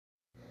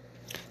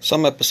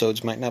Some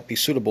episodes might not be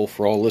suitable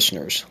for all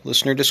listeners.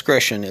 Listener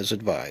discretion is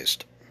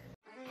advised.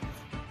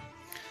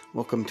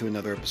 Welcome to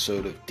another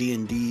episode of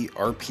D&D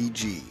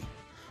RPG.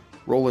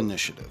 Roll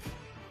Initiative.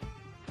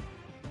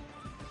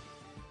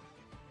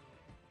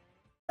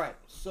 Alright,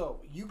 so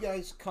you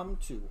guys come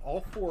to,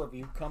 all four of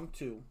you come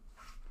to,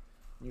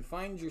 you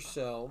find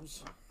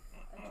yourselves...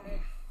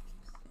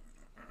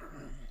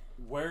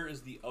 Where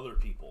is the other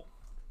people?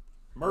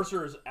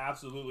 Mercer is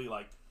absolutely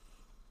like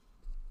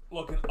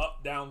looking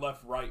up, down,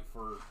 left, right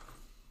for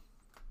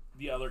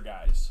the other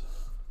guys.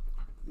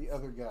 The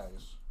other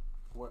guys?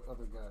 What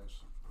other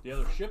guys? The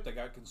other ship that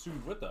got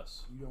consumed with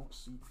us. You don't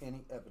see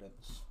any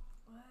evidence.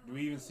 What? Do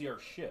we even see our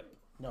ship?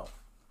 No.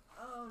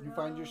 Oh, You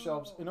find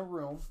yourselves in a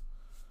room.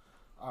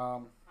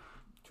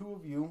 Two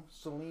of you,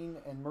 Celine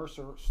and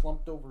Mercer,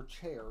 slumped over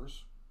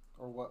chairs,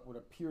 or what would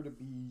appear to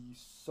be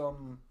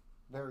some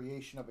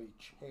variation of a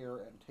chair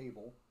and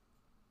table.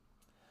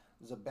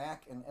 Zabak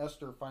and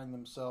Esther find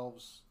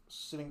themselves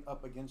sitting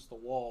up against the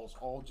walls,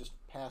 all just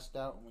passed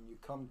out, and when you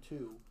come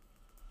to,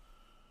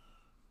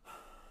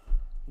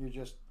 you're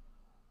just...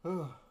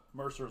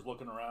 Mercer's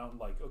looking around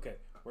like, okay,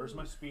 where's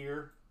my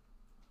spear?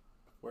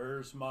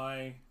 Where's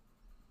my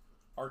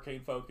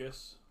arcane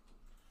focus?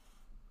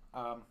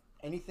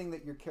 Anything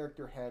that your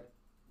character had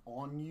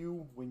on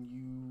you when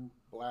you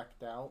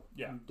blacked out,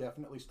 yeah, you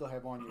definitely still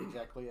have on you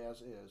exactly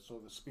as is. So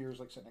the spear's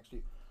like sitting next to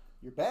you.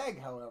 Your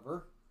bag,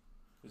 however,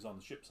 is on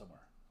the ship somewhere.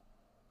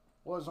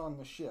 Was on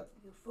the ship.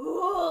 You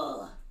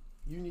fool!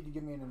 You need to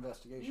give me an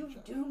investigation You've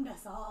check. doomed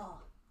us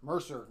all.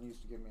 Mercer needs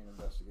to give me an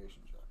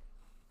investigation check.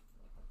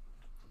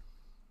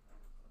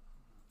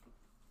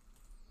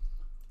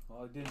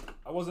 Well,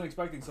 I wasn't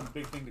expecting some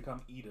big thing to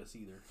come eat us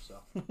either,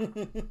 so.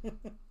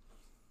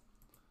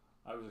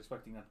 I was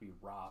expecting that to be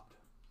robbed.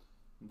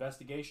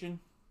 Investigation?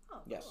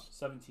 Oh, Yes.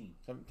 17.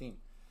 17.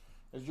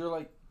 As you're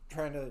like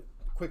trying to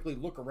quickly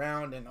look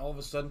around and all of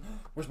a sudden,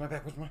 where's my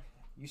bag?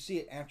 You see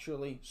it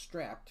actually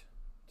strapped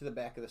to the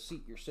back of the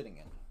seat you're sitting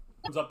in.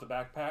 Comes up the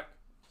backpack,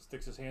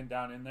 sticks his hand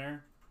down in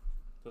there.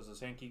 Does his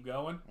hand keep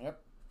going?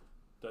 Yep.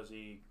 Does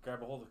he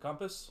grab a hold of the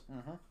compass?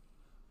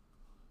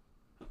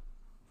 Mm-hmm.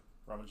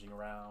 Rummaging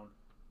around.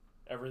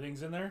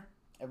 Everything's in there?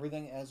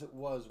 Everything as it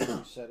was when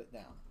you set it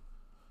down.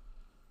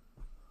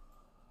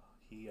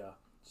 He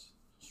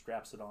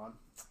straps it on.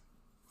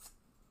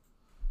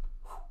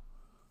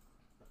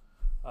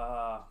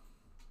 Are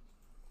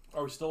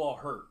we still all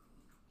hurt?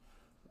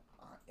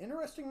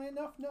 Interestingly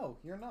enough, no,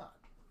 you're not.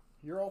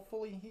 You're all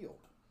fully healed.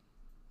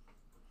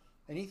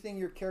 Anything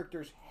your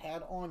characters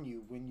had on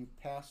you when you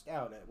passed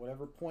out, at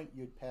whatever point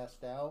you'd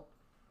passed out,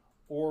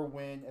 or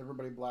when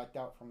everybody blacked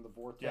out from the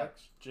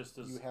vortex, just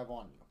as you have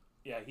on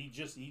you. Yeah, he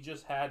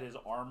just had his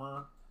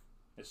armor,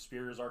 his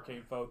spear, his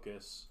arcane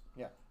focus.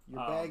 Yeah,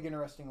 your bag,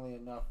 interestingly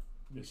enough,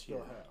 you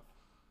still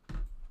have.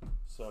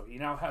 So he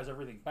now has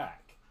everything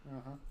back.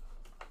 Mm-hmm.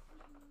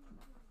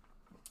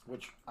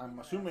 Which I'm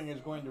assuming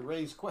is going to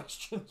raise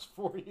questions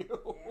for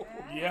you.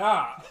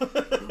 Yeah.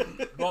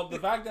 Well, the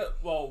fact that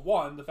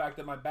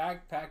my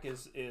backpack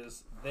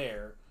is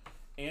there,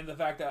 and the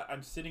fact that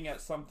I'm sitting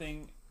at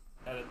something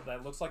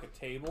that looks like a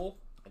table.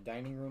 A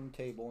dining room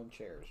table and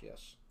chairs,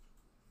 yes.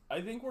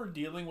 I think we're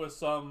dealing with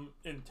some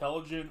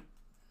intelligent,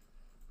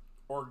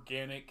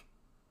 organic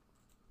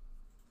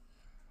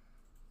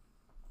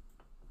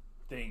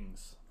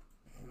things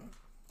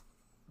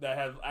that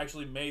have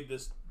actually made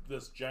this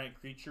giant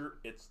creature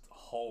its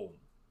home.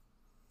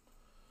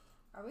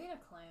 Are we in a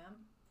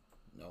clam?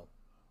 No.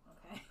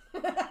 Okay.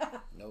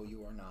 No,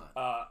 you are not.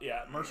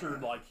 Yeah,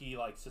 Mercer, he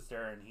sits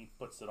there and he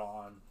puts it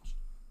on,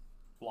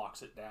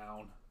 locks it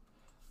down.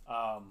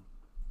 How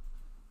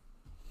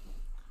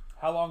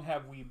long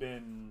have we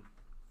been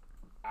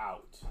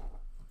out?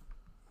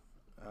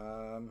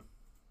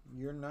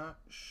 You're not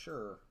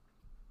sure.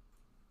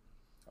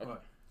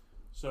 Okay.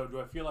 So do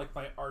I feel like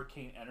my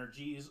arcane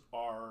energies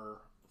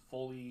are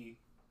fully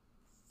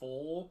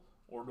full,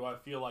 or do I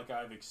feel like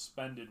I've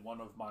expended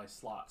one of my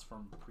slots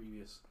from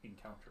previous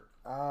encounter?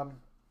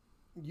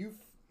 You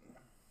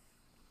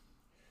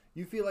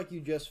feel like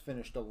you just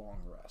finished a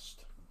long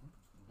rest.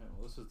 Okay,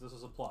 well this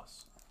is a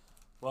plus.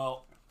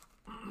 Well,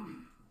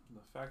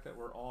 the fact that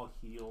we're all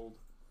healed.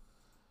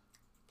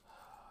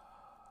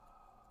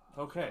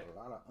 Okay. A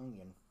lot of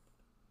onion.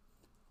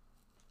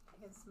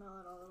 I can smell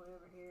it all the way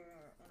over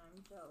here, and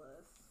I'm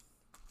jealous.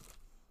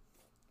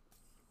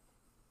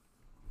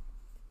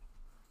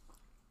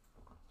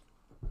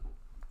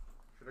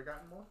 Should have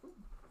gotten more food.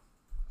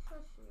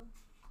 Shush you.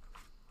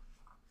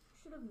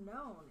 Should have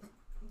known.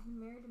 You've been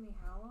married to me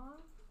how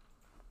long?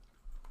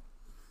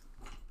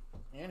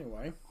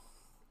 Anyway.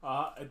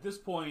 At this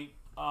point,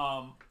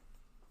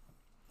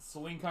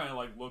 Celine kind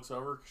of looks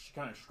over. She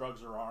kind of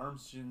shrugs her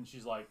arms, and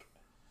she's like,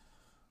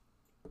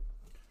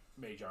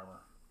 "Mage armor."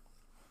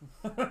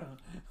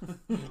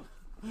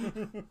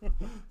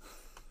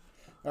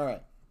 All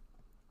right.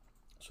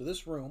 So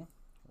this room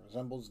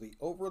resembles the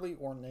overly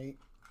ornate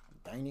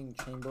dining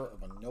chamber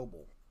of a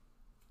noble.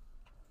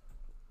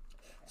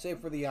 Save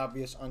for the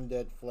obvious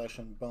undead flesh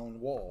and bone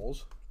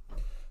walls,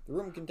 The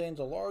room contains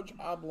a large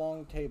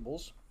oblong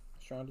tables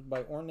surrounded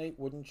by ornate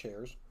wooden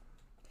chairs.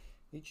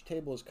 Each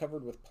table is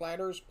covered with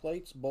platters,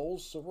 plates,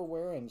 bowls,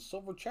 silverware, and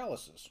silver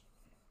chalices.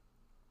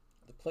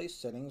 The place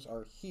settings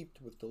are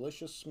heaped with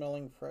delicious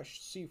smelling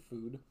fresh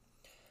seafood,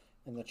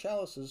 and the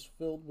chalices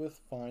filled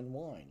with fine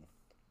wine.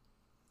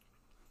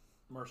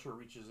 Mercer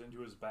reaches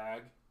into his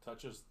bag,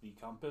 touches the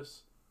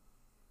compass,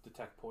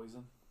 detect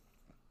poison.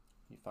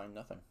 You find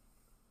nothing.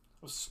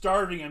 I'm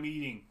starving, I'm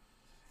eating.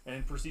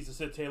 And proceeds to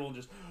sit at the table and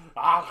just...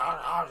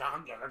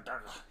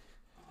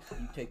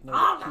 You take note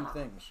of two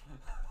things.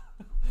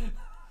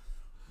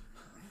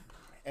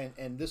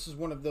 And this is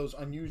one of those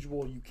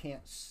unusual, you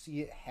can't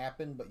see it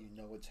happen, but you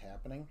know it's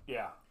happening.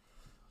 Yeah.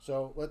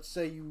 So let's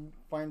say you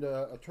find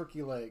a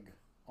turkey leg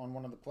on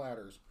one of the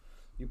platters.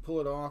 You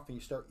pull it off and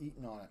you start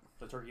eating on it.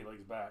 The turkey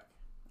leg's back.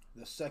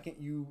 The second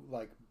you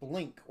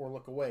blink or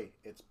look away,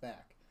 it's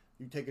back.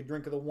 You take a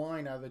drink of the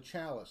wine out of the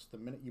chalice. The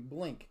minute you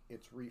blink,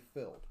 it's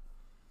refilled.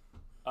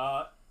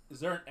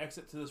 Is there an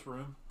exit to this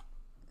room?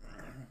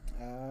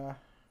 Yeah,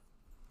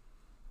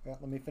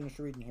 let me finish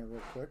reading here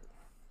real quick.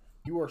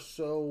 You are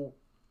so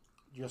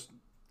just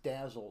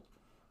dazzled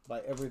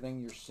by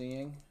everything you're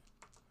seeing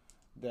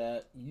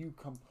that you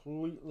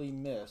completely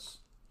miss.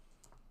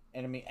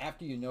 And I mean,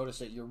 after you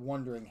notice it, you're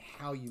wondering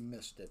how you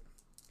missed it.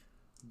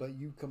 But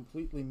you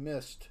completely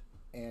missed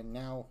and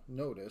now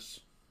notice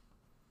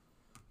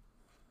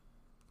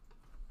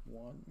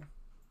 1,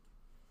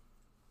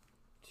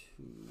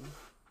 2,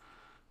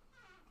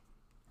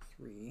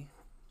 3,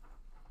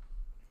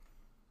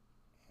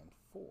 and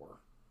 4.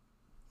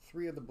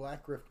 3 of the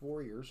Black Rift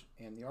warriors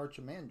and the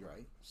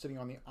Archimandrite sitting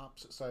on the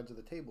opposite sides of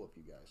the table of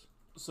you guys.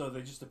 So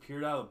they just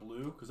appeared out of the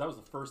blue? Because that was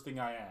the first thing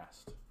I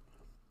asked.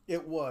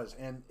 It was,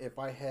 and if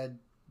I had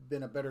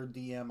been a better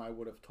DM, I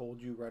would have told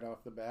you right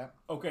off the bat.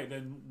 Okay,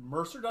 then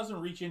Mercer doesn't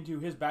reach into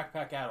his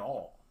backpack at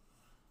all.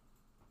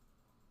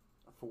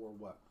 For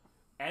what?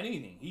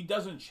 Anything. He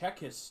doesn't check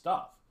his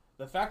stuff.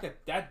 The fact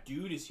that that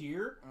dude is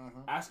here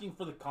asking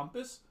for the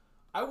compass,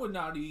 I would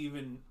not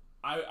even...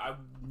 I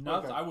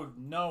would...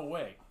 No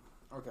way.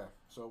 Okay,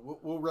 so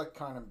we'll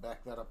retcon and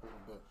back that up a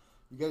little bit.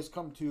 You guys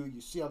come to,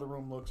 you see how the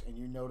room looks, and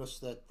you notice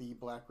that the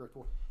Black Rift...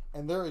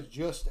 And they're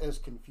just as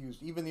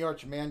confused. Even the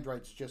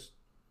Archimandrite's just...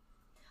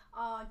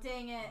 Oh,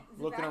 dang it.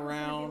 Looking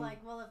around. Be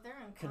like, well, if they're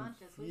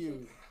unconscious, we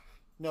should...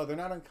 No, they're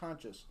not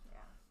unconscious.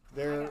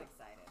 Yeah. I got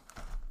excited.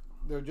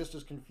 They're just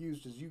as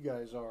confused as you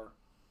guys are.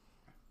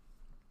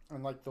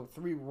 And like the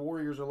 3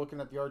 warriors are looking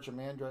at the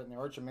Archimandrite, and the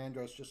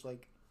Archimandrite's just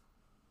like,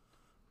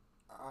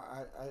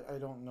 I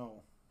don't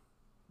know.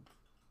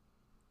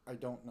 I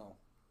don't know.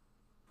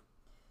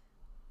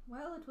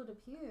 Well, it would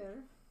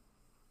appear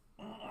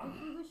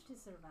if we wish to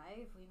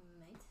survive, we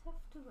might have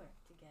to work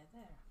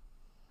together.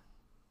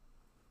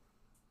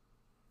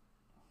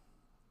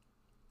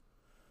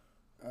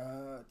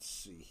 Let's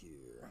see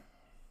here.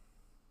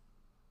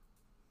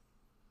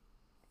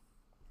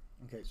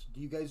 Okay, so do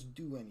you guys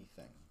do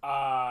anything?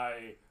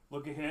 I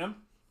look at him.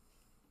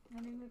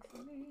 And he looks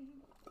at me.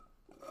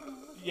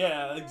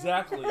 Yeah,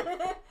 exactly.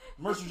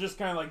 Mercer's just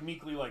kind of like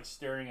meekly like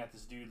staring at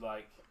this dude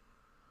like,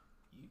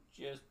 you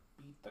just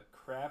beat the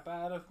crap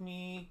out of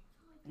me.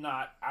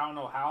 Not, I don't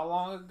know how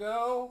long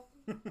ago.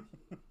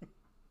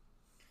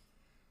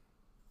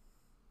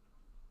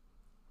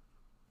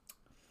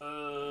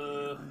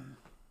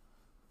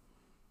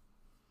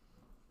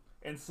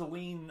 And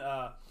Celine,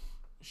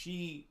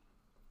 she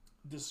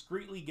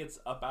discreetly gets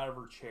up out of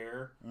her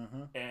chair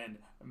and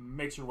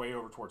makes her way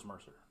over towards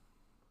Mercer.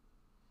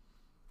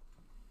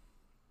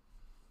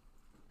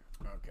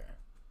 Okay.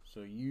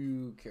 So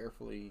you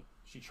carefully...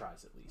 She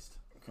tries at least.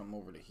 Come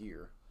over to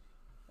here.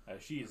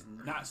 She is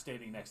not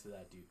standing next to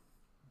that dude.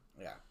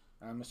 Yeah.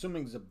 I'm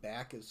assuming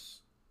Zabak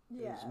is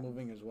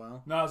moving as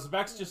well. No,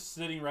 Zabak's just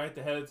sitting right at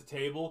the head of the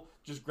table,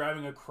 just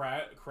grabbing a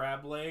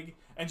crab leg,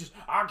 and just...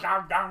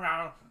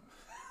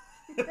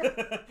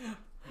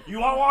 You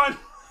want one?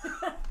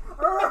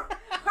 Are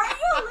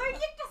you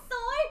allergic to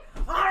soy?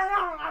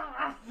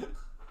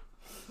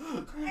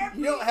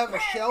 You don't have a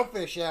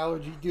shellfish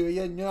allergy, do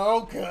you?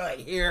 No, good.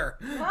 Here.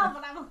 No,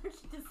 but I'm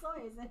allergic to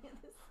soy. Is any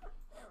of this?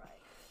 Alright.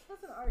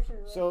 That's an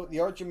archer. Right? So the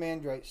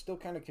Archimandrite, still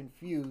kind of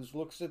confused,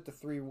 looks at the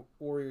 3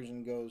 warriors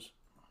and goes,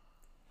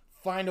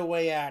 "Find a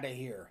way out of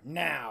here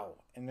now."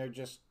 And they're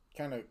just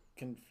kind of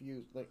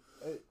confused, like,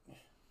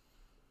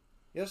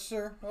 "Yes,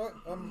 sir. Oh,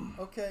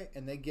 okay."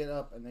 And they get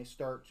up and they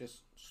start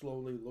just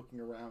slowly looking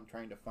around,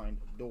 trying to find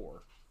a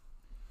door.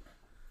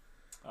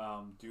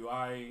 Do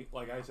I,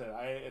 like I said,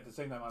 at the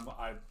same time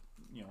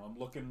I'm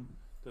looking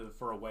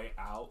for a way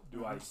out.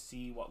 Do I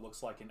see what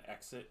looks like an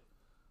exit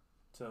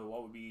to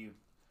what would be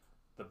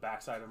the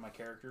backside of my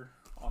character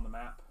on the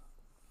map?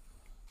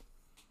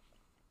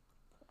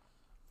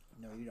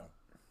 No, you don't.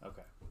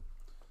 Okay.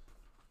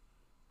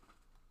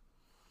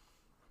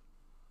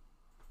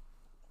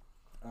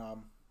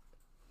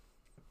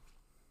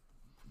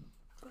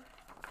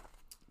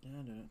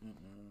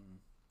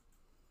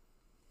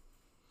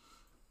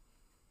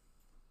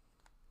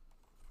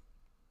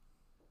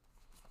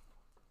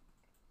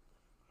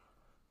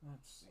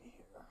 Let's see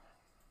here.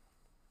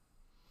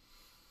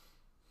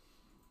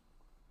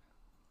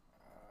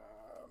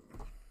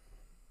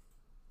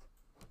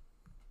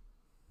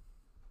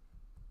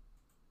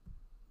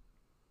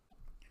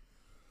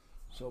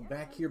 So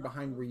back here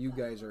behind where you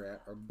guys are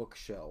at are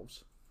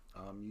bookshelves.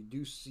 You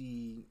do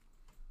see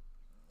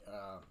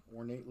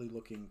ornately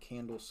looking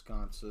candle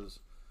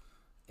sconces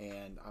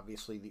and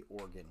obviously the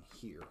organ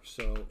here.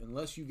 So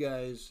unless you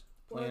guys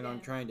plan on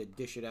trying to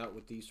dish it out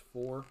with these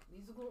four...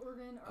 Musical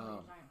organ or a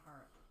giant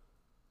heart?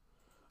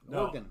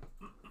 No. Organ.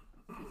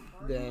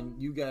 Then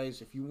you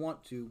guys, if you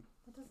want to,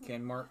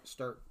 can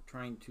start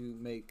trying to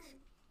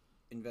make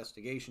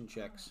investigation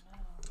checks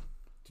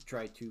to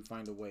try to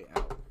find a way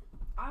out.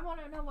 I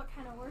want to know what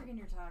kind of organ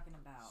you're talking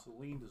about.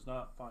 Celine does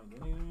not find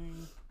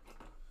anything.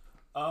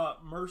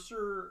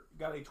 Mercer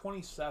got a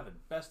 27.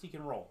 Best he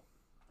can roll.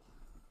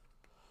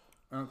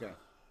 Okay.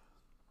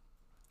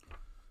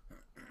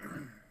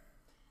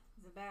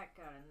 Zabak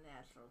got a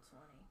natural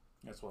 20.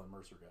 That's what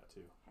Mercer got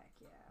too. Heck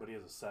yeah. But he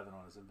has a 7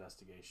 on his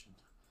investigation.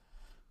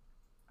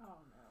 Oh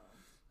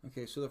no.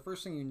 Okay, so the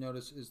first thing you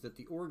notice is that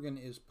the organ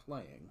is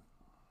playing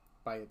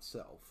by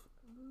itself.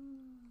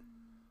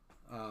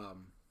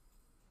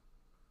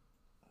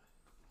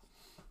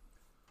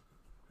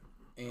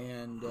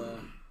 And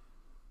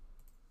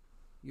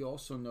you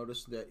also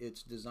notice that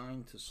it's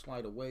designed to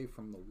slide away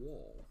from the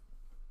wall.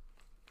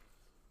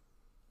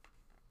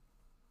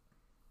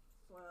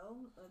 Well,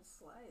 let's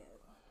slide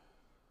it.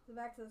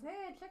 Zabak says,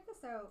 hey, check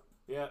this out.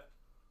 Yeah.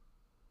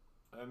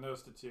 I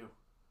noticed it too.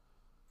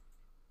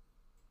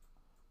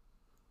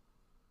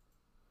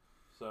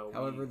 So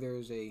however,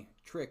 there's a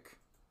trick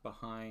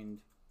behind...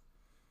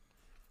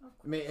 Of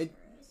course there is.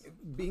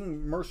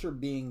 Mercer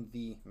being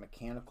the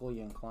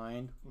mechanically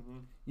inclined,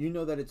 you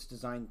know that it's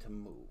designed to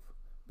move.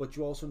 But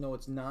you also know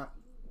it's not...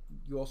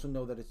 You also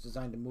know that it's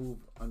designed to move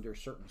under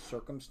certain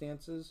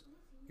circumstances.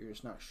 You're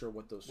just not sure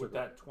what those... With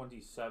that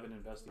 27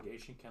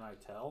 investigation, can I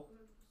tell?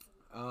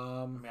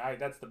 I mean,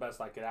 that's the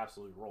best I could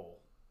absolutely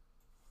roll.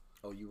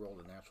 Oh, you rolled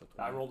a natural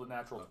 20. I rolled a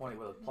natural 20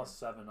 with a plus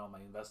 7 on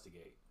my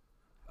investigate.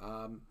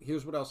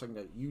 Here's what else I can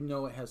do. You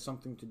know it has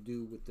something to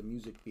do with the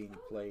music being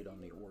played on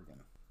the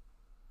organ.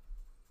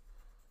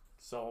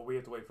 So we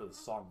have to wait for the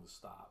song to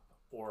stop,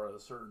 or a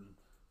certain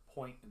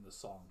point in the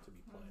song to be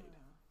played.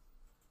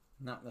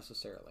 Not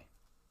necessarily.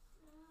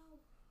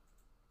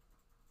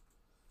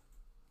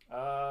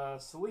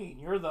 Celine,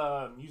 you're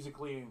the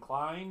musically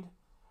inclined.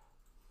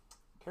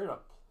 Care to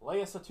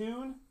play us a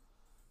tune?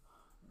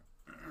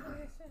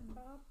 Listen,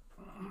 Bob.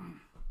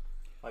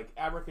 Like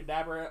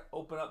Abracadabra,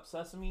 Open Up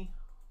Sesame?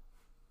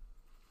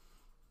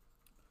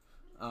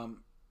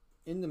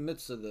 In the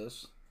midst of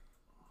this,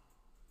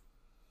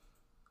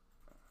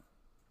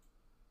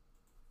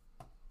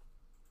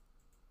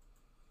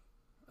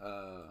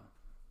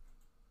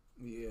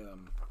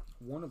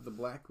 one of the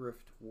Black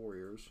Rift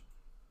warriors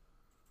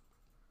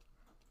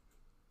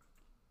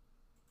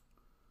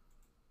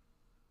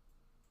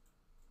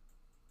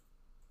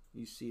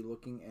you see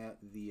looking at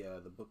the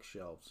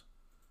bookshelves,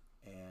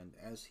 and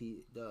as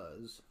he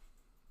does,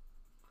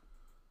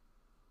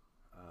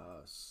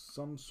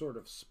 some sort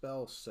of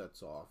spell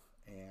sets off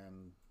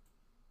and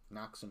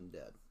knocks him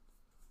dead.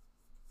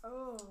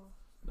 Oh.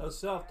 No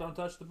self, don't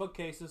touch the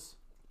bookcases.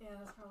 Yeah,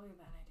 that's probably a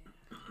bad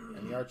idea.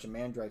 And the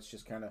Archimandrite's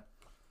just kind of...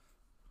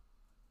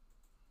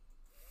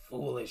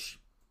 Foolish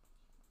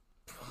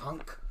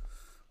punk.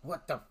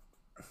 What the...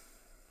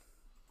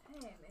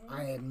 Hey, man.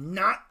 I am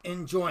not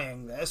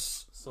enjoying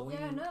this. Celine,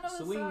 Yeah, none of us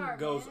Celine are,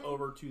 goes man.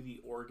 over to the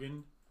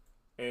organ,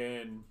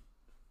 and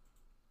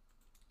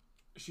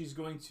she's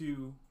going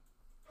to...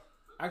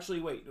 Actually,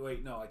 wait,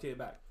 no, I take it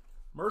back.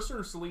 Mercer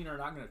and Celine are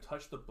not going to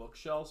touch the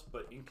bookshelves,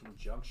 but in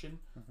conjunction,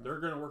 they're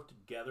going to work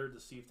together to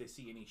see if they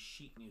see any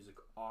sheet music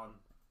on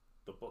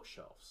the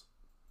bookshelves.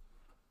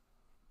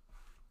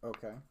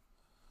 Okay.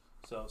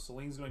 So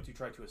Celine's going to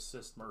try to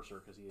assist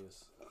Mercer because he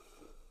has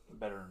a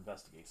better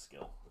investigate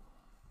skill.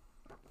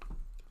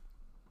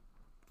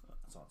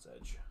 That's on its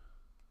edge.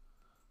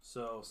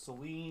 So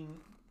Celine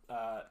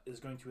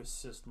is going to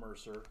assist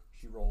Mercer.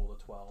 She rolled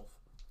a 12.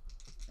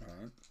 All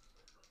right.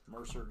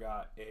 Mercer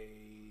got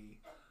a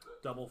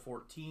double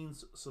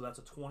 14s, so that's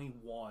a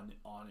 21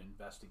 on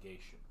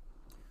investigation.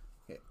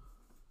 Okay.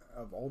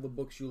 Of all the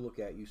books you look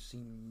at, you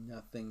see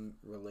nothing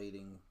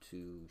relating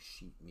to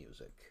sheet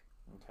music.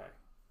 Okay.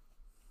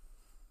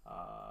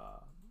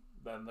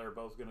 Then they're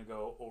both going to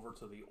go over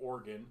to the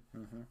organ,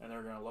 and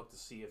they're going to look to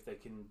see if they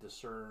can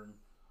discern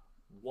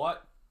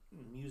what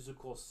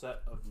musical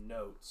set of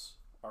notes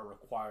are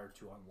required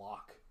to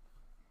unlock.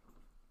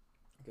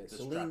 Okay, this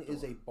Celine trapdoor.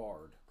 is a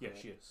bard. Yeah,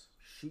 correct? she is.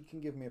 She can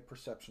give me a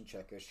perception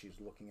check as she's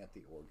looking at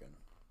the organ.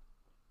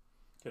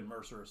 Can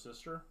Mercer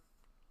assist her?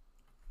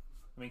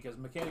 I mean, because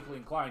mechanically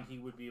inclined, he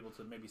would be able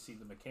to maybe see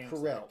the mechanics.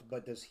 Correct,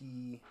 but is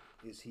he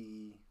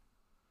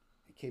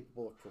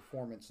capable of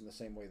performance in the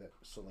same way that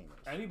Celine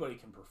is? Anybody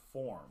can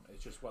perform.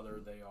 It's just whether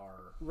they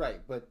are...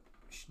 Right, but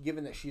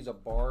given that she's a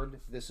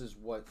bard, this is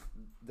what...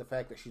 The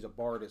fact that she's a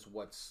bard is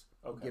what's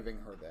giving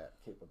her that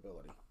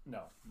capability.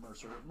 No,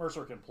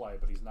 Mercer can play,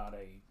 but he's not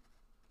a...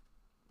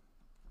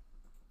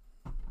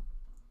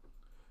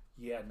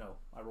 Yeah, no.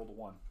 I rolled a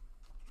 1.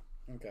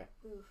 Okay.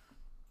 Oof.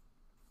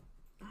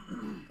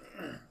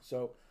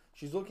 So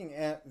she's looking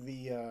at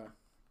the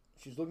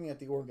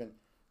organ.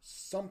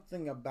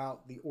 something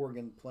about the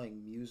organ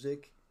playing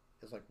music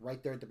is like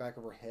right there at the back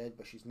of her head,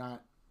 but she's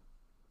not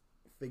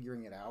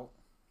figuring it out.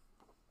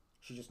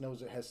 She just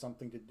knows it has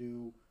something to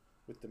do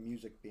with the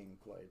music being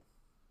played.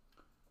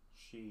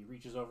 She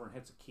reaches over and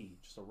hits a key,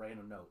 just a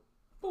random note.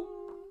 Boom!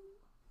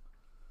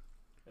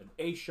 An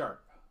A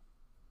sharp.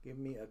 Give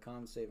me a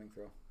con saving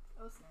throw.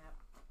 Oh, snap.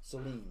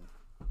 Celine.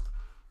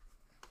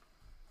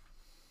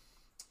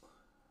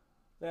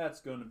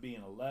 That's going to be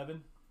an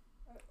 11.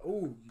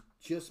 Oh, you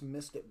just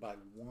missed it by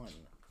 1.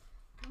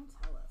 Don't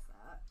tell us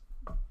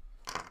that.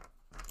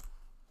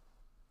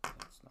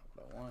 That's not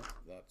what I want.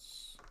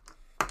 That's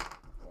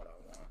what I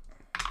want.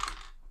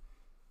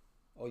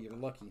 Oh, you're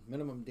lucky.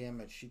 Minimum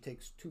damage. She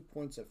takes 2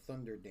 points of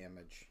thunder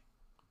damage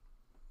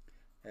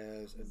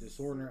as a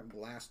disordinate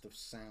blast of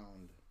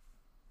sound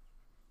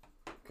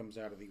comes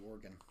out of the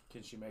organ.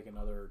 Can she make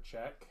another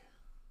check?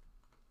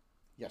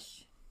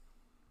 Yes.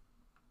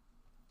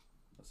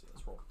 Let's see.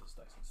 Let's roll with this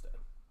dice instead.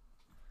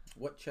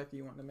 What check do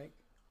you want to make?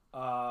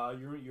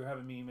 You're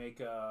having me make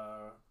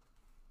a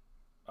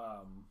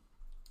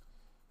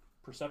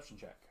perception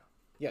check.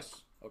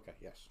 Yes. Okay,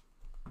 yes.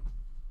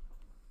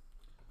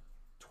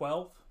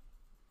 12.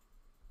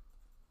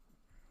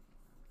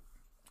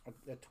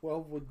 A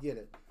 12 would get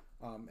it.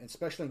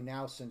 Especially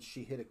now since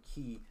she hit a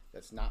key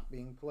that's not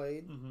being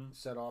played,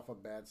 set off a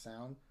bad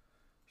sound.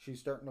 She's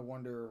starting to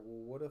wonder,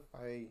 well, what if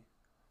I...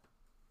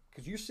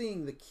 Because you're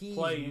seeing the keys...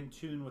 Play in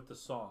tune with the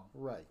song.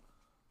 Right.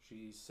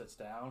 She sits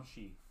down.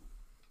 She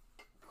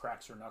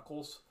cracks her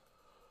knuckles.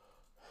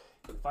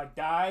 If I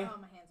die, Oh,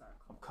 my hands are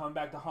I'm cold. coming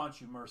back to haunt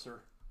you,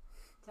 Mercer.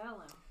 Tell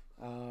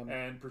him.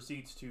 And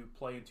proceeds to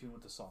play in tune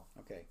with the song.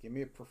 Okay, give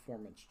me a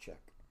performance check.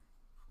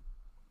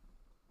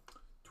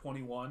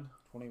 21.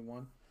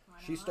 21. Why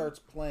She not? starts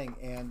playing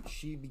and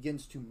she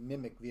begins to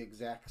mimic the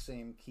exact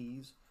same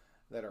keys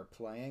that are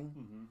playing.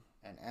 Mm-hmm.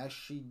 And as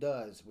she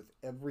does, with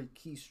every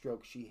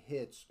keystroke she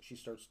hits, she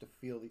starts to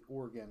feel the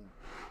organ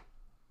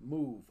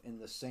move in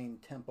the same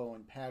tempo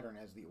and pattern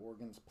as the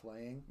organ's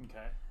playing.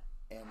 Okay.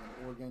 And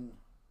the organ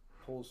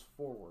pulls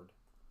forward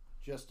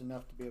just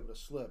enough to be able to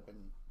slip. And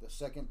the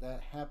second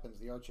that happens,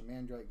 the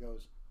Archimandrite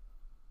goes,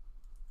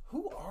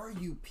 "Who are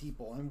you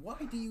people, and why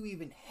do you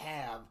even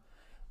have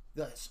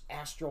this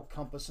astral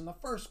compass in the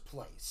first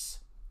place?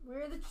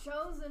 We're the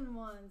chosen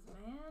ones,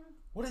 man.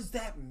 What does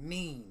that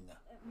mean?"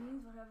 It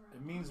means whatever.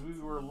 It means we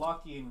were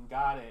lucky and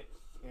got it,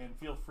 and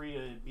feel free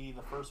to be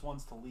the first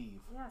ones to leave.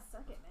 Yeah,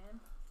 suck it, man.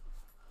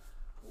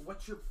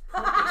 What's your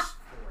purpose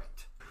for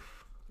it?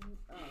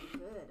 Oh,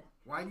 good.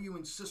 Why do you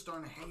insist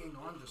on hanging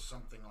on to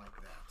something like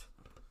that?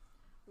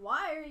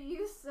 Why are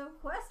you so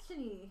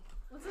questiony?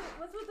 What's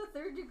with the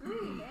third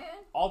degree,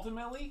 man?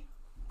 Ultimately,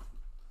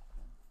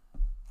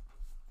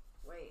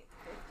 Wait,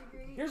 fifth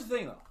degree? here's the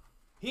thing, though.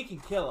 He can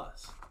kill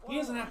us. He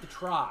doesn't have to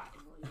try.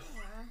 Yeah.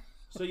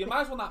 So you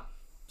might as well not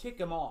tick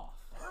him off.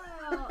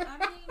 Well, I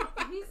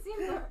mean, he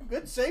seems.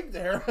 Good save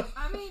there.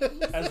 I mean,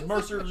 he As seems-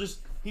 Mercer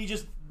just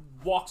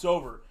walks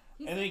over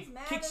he and then seems he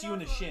mad kicks you in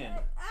the enough shin.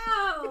 already.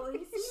 Ow! He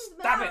seems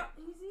Stop mad. it.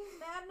 He seems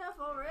mad enough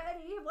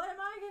already. What am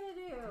I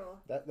gonna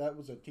do? That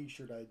was a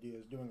t-shirt idea,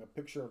 is doing a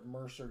picture of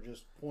Mercer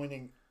just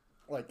pointing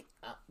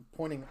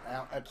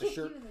out at the Kick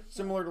shirt, you in the shin.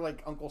 similar to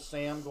like Uncle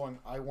Sam going,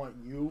 "I want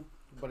you,"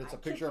 but it's a I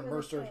picture kick of you in the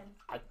Mercer. shin.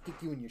 "I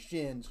kick you in your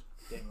shins."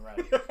 Dang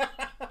right.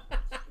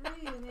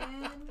 Screw you,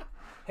 man.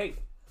 Hey,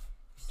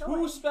 So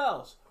two I-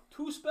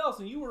 spells,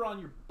 and you were on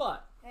your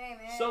butt. Hey,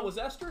 man. So was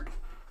Esther,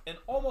 and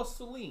almost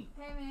Celine.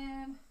 Hey,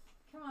 man.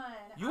 Come on.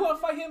 You want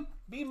to fight him?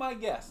 Be my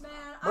guest. Man,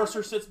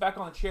 Mercer sits back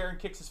on the chair and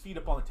kicks his feet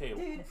up on the table.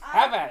 Dude,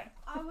 Have at it.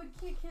 I would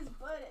kick his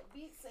butt at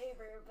Beat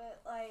Saber,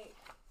 but like.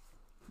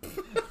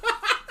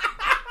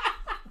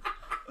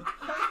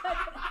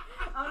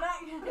 I'm not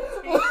gonna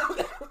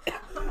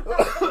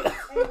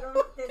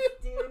take this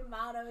dude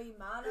mano y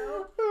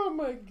mano. Oh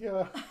my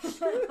god.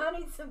 I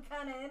need some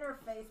kind of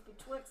interface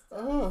betwixt us.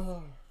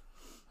 Oh.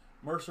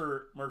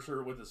 Mercer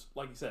with his,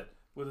 like you said,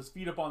 with his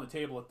feet up on the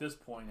table at this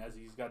point as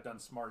he's got done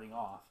smarting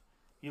off.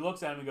 He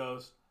looks at him and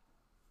goes,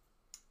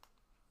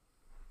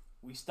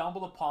 "We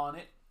stumbled upon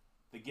it.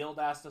 The guild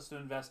asked us to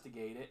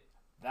investigate it.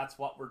 That's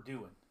what we're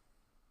doing.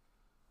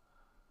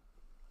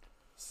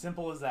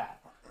 Simple as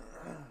that.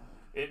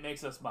 It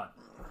makes us money."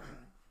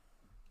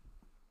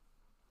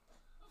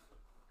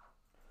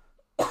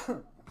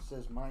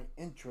 Says my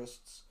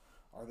interests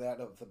are that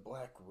of the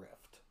Black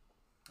Rift.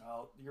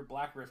 Well, your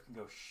Black Rift can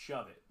go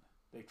shove it.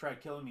 They've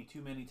tried killing me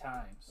too many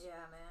times. Yeah,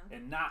 man.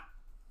 And not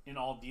in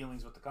all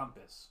dealings with the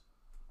compass.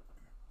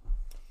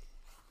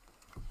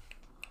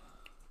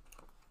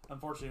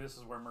 Unfortunately, this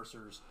is where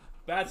Mercer's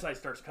bad side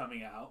starts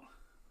coming out.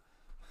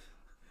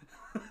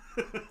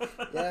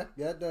 Yeah,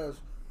 it does.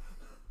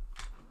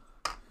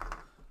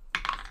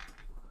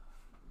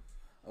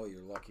 Oh,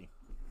 you're lucky.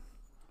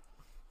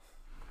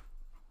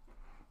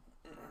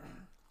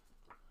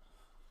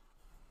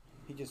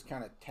 He just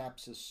kind of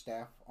taps his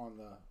staff on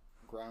the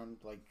ground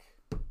like,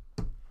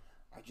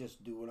 "I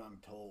just do what I'm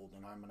told,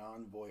 and I'm an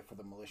envoy for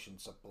the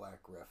militias of Black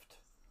Rift.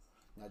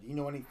 Now, do you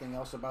know anything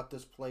else about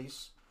this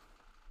place?"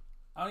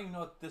 I don't even know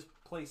what this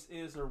place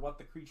is or what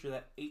the creature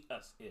that ate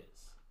us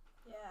is.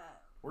 Yeah.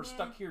 We're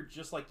stuck here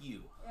just like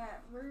you. Yeah,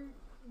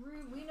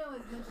 we know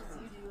as much as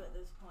you do at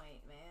this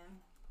point, man.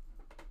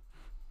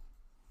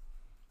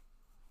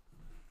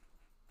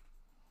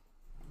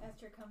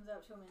 Esther comes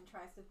up to him and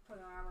tries to put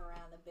her arm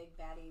around the big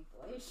baddie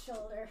boy's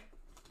shoulder.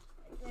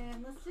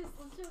 Man, let's just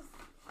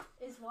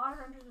it's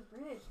water under the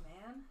bridge,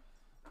 man.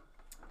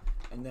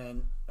 And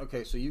then,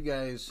 okay, so you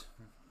guys,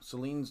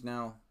 Celine's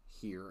now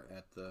here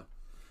at the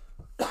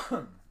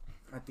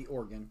at the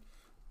organ.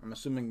 I'm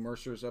assuming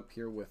Mercer's up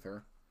here with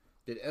her.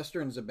 Did Esther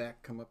and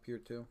Zabak come up here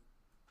too?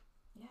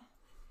 Yeah.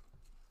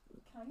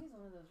 Can I use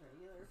one of those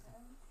regular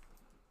pens?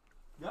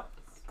 Yep.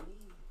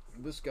 Sweet.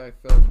 This guy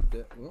fell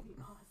dead. Well,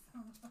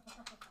 Awesome.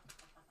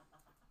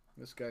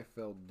 this guy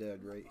fell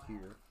dead right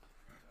here.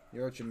 The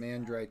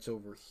Archimandrite's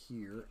over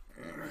here,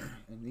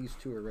 and these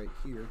two are right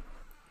here.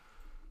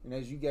 And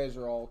as you guys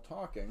are all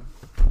talking,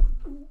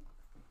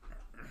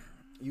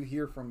 you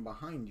hear from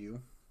behind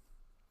you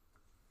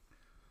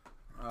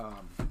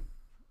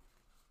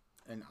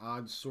an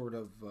odd sort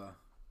of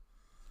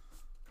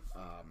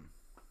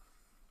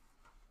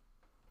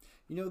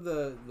you know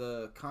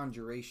the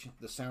conjuration,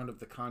 the sound of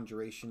the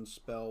conjuration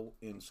spell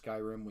in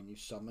Skyrim when you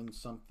summon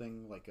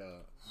something like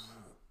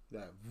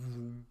that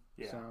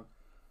sound.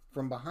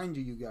 From behind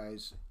you, you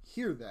guys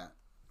hear that,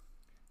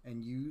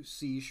 and you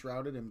see,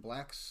 shrouded in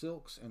black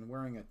silks and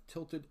wearing a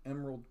tilted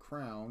emerald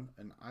crown,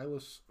 an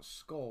eyeless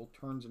skull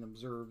turns and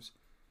observes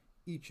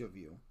each of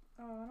you.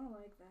 Oh, I don't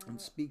like that. And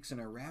speaks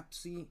in a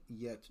rapsy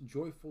yet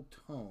joyful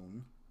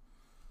tone.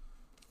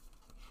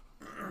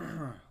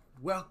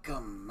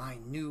 Welcome, my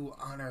new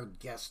honored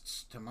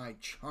guests, to my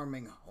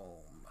charming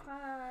home.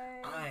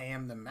 Hi. I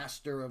am the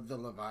master of the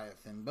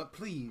Leviathan, but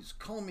please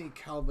call me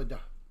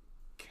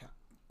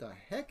the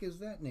heck is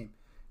that name?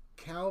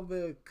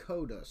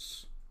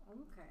 Calvicotus.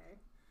 Okay.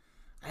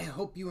 I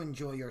hope you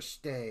enjoy your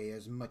stay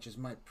as much as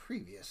my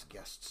previous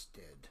guests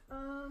did.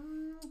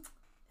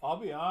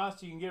 I'll be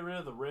honest, you can get rid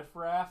of the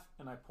riffraff,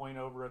 and I point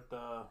over at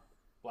the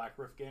Black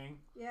Riff Gang.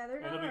 Yeah, they're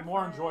not. And it'll be our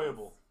more friends.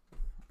 enjoyable.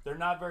 They're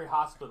not very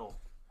hospitable.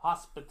 I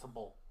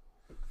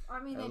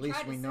mean, At they least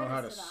tried we to know send how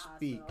us to the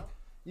speak. hospital.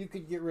 You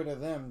could get rid of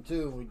them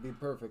too. We'd be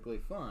perfectly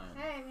fine.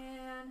 Hey,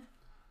 man.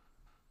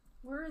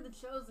 We're the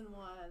chosen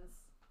ones.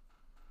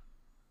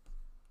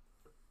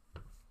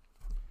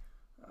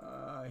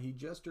 He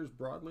gestures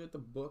broadly at the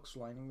books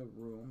lining the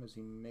room as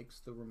he makes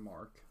the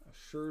remark,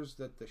 assures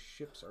that the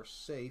ships are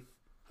safe.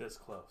 This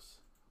close.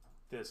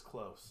 This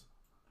close.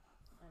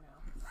 I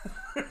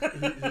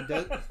know. He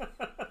does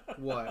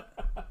what?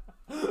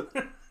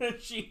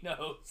 She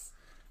knows.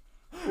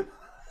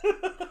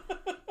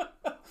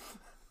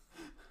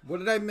 What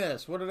did I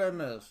miss? What did I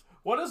miss?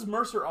 What does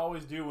Mercer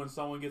always do when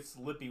someone gets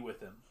lippy with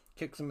him?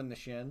 Kicks him in the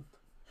shin.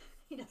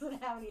 He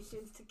doesn't have any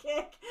shins to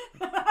kick.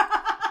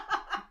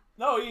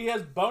 No, he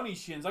has bony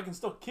shins. I can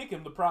still kick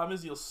him. The problem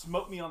is he'll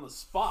smoke me on the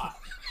spot.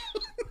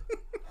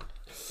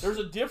 There's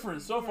a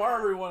difference. So far,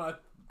 everyone I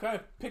kind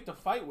of picked a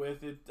fight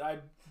with, I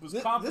was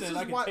confident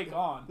I could take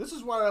on. This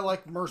is why I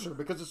like Mercer,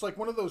 because it's like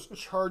one of those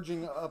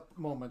charging up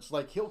moments.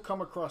 Like, he'll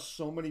come across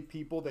so many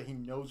people that he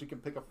knows he can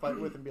pick a fight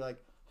with and be like,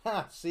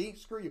 ha, see?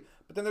 Screw you.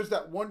 But then there's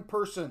that one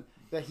person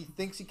that he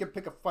thinks he can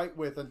pick a fight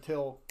with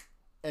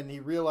and he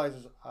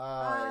realizes,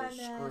 I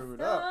screwed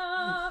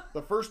up.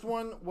 The first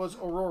one was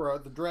Aurora,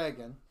 the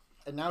dragon.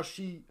 And now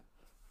she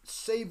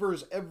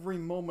savors every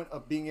moment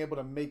of being able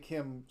to make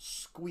him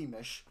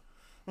squeamish.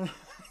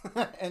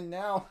 And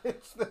now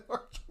it's the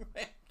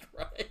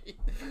Archimandrite.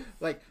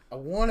 Like, I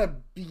want to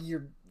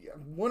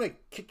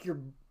kick your...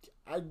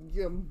 I'm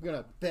going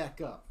to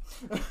back up.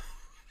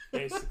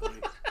 Basically.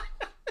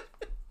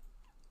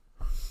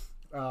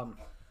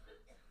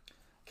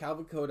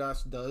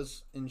 Calvicodas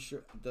does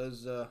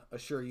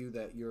assure you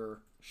that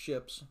your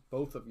ships,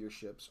 both of your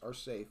ships, are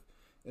safe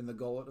in the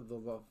gullet of the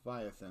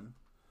Leviathan,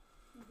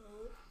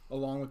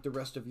 along with the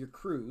rest of your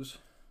crews.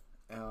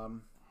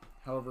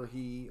 However,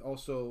 he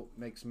also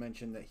makes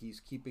mention that he's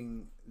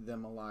keeping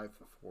them alive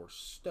for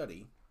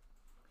study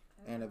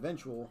and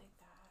eventual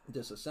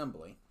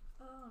disassembly.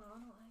 Oh,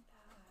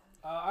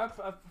 no, I don't like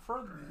that. I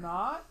prefer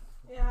not.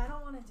 Yeah, I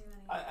don't want to do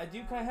anything. I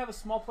do kind of have a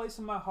small place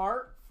in my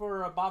heart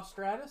for Bob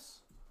Stratus.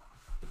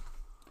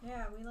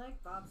 Yeah, we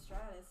like Bob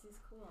Stratus. He's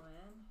cool,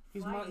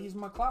 man. He's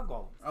my cloud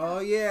golem. Oh,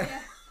 yeah.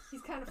 Yeah,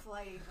 he's kind of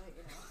flighty, but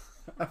you know.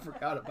 I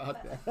forgot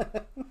about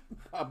that.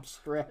 Bob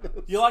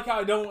Stratus. You like how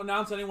I don't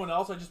announce anyone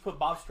else? I just put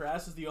Bob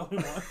Stratus as the only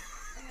one.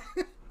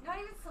 Not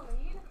even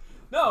Celine?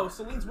 No,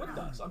 Celine's with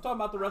us. I'm talking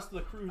about the rest of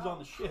the crews on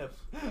the ship.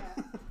 Yeah.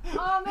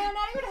 Oh, man,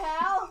 not even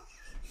Hal.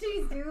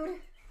 Jeez, dude.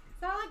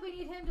 It's not like we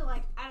need him to,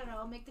 like, I don't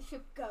know, make the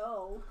ship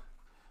go.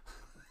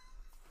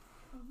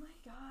 Oh, my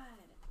God.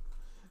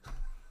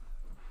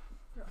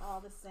 You're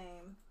all the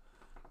same.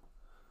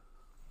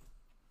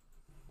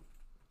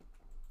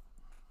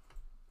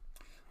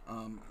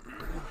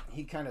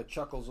 He kind of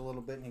chuckles a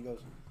little bit and he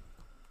goes,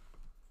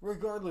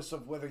 regardless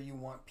of whether you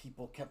want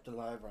people kept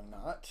alive or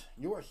not,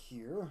 you're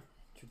here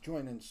to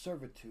join in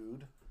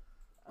servitude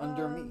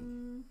under me.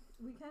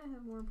 We kind of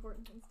have more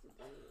important things to do.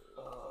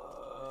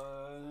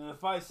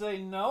 If I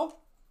say no?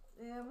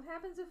 Yeah, what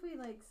happens if we,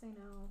 like, say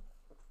no?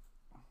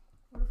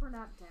 What if we're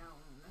not down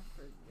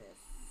for this?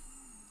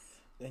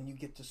 Then you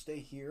get to stay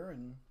here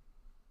and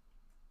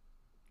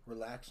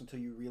relax until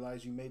you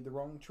realize you made the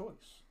wrong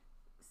choice.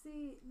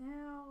 See,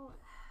 now,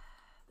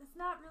 that's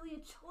not really a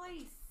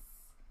choice.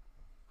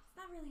 It's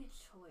not really a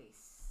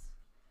choice.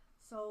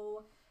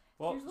 So,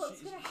 here's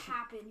what's going to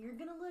happen. You're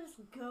going to let us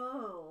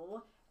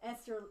go.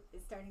 Esther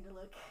is starting to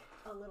look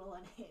a little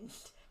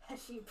unhinged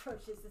as she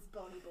approaches this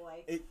bony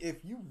boy.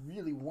 If you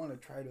really want to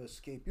try to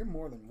escape, you're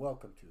more than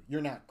welcome to.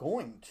 You're not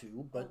going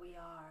to, but we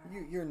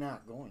are. You're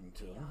not going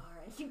to. We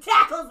are. And she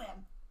tackles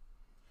him.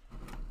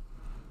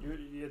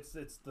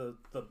 It's the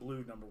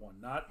blue number one,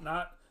 not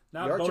The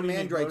Bodie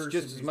Archimandrite's McMurderson,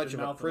 just as who's much been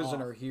of a mouthing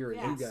prisoner off. here as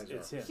Yeah. you guys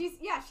It's are.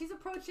 him. She's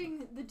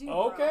approaching the dude.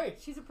 Okay. Bro.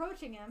 She's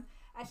approaching him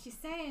as she's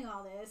saying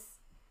all this.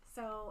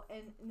 So,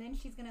 and then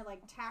she's gonna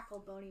like tackle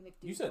Boney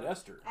McDougal. You said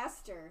Esther.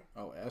 Esther.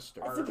 Oh,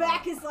 Esther.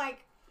 Zabak is like,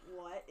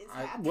 what is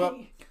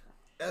happening?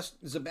 Well,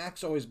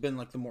 Zabak's always been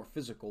like the more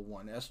physical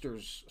one.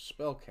 Esther's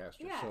spellcaster.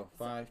 Yeah, So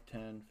 5,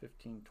 10,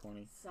 15,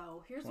 20.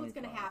 So here's what's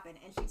gonna 25. happen,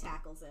 and she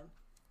tackles him.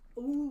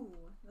 Ooh,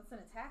 that's an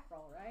attack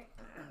roll, right?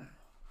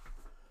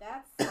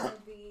 That's gonna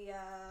be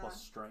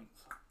Plus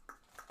strength.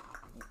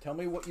 Tell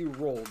me what you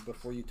rolled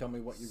before you tell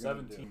me what you're going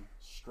to do. 17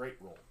 straight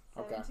roll.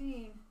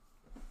 17.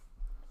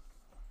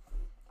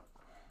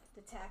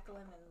 To tackle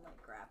him and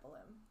like grapple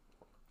him,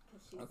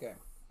 because she's Okay.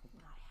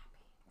 not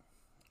happy.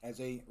 As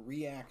a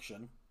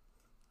reaction,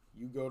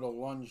 you go to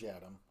lunge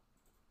at him.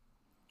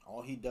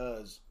 All he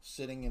does,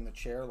 sitting in the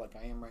chair like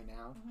I am right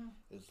now,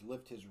 is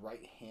lift his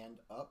right hand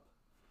up,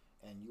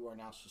 and you are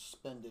now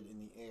suspended in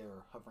the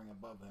air, hovering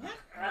above him,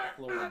 and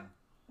floating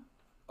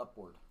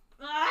upward.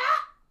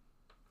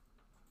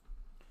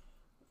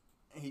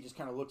 And he just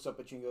kind of looks up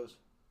at you and goes,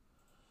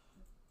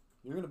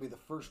 "You're going to be the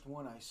first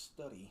one I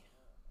study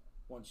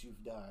once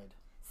you've died."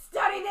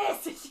 Study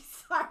this! And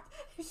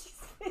she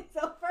spins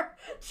over,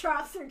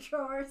 drops her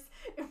drawers,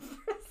 and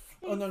proceeds.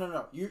 Oh,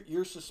 no.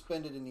 You're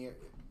suspended in the air.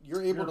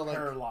 You're able to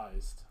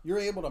paralyzed. You're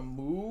able to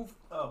move,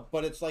 Oh.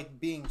 but it's like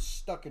being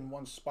stuck in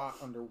one spot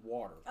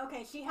underwater.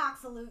 Okay, she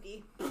hawks a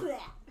loogie.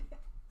 Study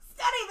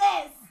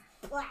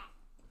this! Blah.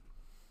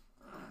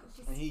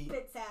 She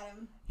spits at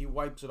him. He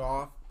wipes it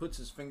off, puts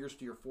his fingers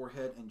to your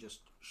forehead, and just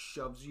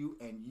shoves you,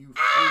 and you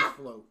free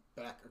float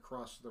back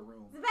across the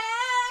room.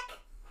 Back!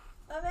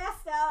 I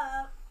messed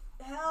up.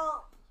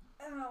 Help.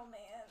 Oh,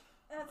 man.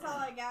 That's all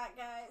I got,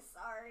 guys.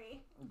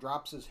 Sorry.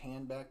 Drops his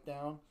hand back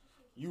down.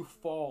 You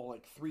fall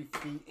like 3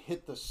 feet,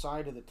 hit the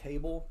side of the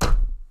table,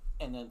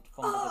 and then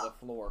fumble to the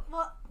floor.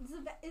 Well,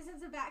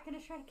 isn't Zabak going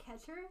to try to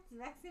catch her?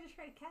 Zabak's going to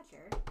try to catch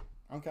her.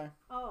 Okay.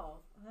 Oh,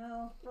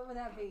 well, what would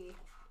that be?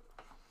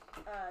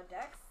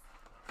 Dex?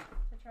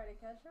 To try to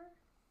catch her?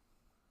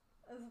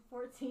 It was a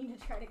 14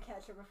 to try to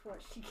catch her before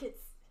she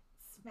gets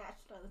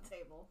smashed on the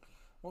table.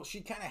 Well,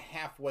 she kind of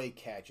halfway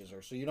catches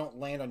her, so you don't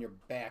land on your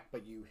back,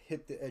 but you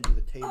hit the edge of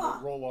the table,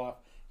 roll off,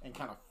 and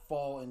kind of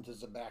fall into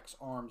Zabak's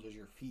arms as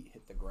your feet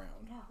hit the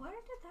ground. Now, where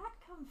did that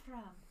come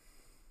from?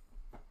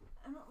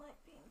 I don't like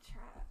being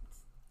trapped.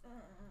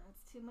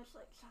 It's too much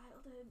like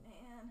childhood,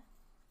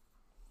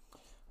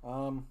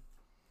 man.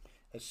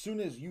 As soon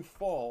as you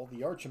fall,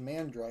 the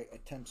Archimandrite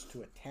attempts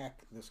to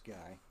attack this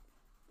guy.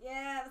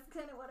 Yeah, that's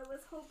kind of what I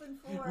was hoping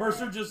for.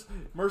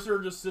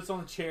 Mercer just sits on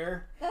the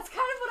chair. That's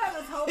kind of what I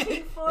was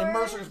hoping for. In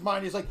Mercer's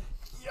mind, he's like,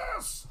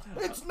 "Yes,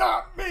 it's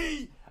not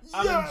me. Yes!"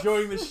 I'm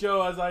enjoying the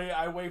show as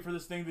I wait for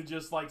this thing to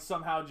just like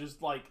somehow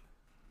just like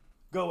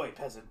go away,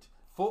 peasant.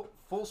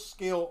 Full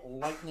scale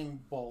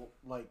lightning bolt,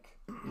 like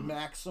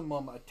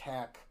maximum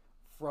attack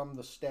from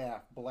the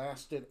staff,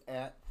 blasted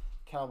at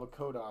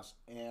Calvacodas,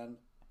 and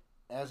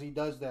as he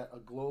does that, a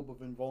globe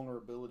of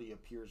invulnerability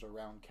appears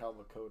around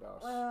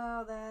Calvacodas.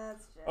 Oh,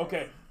 that's just...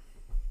 Okay,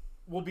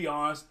 we'll be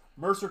honest.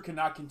 Mercer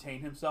cannot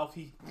contain himself.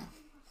 He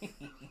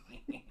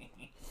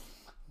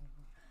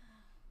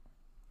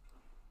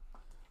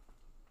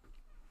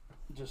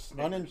just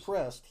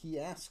Unimpressed, he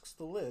asks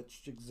the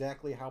Lich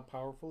exactly how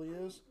powerful he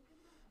is,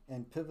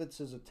 and pivots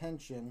his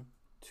attention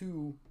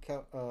to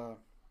the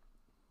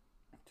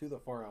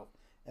Far Elf,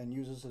 and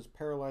uses his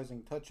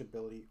paralyzing touch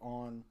ability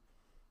on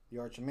the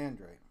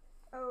Archimandrite.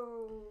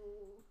 Oh.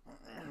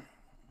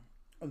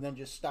 And then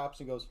just stops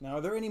and goes, "Now,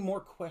 are there any more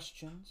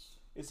questions?"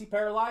 Is he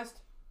paralyzed?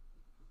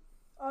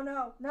 Oh,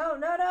 no. No.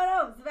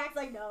 Zabak's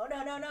like, no.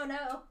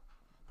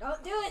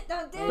 Don't do it.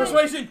 Don't do it.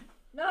 Persuasion.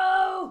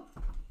 No.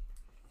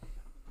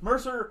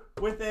 Mercer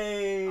with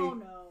a Oh,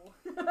 no.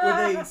 with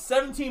a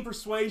 17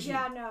 persuasion.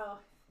 Yeah, no.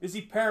 Is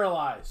he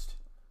paralyzed?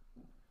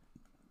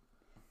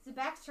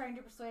 Zabak's trying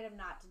to persuade him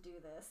not to do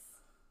this.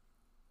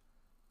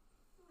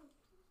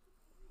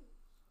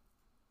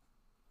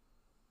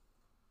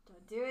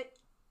 Don't do it.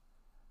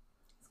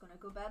 It's gonna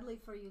go badly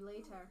for you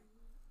later.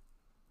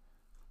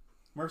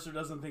 Mercer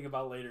doesn't think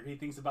about later. He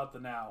thinks about the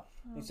now.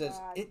 He says,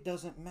 God. "It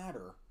doesn't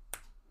matter."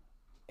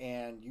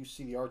 And you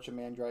see the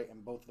Archimandrite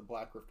and both the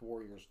Black Rift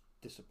warriors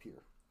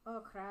disappear.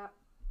 Oh, crap.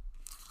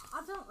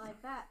 I don't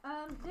like that.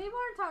 They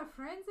weren't our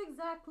friends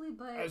exactly,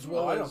 but As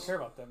Well, well I as- don't care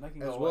about them. They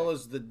can As go well away.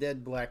 as the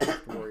dead Black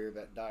Rift warrior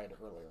that died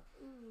earlier.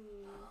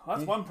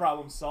 That's one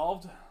problem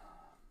solved.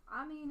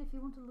 I mean, if you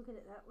want to look at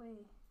it that way.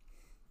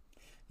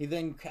 He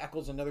then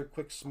cackles another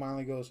quick smile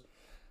and goes,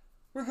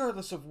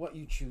 "Regardless of what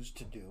you choose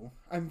to do,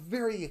 I'm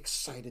very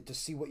excited to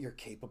see what you're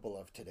capable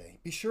of today.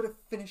 Be sure to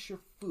finish your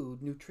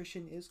food.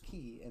 Nutrition is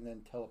key," and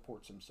then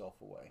teleports himself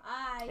away.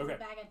 He's Okay. a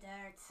bag of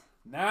dirt.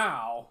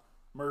 Now,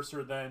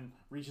 Mercer then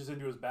reaches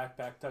into his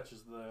backpack,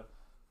 touches the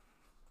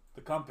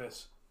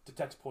compass,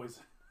 detects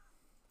poison.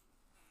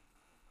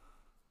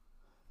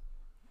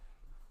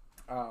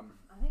 I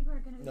think we're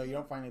gonna. No, you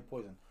don't find any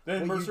poison.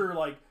 Then Well, Mercer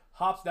like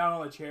hops down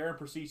on the chair and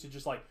proceeds to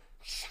just like.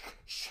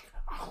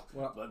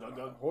 Well,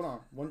 hold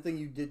on. One thing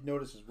you did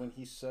notice is when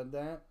he said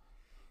that,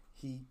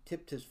 he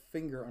tipped his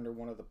finger under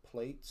one of the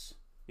plates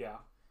Yeah.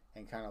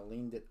 and kind of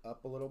leaned it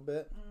up a little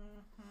bit.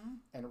 Mm-hmm.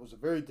 And it was a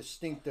very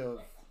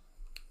distinctive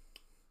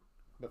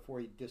before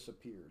he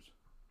disappears.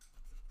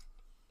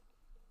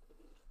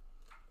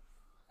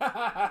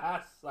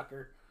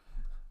 Sucker.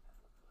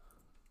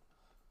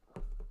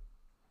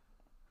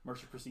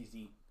 Mercer proceeds to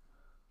eat.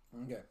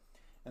 Okay.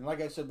 And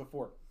like I said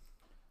before,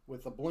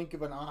 with a blink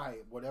of an eye,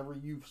 whatever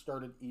you've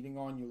started eating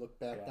on, you look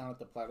back Yeah. down at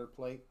the platter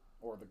plate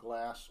or the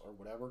glass or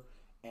whatever,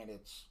 and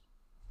it's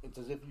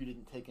as if you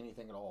didn't take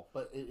anything at all.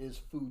 But it is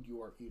food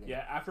you are eating. Yeah,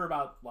 after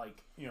about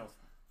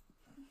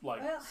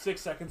Well-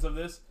 6 seconds of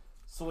this,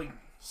 Celine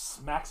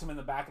smacks him in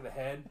the back of the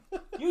head.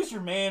 Use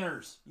your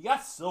manners. You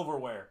got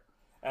silverware.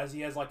 As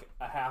he has like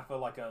a half of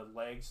like a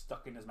leg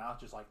stuck in his mouth,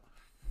 just like.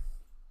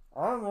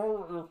 I don't know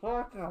what you're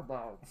talking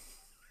about.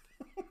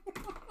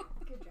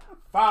 Good job.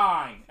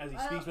 Fine, as he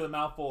Well- speaks with a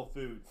mouthful of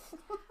food.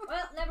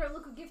 Well, never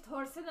look a gift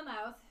horse in the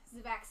mouth.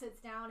 Zavak sits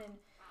down and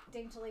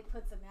daintily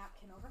puts a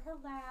napkin over her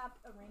lap,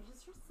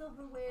 arranges her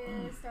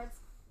silverware, starts,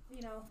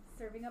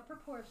 serving up her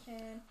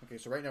portion. Okay,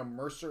 so right now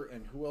Mercer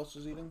and who else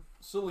is eating?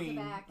 Celine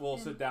Zabak will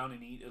and- sit down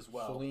and eat as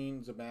well.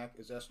 Celine, Zabak.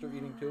 Is Esther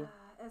eating too?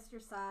 Esther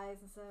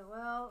sighs and says,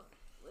 "Well,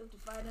 live to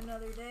fight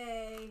another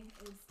day,"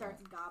 and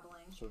starts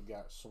gobbling. So we've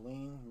got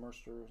Celine,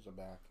 Mercer,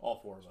 Zabak. All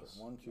four of us.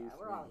 1, 2, Yeah,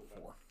 we're all 3, eating.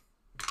 4.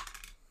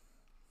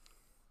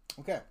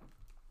 Okay.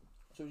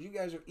 So as you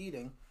guys are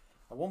eating,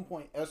 at one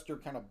point Esther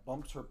kind of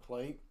bumps her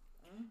plate,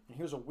 and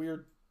here's a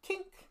weird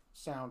tink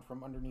sound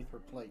from underneath her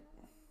plate.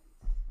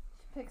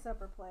 She picks up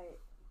her plate.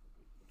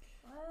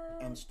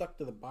 What? And stuck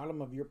to the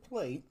bottom of your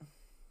plate,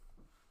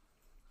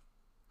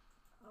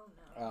 Oh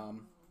no.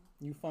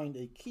 you find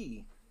a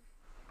key.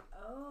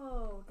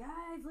 Oh,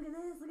 guys, look at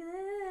this! Look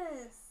at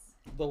this!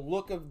 The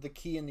look of the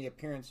key and the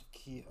appearance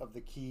of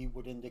the key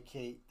would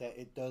indicate that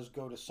it does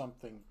go to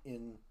something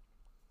in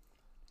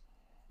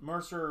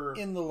Mercer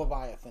the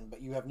Leviathan,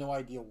 but you have no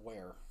idea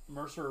where.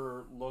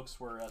 Mercer looks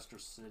where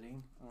Esther's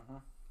sitting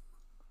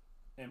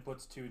and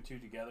puts two and two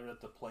together at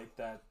the plate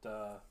that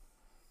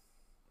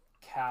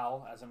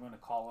Cal, as I'm going to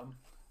call him,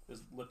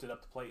 is lifted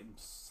up the plate and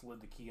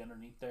slid the key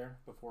underneath there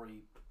before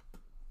he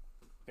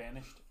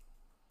vanished.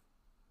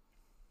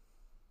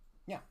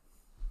 Yeah.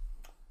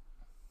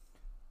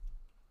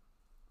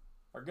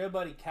 Our good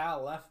buddy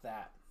Cal left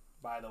that,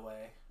 by the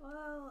way.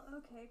 Well,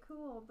 okay,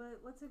 cool, but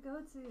what's it go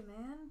to,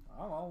 man?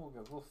 I don't know.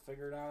 We'll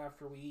figure it out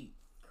after we eat.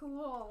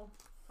 Cool.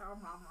 Nom,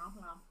 nom, nom,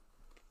 nom.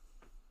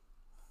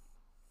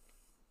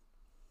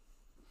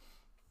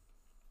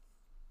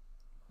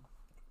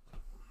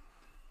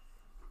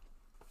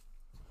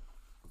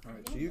 All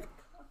right, so you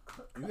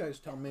guys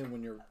tell me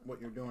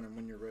what you're doing and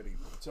when you're ready.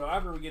 So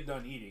after we get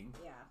done eating,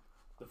 Yeah.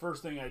 the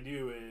first thing I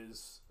do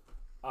is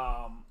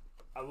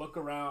I look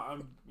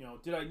around.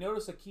 Did I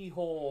notice a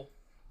keyhole?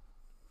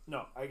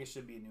 No, I guess it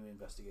should be a new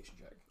investigation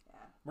check. Yeah.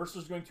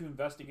 Mercer's going to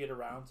investigate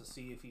around to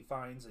see if he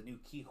finds a new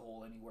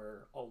keyhole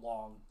anywhere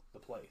along the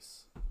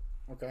place.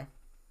 Okay.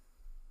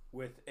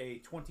 With a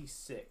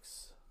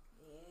 26.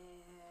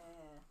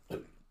 Yeah.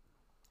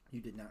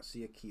 You did not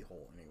see a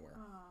keyhole anywhere.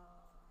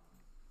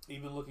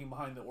 Even looking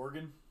behind the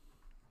organ.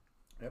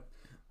 Yep.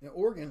 The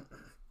organ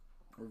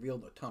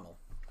revealed a tunnel.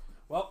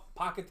 Well,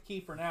 pocket the key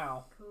for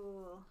now.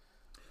 Cool.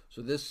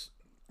 So this,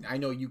 I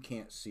know you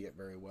can't see it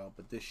very well,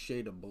 but this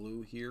shade of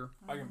blue here.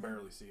 I can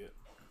barely see it.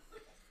 Are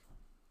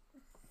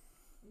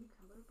you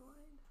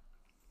colorblind?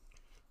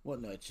 Well,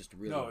 no, it's just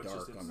really No, it's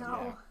dark just- on the No.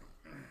 map.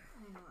 I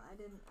know, I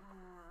didn't.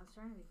 I was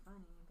trying to be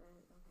funny, but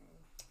okay.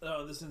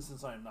 No, this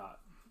instance I'm not.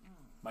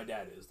 My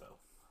dad is, though.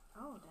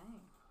 Oh, dang.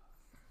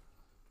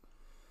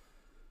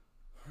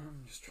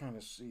 I'm just trying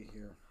to see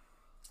here.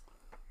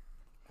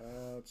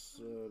 It's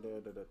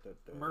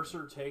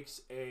Mercer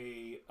takes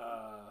he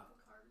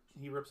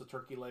rips a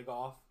turkey leg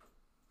off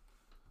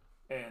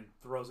and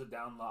throws it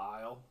down the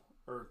aisle,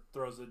 or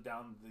throws it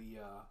down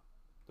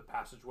the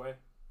passageway.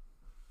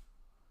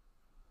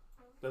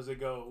 Does it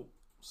go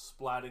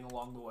splatting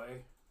along the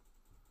way,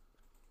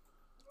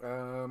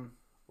 or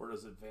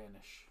does it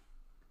vanish?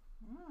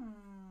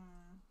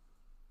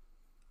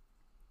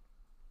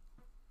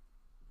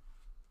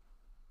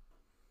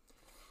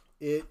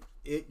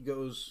 It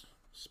goes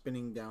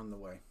spinning down the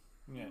way.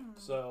 Yeah.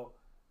 So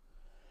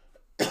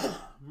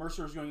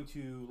Mercer's going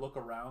to look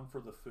around for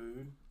the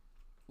food.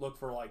 Look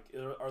for like,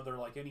 are there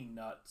like any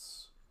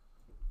nuts?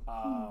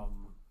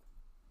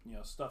 You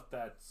know, stuff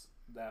that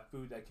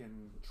food that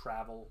can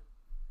travel.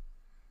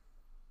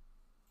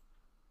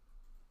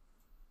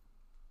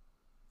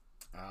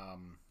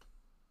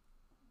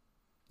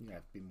 You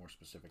have to be more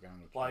specific. I don't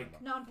know what Like you're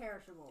talking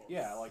Non-perishables.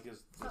 Yeah, like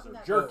is Something there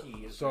that- jerky?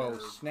 about. Is So there,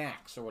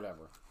 snacks or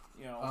whatever.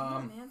 you know,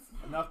 Man,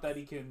 snacks. enough that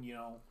he can, you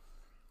know,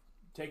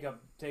 take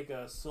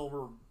a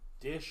silver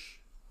dish,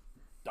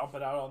 dump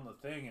it out on the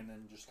thing, and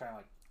then just kind of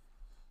like,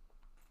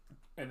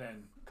 and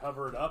then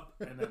cover it up,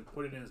 and then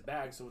put it in his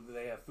bag so that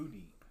they have food to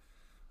eat.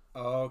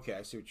 Oh, okay,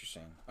 I see what you're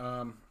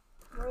saying.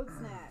 Road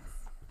snacks.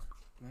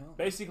 Well,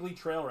 Basically,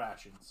 trail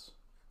rations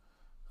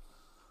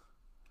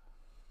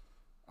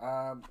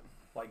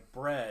like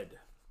bread,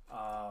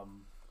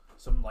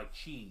 some like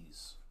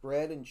cheese.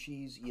 bread and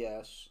cheese,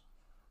 yes.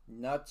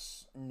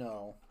 Nuts,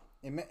 no.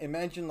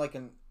 Imagine like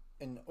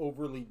an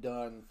overly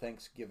done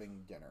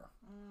Thanksgiving dinner.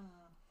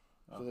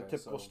 So the Okay,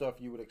 typical so stuff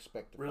you would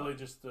expect to Really, find.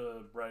 just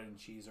the bread and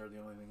cheese are the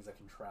only things that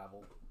can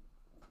travel.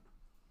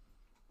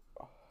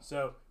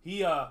 So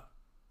he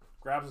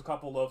grabs a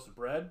couple loaves of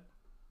bread,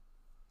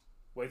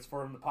 waits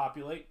for him to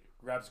populate,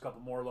 grabs a couple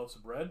more loaves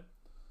of bread,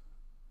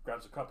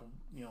 grabs a couple,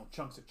 you know,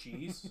 chunks of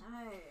cheese.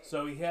 Nice.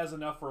 So he has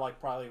enough for like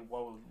probably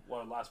what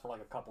would last for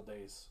like a couple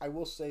days. I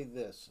will say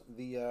this: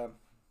 the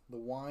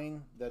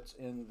wine that's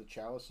in the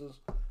chalices,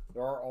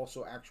 there are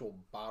also actual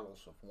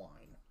bottles of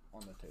wine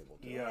on the table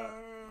too. He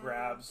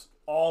grabs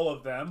all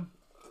of them.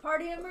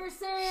 Party of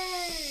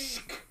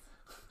Mercy!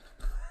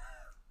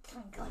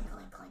 Clink, clink,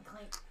 clink, clink,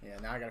 clink. Yeah,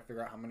 now I got to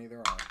figure out how many there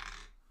are.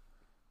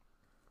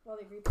 Well,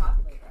 they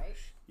repopulate, right?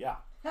 Yeah.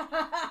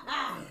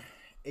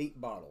 8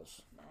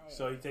 bottles. Nice.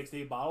 So he takes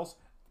the 8 bottles,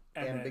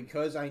 and And then,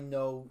 because I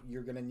know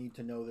you're going to need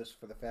to know this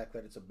for the fact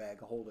that it's a bag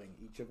holding,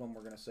 each of them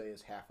we're going to say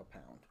is half a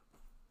pound.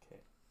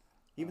 okay.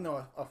 Even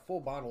though a full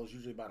bottle is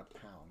usually about a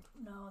pound.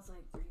 No, it's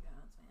like 3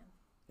 pounds, man.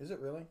 Is it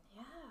really?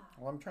 Yeah.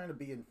 Well, I'm trying to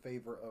be in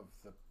favor of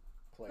the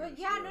players. But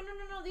yeah, here.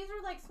 no. These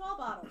are like small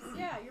bottles.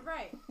 Yeah, you're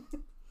right.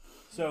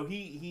 So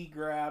he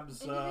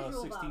grabs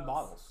Individual 16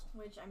 bottles.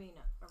 Which, I mean,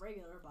 a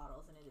regular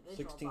bottle is an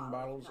individual 16 bottle.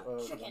 bottles not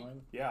of chicken.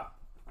 wine? Yeah.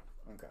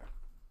 Okay.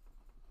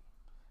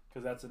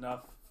 Because that's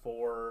enough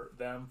for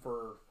them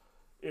for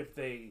if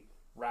they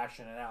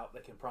ration it out,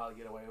 they can probably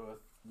get away with.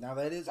 Now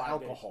that is 5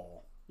 days.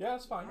 alcohol. Yeah,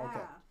 that's fine. Yeah.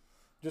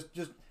 Okay.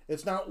 Just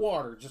it's not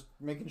water. Just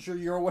making sure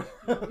you're aware.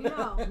 We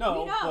know.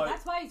 No, we know. but-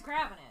 That's why he's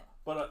grabbing it.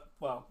 But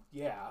well,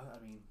 yeah. I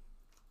mean,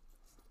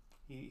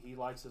 he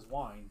likes his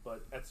wine,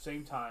 but at the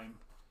same time,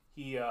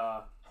 he you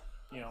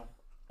know,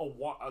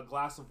 a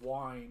glass of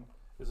wine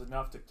is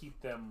enough to keep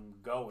them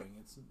going.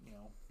 It's you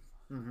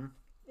know. Mm-hmm.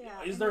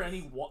 Yeah. Is there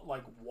any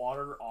like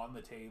water on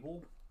the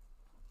table?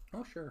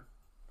 Oh sure.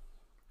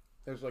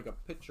 There's like a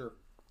pitcher.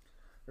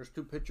 There's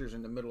 2 pitchers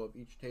in the middle of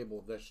each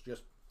table. That's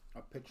just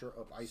a pitcher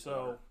of ice So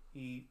water.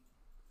 he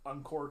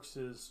uncorks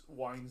his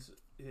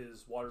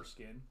water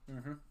skin,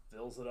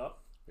 fills it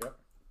up, Yep.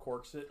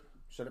 corks it,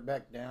 Set it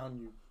back down.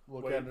 You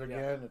look Wait, at it yeah.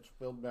 again. It's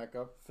filled back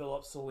up. fill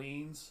up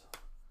Celine's.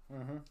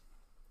 Mm-hmm.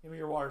 Give me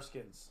your water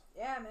skins.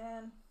 Yeah,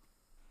 man.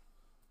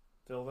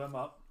 Fill them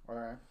up. All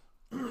right.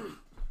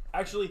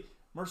 Actually,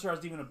 Mercer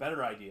has even a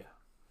better idea.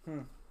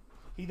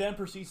 He then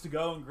proceeds to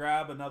go and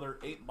grab another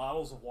 8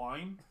 bottles of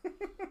wine,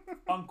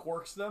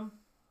 uncorks them,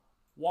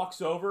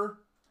 walks over,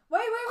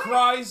 Wait.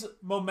 cries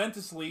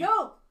momentously,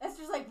 No.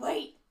 Esther's like,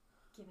 wait.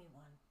 Give me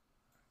one.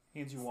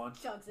 hands you one,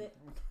 Chugs it.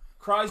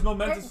 cries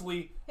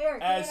momentously. Here,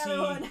 give As me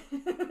another one.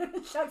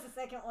 Chugs the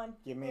second one.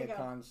 Give me Here a you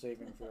go. con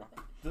saving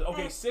throw.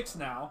 Okay, 6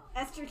 now,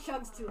 Esther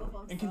chugs 2 of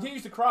them. and so.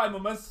 continues to cry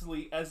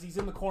momentously as he's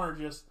in the corner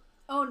just.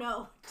 Oh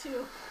no,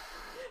 2.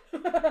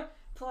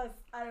 Plus,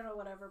 I don't know,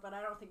 whatever, but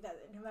I don't think that,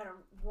 no matter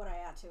what I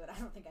add to it, I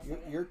don't think I made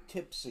it. You're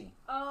tipsy.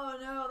 Oh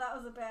no, that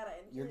was a bad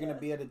idea. You're going to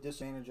be at a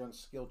disadvantage on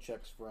skill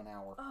checks for an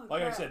hour. Oh,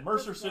 Like I crap. said,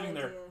 Mercer's That's a sitting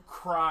bad there idea.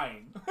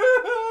 crying.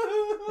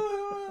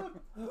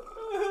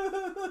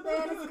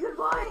 Man, it's good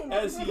wine.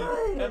 As It's he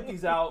good.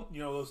 empties out, you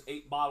know, those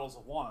 8 bottles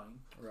of wine,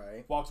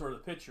 Right. walks over to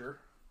the pitcher.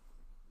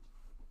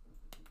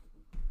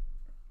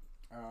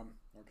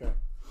 Okay.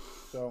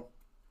 So.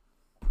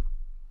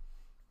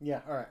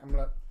 Yeah. All right.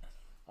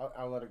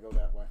 I'll let it go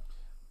that way.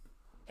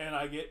 And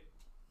I get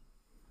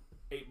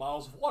 8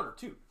 bottles of water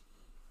too.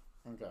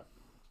 Okay.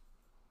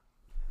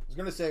 I was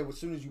gonna say, as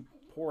soon as you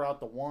pour out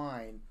the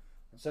wine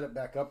and set it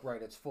back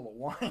upright, it's full of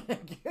wine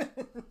again.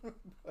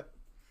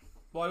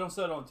 Well, I don't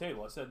set it on the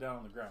table. I set it down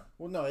on the ground.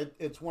 Well, no,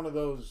 it's one of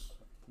those.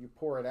 You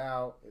pour it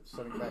out, it's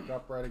setting back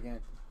upright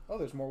again. Oh,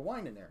 there's more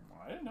wine in there. Well,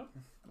 I didn't know.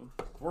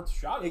 It's worth a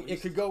shot at It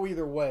least. could go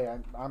either way.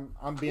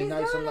 I'm being He's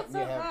nice. I'm doing letting it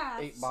you so have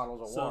fast. 8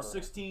 bottles of So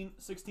water.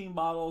 16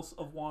 bottles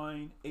of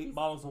wine, 8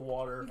 bottles of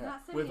water, He's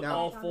not with sitting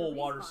all on the full respawn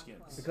water point.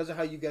 skins. Because of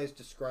how you guys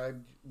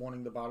described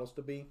wanting the bottles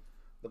to be,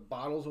 the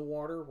bottles of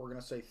water, we're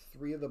gonna say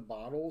 3 of the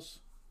bottles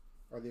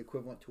are the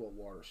equivalent to a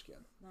water skin.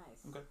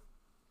 Nice. Okay.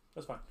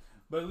 That's fine.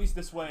 But at least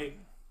this way,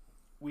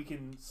 we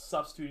can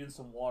substitute in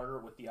some water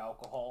with the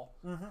alcohol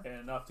and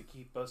enough to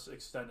keep us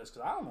extend us,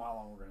 because I don't know how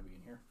long we're going to be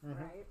in here.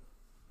 Right.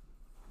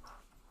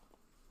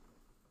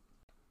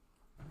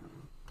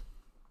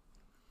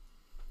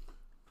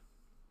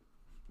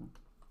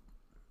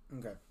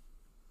 Okay.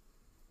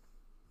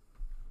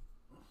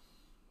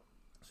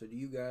 So do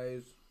you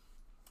guys...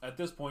 At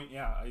this point,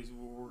 yeah,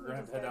 we're going to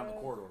have to head down the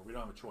corridor. We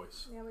don't have a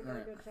choice. Yeah, we gotta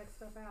Alright. go check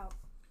stuff out.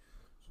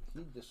 So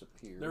he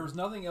disappeared. There was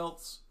nothing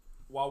else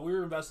while we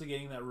were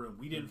investigating that room.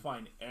 We didn't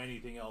find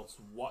anything else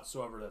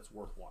whatsoever that's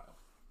worthwhile.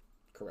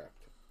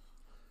 Correct.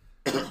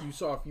 You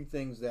saw a few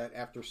things that,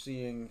 after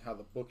seeing how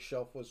the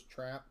bookshelf was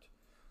trapped,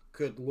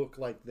 could look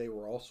like they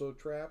were also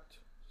trapped.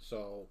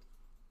 So,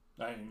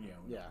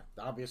 yeah,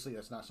 obviously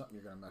that's not something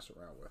you're going to mess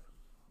around with.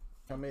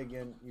 Tell me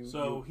again.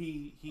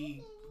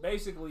 He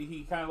basically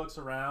he kind of looks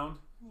around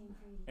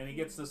and he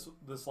gets this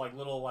like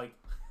little like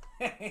Oh,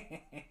 do you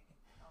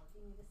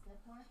need to sniff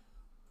more?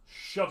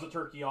 shoves a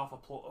turkey off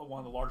one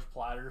of the large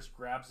platters,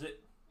 grabs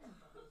it,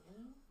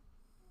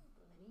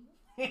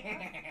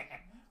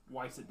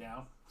 wipes it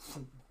down.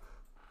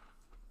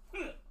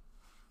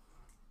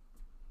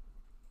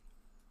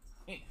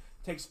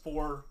 Takes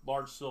 4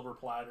 large silver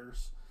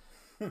platters,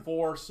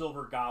 4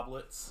 silver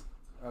goblets.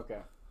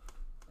 Okay.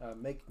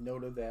 Make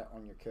note of that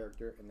on your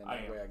character, and then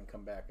that I way I can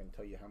come back and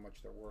tell you how much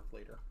they're worth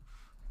later.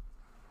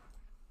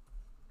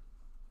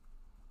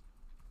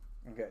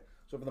 Okay.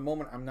 So for the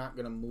moment, I'm not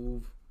going to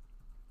move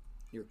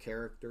your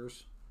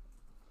characters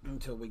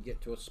until we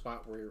get to a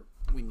spot where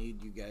we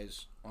need you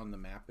guys on the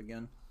map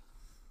again.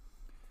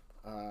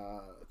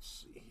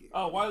 Let's see here.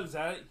 Oh, why is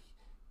that?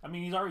 I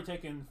mean, he's already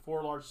taken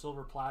 4 large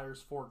silver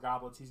platters, 4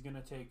 goblets. He's going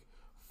to take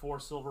 4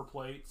 silver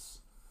plates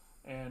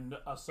and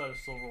a set of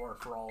silverware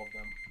for all of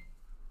them.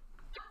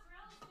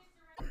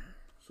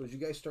 So as you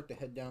guys start to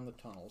head down the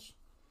tunnels,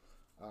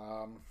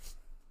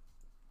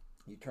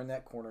 you turn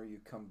that corner, you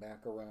come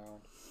back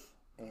around,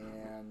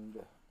 and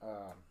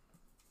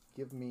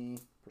give me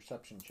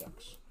perception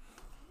checks.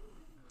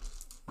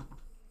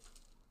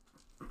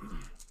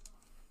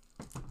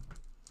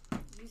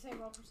 Did you say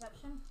roll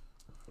perception?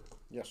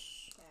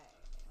 Yes. Okay.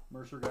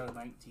 Mercer got a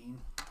 19.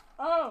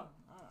 Oh!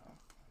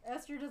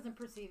 Esther doesn't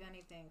perceive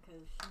anything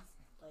because she's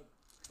like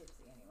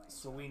tipsy anyway.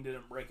 Celine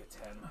didn't break a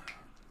 10.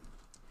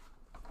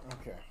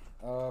 Okay.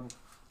 So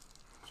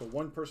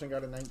one person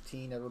got a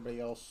 19.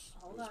 Everybody else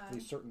Hold is on.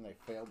 pretty certain they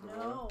failed the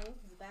roll. No,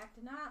 Zebak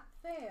did not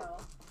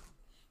fail.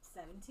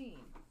 17.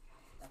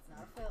 That's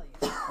not a failure.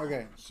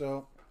 Okay,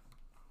 so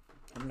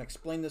I'm going to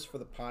explain this for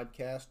the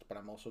podcast, but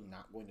I'm also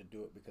not going to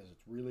do it because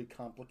it's really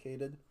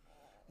complicated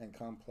and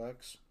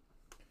complex.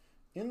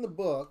 In the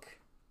book,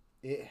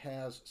 it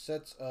has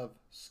sets of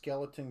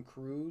skeleton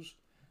crews,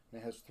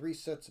 and it has 3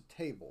 sets of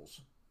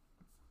tables.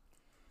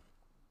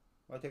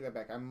 Well, I take that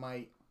back. I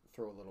might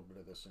throw a little bit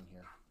of this in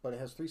here. But it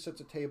has 3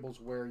 sets of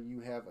tables where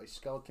you have a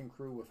skeleton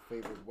crew with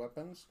favored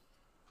weapons,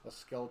 a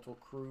skeletal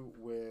crew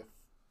with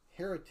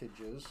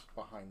heritages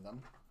behind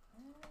them,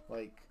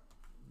 like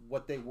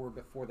what they were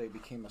before they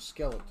became a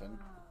skeleton,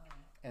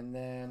 and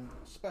then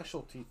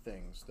specialty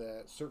things,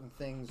 that certain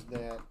things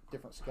that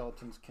different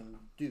skeletons can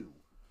do.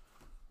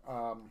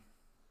 I'm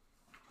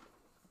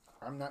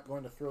not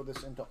going to throw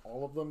this into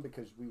all of them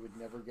because we would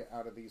never get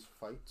out of these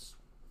fights.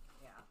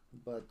 Yeah.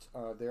 But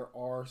there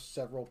are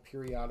several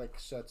periodic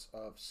sets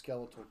of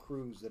skeletal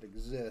crews that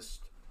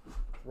exist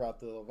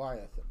throughout the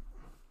Leviathan.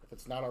 If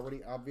it's not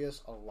already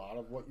obvious, a lot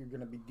of what you're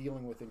going to be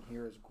dealing with in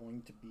here is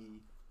going to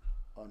be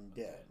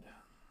undead.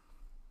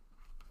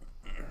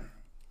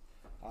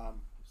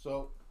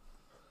 So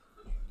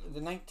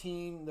the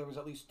 19, there was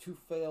at least 2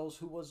 fails.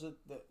 Who was it?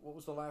 What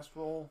was the last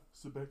roll?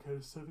 Zebek had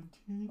a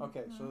 17.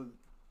 Okay, so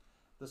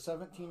the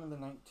 17 and the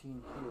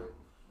 19 hear it.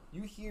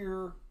 You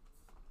hear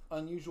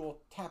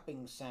unusual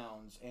tapping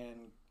sounds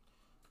and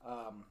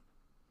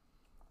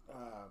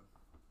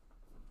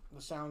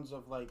the sounds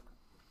of like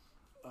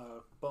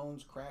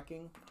bones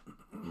cracking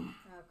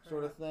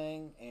sort of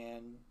thing,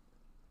 and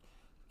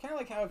kind of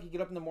like how if you get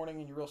up in the morning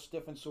and you're real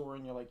stiff and sore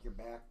and you're like your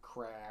back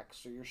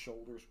cracks or your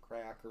shoulders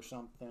crack or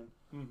something,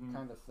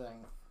 kind of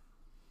thing.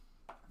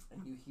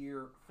 And you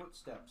hear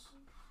footsteps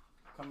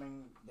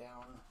coming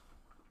down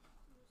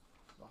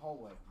the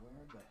hallway.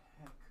 Where the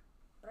heck?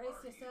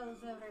 Brace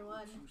yourselves,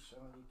 everyone.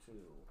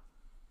 272.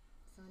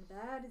 Something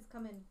bad is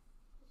coming.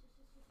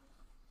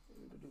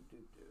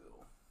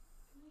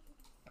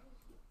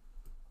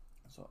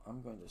 So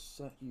I'm going to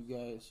set you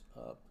guys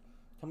up.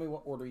 Tell me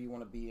what order you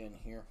want to be in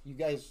here. You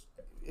guys,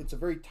 it's a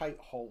very tight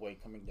hallway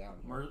coming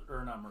down here.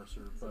 Not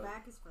Mercer, but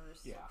Zebak is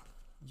first. yeah,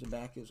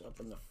 Zebak is up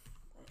in the...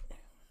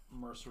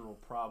 Mercer will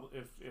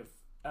probably if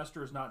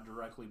Esther is not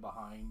directly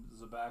behind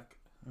Zebak,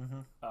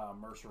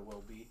 Mercer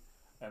will be,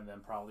 and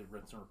then probably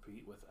rinse and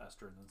repeat with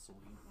Esther and then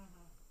Celine.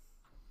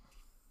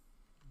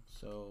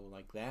 So,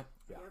 like that?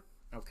 Yeah. Yep.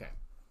 Okay.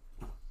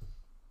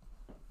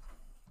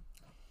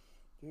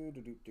 It's going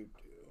to be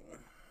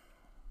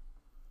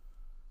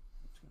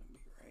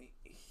right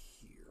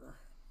here.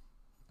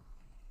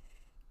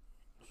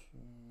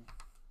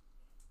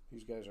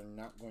 These guys are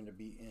not going to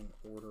be in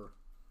order.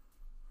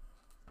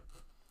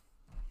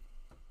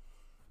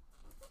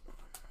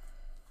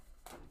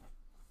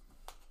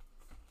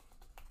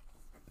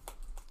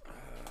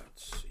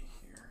 Let's see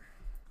here.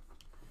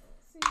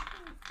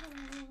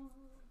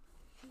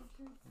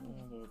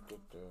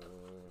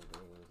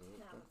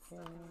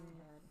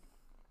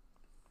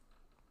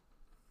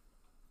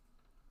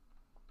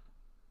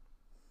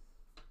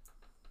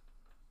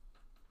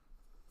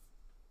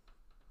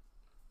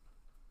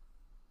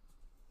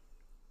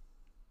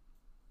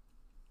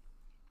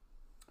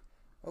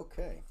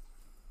 Okay.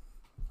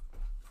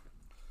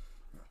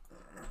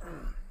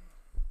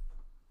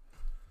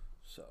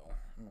 So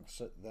I'm gonna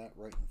set that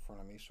right in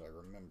front of me so I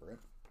remember it.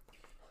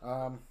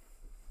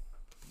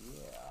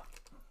 Yeah.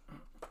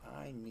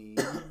 I need.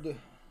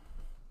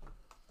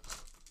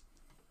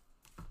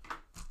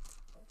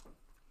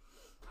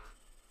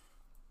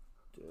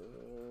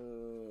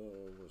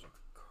 Where's a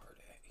card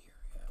at here?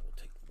 Yeah, we'll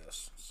take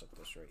this. Set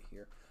this right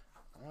here.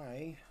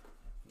 I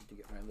need to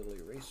get my little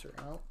eraser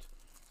out,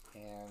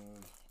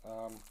 and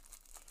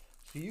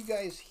so you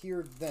guys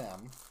hear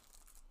them,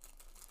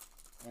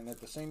 and at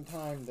the same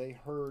time they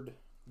heard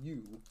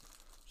you.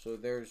 So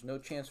there's no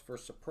chance for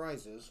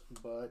surprises,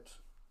 but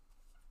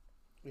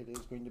it is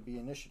going to be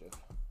initiative.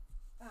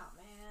 Oh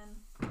man.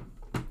 I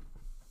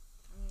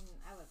mean,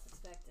 I was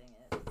expecting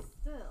it. But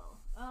still.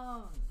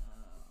 Oh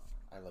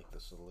no. I like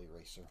this little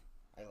eraser.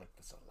 I like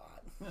this a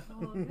lot.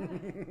 Oh,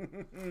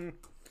 good.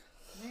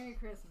 Merry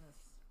Christmas.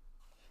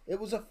 It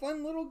was a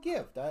fun little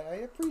gift. I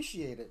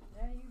appreciate it.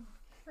 Yeah, you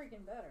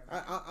freaking better.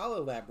 I'll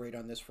elaborate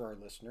on this for our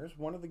listeners.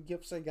 One of the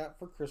gifts I got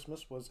for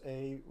Christmas was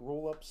a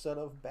roll-up set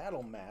of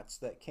battle mats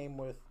that came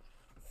with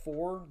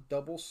 4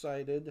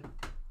 double-sided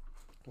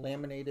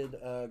laminated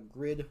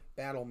grid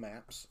battle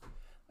maps.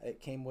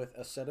 It came with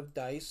a set of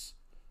dice,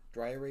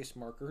 dry erase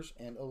markers,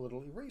 and a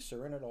little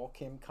eraser, and it all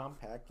came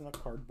compact in a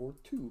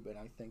cardboard tube, and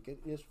I think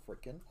it is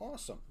freaking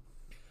awesome.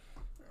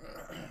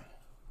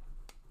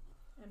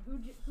 And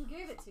who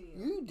gave it to you?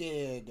 You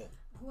did.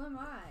 Who am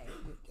I?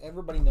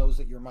 Everybody knows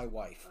that you're my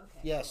wife. Okay,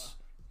 yes.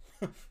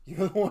 Cool.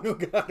 You're the one who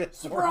got it.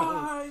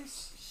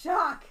 Surprise!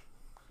 Shock!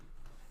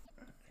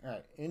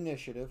 Alright,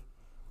 initiative.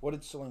 What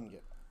did Celine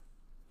get?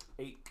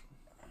 8.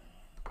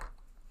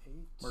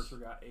 8. Mercer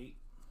got 8.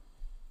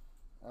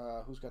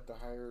 Who's got the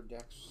higher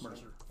dex?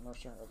 Mercer.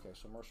 Mercer? Okay,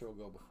 so Mercer will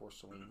go before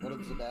Celine. What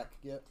did Zabak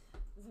get?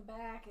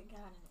 Zabak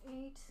got an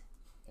 8.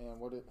 And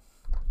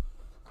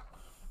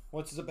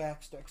what's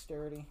Zabak's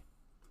dexterity?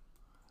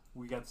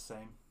 We got the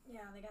same.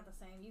 Yeah, they got the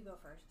same. You go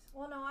first.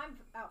 Well, no, I'm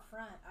out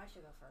front. I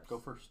should go first. Go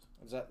first.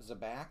 Is that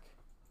Zabak?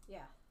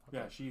 Yeah.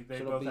 Okay. Yeah, they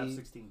So both it'll have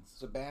be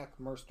 16s. Zabak,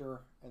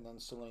 Mercer, and then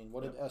Celine.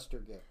 What did Esther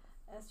get?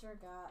 Esther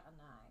got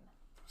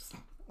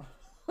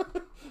a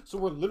 9. So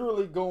we're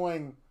literally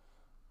going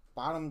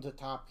bottom to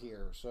top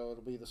here. So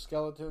it'll be the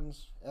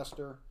skeletons,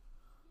 Esther,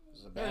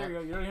 Zabak. Yeah, there you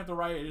go. You don't have to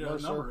write a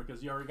Mercer, number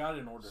because you already got it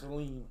in order.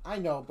 Celine. I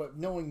know, but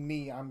knowing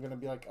me, I'm going to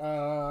be like,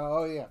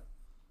 oh yeah.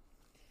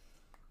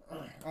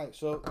 Alright,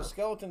 so the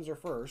skeletons are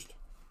first.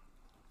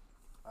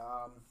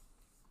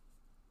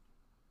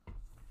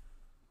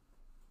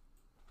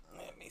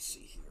 Let me see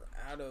here.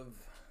 Out of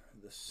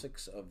the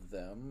 6 of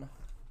them,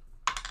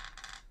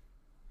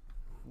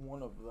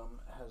 one of them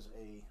has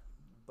a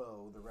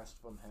bow. The rest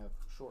of them have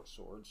short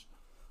swords.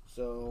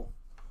 So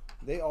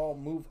they all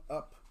move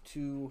up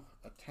to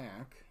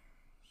attack.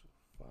 So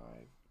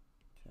 5,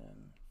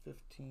 10,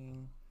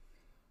 15,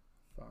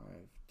 5,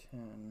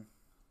 10.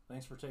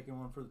 Thanks for taking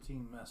one for the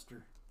team,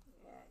 Master.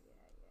 Yeah.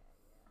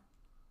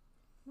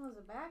 Well,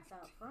 Zabak's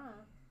out front.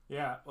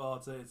 Yeah, well,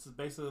 it's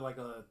basically like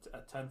a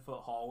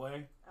 10-foot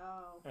hallway,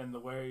 Oh. and the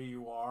way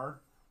you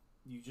are,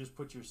 you just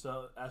put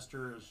yourself.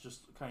 Esther is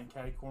just kind of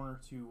catty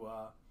corner to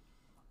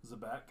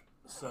Zabak,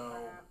 so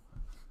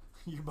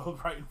you're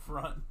both right in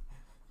front.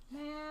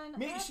 Man.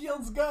 Meat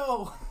shields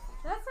go.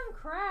 That's some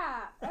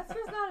crap.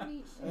 Esther's not a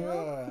meat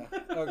shield.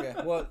 Okay,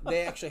 well,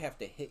 they actually have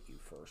to hit you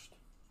first.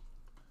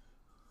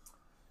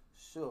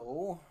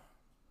 So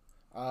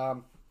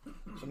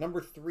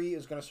number 3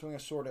 is going to swing a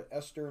sword at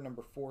Esther.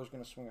 Number 4 is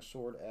going to swing a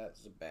sword at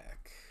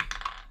Zabak.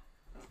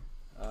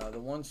 The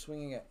one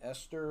swinging at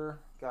Esther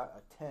got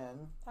a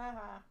 10.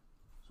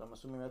 So I'm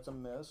assuming that's a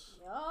miss.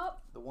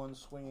 Yup. The one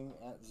swinging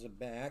at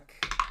Zabak.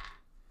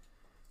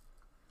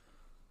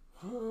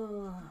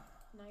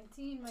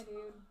 19, my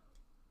dude.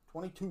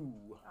 22.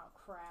 Oh,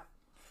 crap.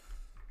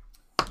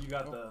 You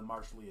got the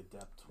martially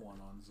adept one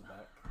on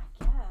Zabak. I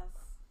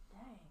guess.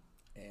 Dang.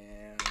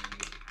 And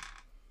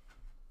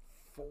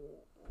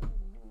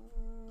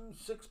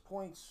 6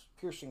 points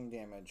piercing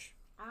damage.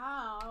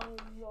 Ow.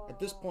 At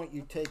this point,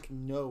 you take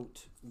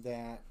note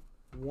that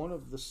one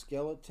of the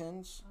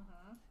skeletons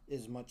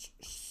is much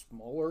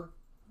smaller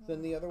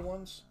than the other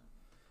ones.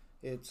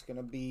 It's going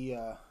to be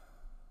 1,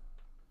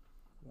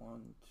 2,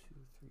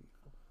 3,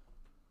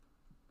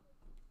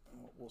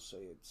 4. We'll say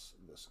it's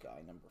this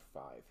guy, number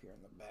 5, here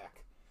in the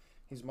back.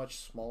 He's much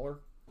smaller,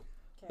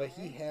 but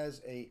he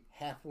has a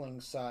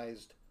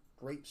halfling-sized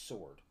great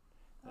sword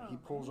that he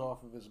pulls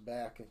off of his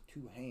back in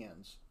 2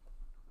 hands.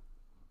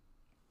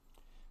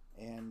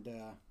 And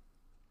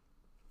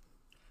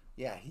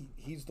yeah,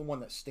 he's the one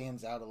that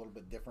stands out a little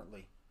bit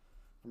differently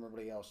from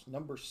everybody else.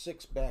 Number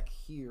 6 back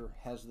here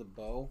has the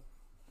bow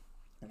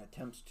and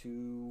attempts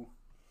to.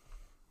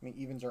 I mean,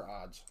 evens are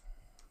odds.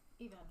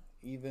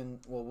 Even.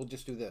 Well, we'll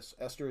just do this.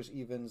 Esther is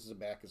evens.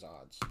 Zabak is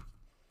odds.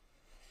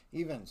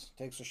 Evens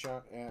takes a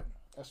shot at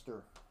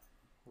Esther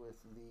with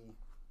the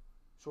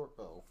short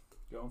bow.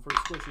 Going for a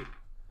squishy.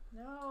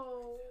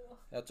 No.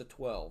 That's a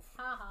 12.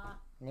 Haha.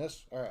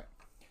 Miss. All right.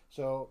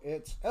 So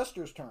it's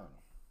Esther's turn.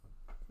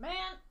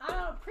 Man, I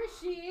don't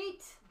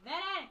appreciate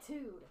that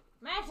attitude.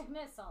 Magic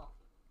missile.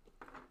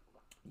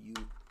 You.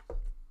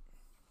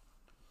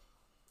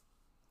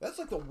 That's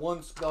like the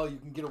one spell you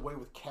can get away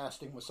with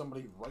casting with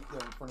somebody right there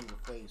in front of your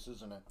face,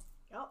 isn't it?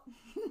 Oh.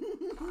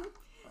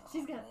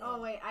 She's gonna. Oh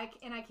wait, I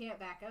can't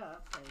back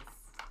up. 'Cause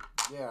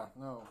Yeah,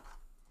 no.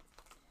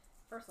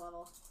 first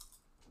level.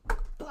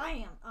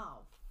 Blam! Oh,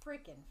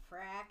 freaking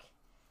frack.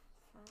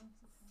 5, 6,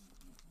 7,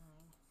 8,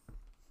 9.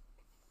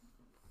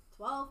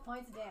 12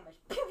 points of damage.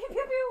 Pew pew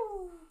pew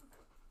pew.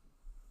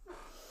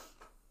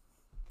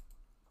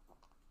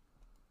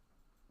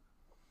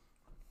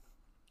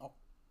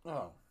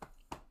 Oh.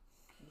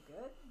 You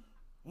good?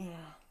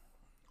 Yeah.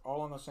 All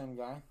on the same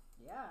guy?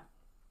 Yeah.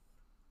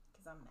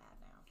 Because I'm mad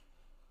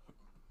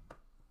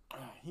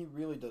now. He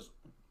really does.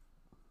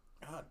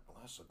 God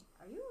bless him.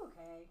 Are you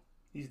okay?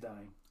 He's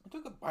dying. I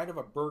took a bite of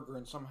a burger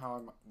and somehow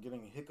I'm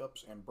getting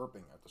hiccups and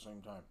burping at the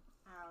same time.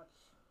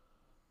 Ouch.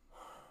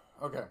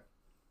 Okay.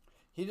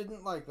 He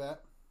didn't like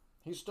that.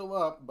 He's still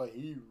up, but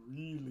he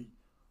really,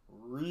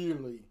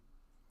 really,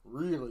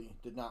 really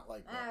did not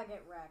like that.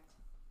 Get wrecked.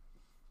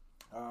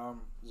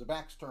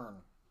 Zabak's turn.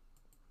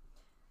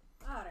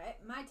 Alright,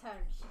 my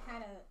turn. She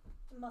kind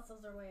of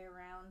muscles her way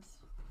around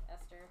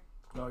Esther.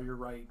 No, you're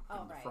right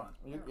Oh, in the right. front.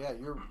 Yeah,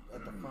 you're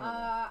at the front.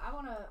 I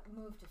want to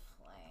move to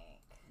flank.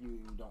 You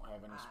don't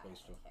have any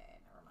space to. Okay,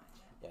 never mind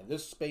that. Yeah,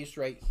 this space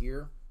right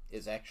here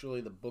is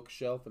actually the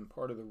bookshelf and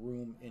part of the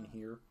room in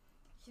here.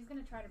 She's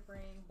going to try to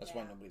bring... That's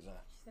why nobody's in it.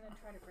 She's going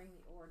to try to bring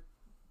the orb,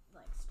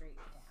 like, straight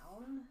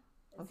down.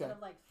 Instead Okay.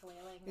 of, like,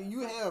 flailing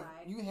You have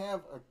side. you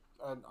have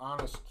an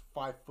honest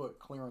 5-foot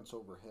clearance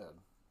overhead.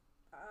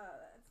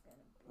 That's going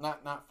to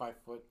be... Not 5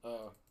 foot,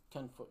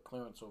 10-foot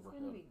clearance It's overhead.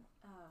 going to be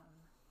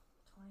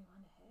 21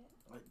 to hit.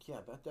 Like,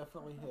 yeah, that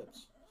definitely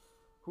hits.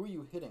 Who are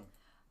you hitting?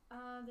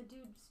 The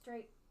dude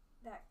straight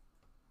that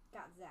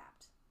got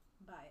zapped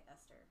by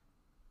Esther.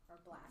 Or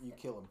blasted. You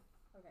kill him.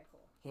 Okay, cool.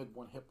 He had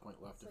 1 hit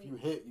point left. If Sweet. you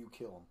hit, you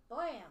kill him.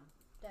 Blam!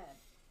 Dead.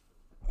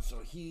 So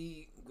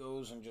he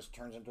goes and just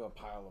turns into a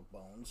pile of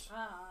bones.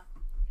 Ah.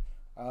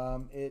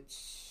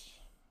 It's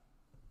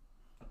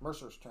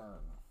Mercer's turn.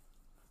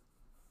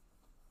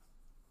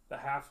 The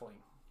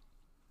halfling.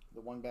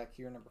 The one back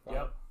here, number 5.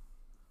 Yep.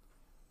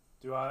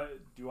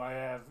 Do I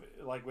have,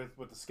 like,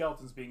 with the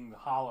skeletons being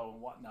hollow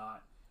and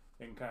whatnot,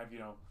 and kind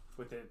of,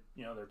 with it,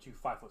 they're 2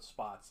 5-foot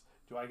spots,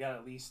 do I got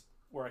at least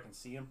where I can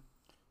see him?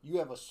 You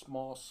have a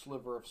small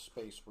sliver of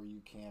space where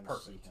you can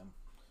see Perfect. him.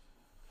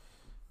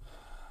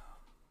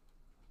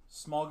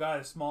 Small guy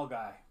to small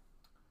guy.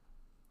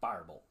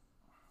 Firebolt.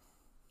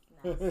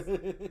 Nice.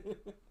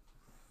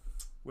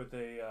 With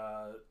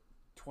a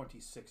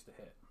 26 to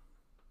hit.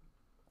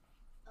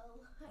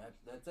 Oh.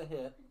 That's a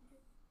hit.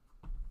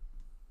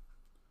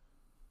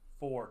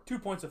 For 2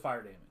 points of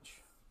fire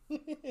damage.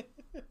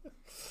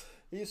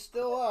 He's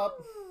still up.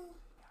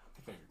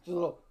 I figured. Just a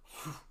little.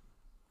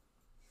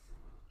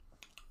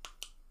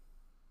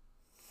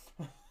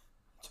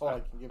 That's all I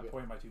can give I you.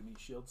 pointed my 2 meat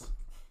shields.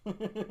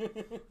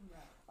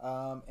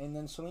 And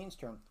then Celine's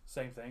turn.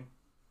 Same thing.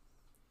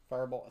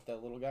 Firebolt at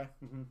that little guy.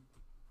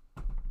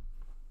 Mm-hmm.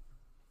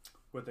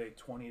 With a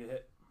 20 to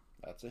hit.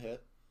 That's a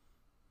hit.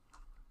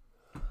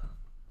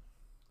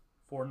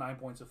 For 9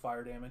 points of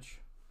fire damage.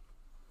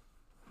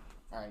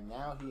 Alright,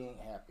 now he ain't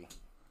happy.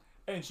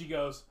 And she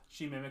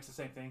mimics the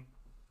same thing.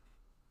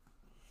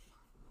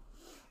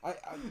 I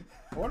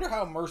wonder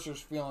how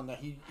Mercer's feeling that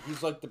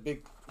he's like the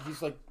big,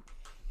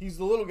 he's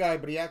the little guy,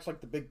 but he acts like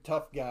the big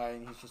tough guy,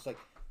 and he's just like,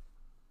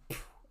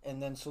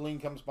 and then Celine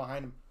comes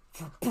behind him.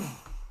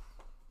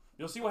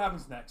 You'll see what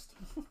happens next.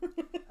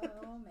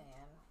 Oh, man.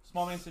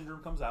 Small man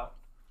syndrome comes out.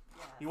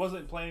 Yes. He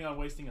wasn't planning on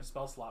wasting a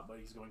spell slot, but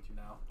he's going to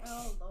now.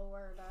 Oh,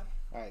 Lord.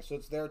 Alright, so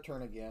it's their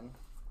turn again.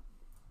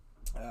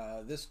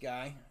 This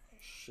guy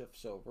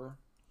shifts over.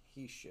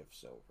 He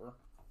shifts over.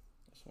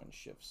 This one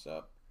shifts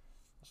up.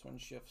 This one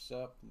shifts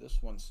up.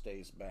 This one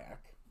stays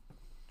back.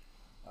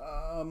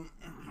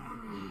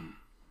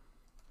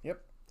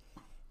 Yep.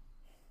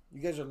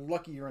 You guys are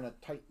lucky you're in a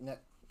tight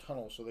net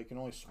tunnel, so they can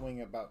only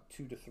swing about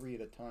 2 to 3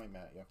 at a time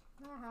at you.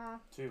 Uh-huh.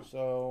 2.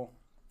 So,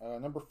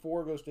 number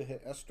 4 goes to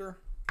hit Esther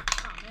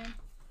Oh, man.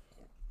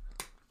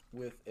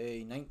 with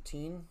a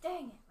 19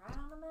 Dang it. Right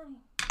on the money.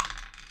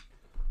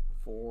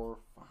 for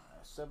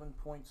 7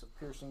 points of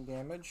piercing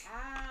damage.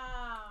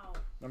 Ow.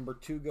 Number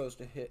 2 goes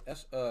to hit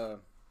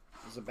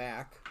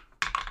Zabak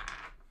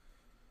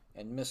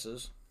and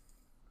misses.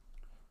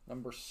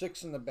 Number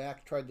 6 in the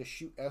back tried to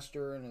shoot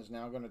Esther and is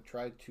now going to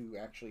try to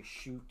actually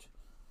shoot.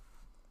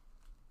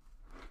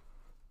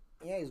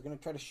 Yeah, he's going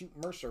to try to shoot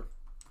Mercer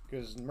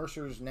because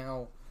Mercer is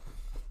now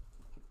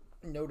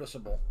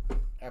noticeable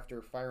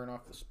after firing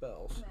off the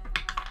spells.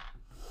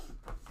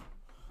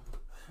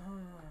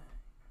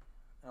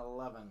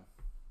 11.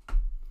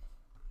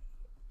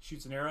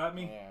 Shoots an arrow at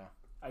me. Yeah.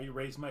 I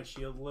raise my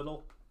shield a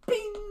little.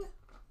 Bing!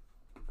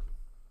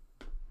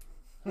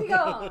 Be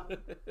gone.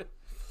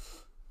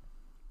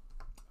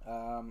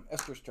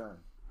 Esther's turn.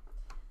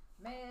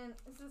 Man,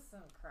 this is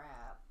some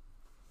crap.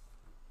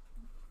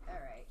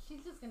 Alright,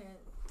 she's just gonna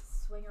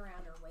swing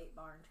around her weight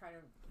bar and try to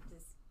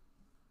just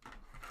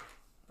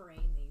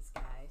brain these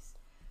guys.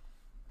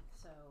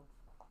 So,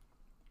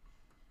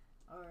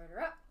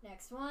 order up.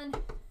 Next one.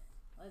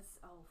 Let's.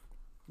 Oh.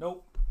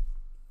 Nope.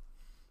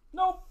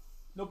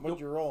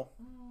 What'd you roll?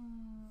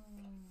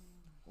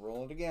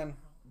 Roll it again.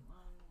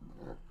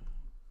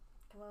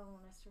 Come on,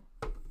 Esther.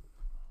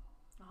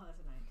 Oh, that's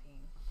a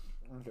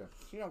 19. Okay.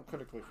 So you don't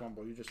critically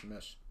fumble, you just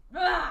miss.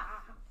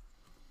 Ah!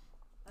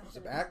 Is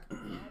it back?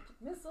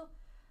 Magic missile.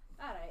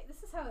 Alright,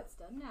 this is how it's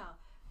done now.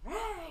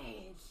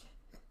 Rage!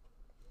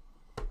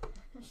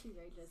 She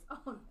rages. Oh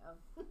no.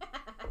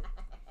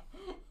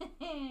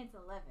 It's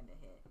 11 to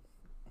hit.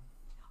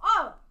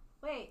 Oh!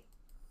 Wait.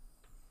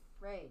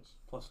 Rage.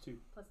 +2.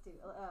 Plus 2.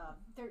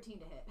 13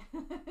 to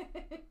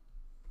hit.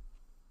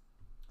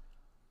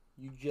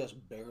 You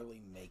just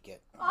barely make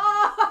it.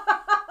 Oh!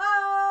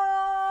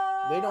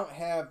 They don't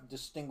have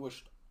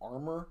distinguished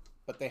armor,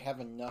 but they have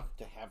enough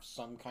to have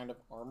some kind of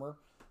armor,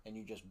 and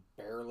you just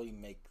barely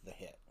make the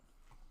hit.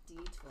 D12.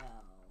 What am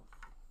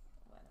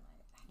I?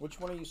 Which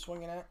one are you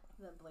swinging at?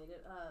 The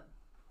bladed. Oh,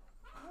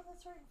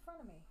 that's right in front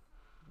of me.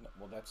 No,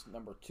 well, that's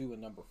number 2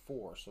 and number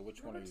 4. So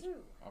which one are Number you?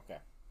 2.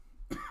 Okay.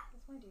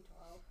 That's my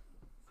D12.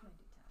 That's my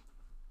D10.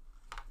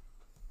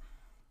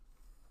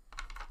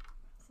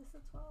 Is this a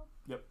 12?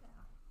 Yep. Yeah.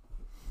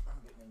 I'm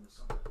getting into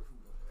some of that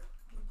food over there.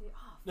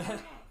 Oh,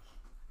 frick.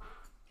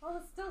 Well,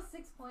 it's still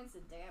 6 points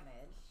of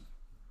damage.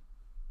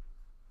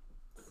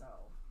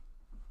 So.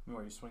 What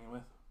are you swinging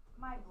with?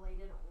 My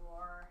bladed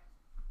ore.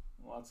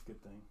 Well, that's a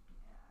good thing.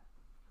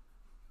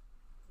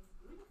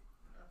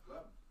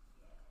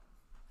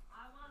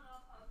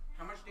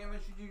 How much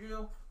damage did you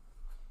do?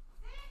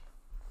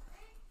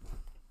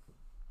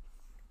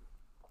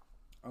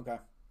 Okay.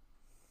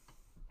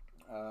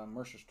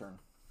 Mercer's turn.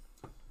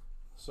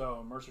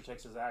 So Mercer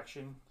takes his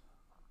action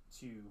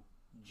to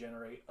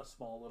generate a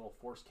small little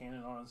force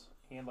cannon on his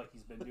hand like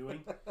he's been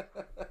doing.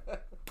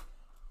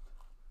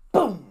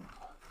 Boom!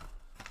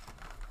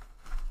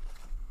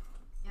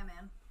 Yeah,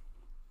 man.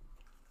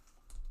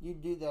 You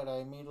do that, I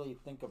immediately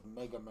think of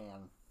Mega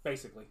Man.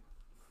 Basically.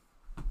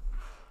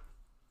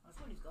 That's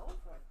what he's going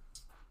for.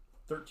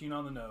 13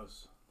 on the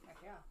nose. Heck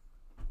yeah.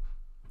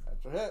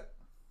 That's a hit.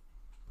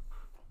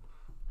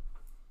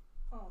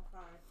 Oh,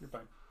 sorry. You're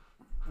fine.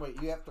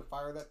 Wait, you have to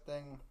fire that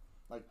thing,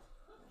 like,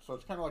 so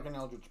it's kind of like an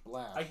Eldritch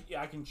Blast.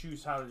 I can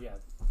choose how to, yeah.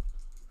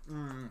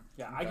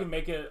 Yeah, Okay. I can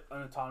make it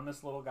an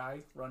autonomous little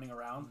guy running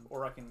around,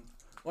 or I can...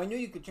 Well, I knew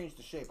you could change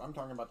the shape. I'm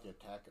talking about the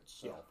attack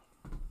itself.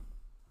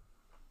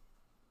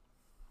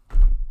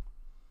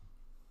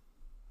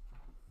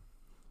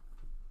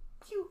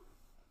 Phew.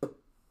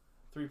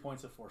 3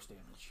 points of force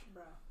damage.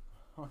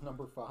 Bruh. On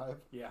number 5.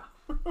 Yeah.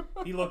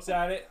 He looks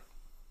at it.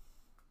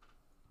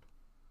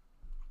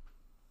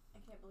 I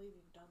can't believe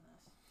you've done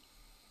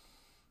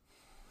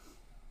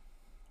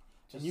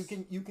this. And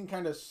you can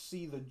kind of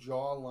see the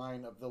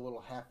jawline of the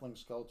little halfling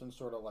skeleton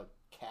sort of like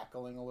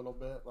cackling a little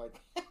bit,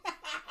 like.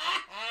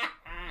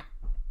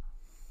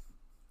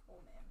 Oh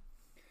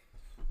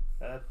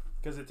man.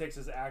 Because it takes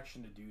his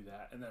action to do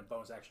that, and then a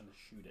bonus action to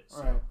shoot it.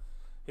 So Right.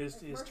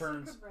 his Mercer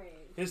turns, could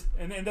rage.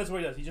 and that's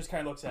what he does. He just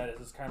kind of looks at it.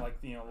 It's kind of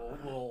like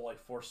little like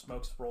force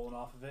smokes rolling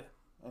off of it.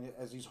 And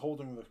as he's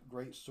holding the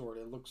great sword,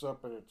 it looks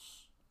up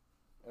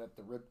at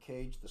the rib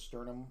cage, the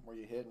sternum where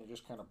you hit, and he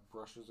just kind of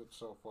brushes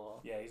itself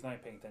off. Yeah, he's not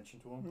even paying attention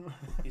to him.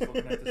 He's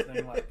looking at this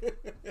thing like,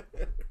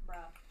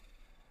 Bruh.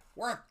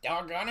 Work,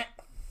 doggone it.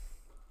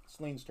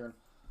 Celine's turn.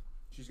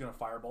 she's gonna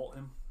firebolt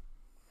him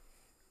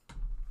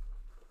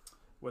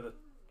with a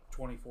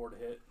 24 to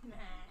hit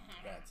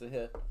That's a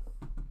hit.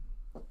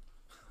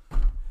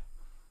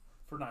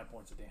 for 9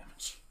 points of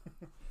damage.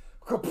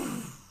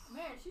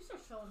 Man, she's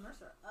just showing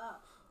Mercer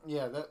up.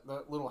 Yeah,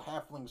 that little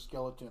halfling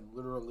skeleton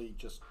literally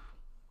just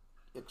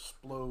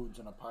explodes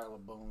in a pile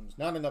of bones.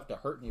 Not enough to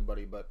hurt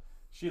anybody, but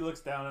She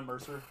looks down at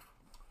Mercer.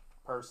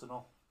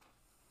 Personal.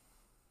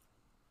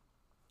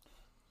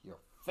 you're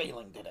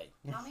failing today.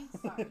 Mommy,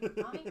 sorry.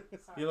 Mommy,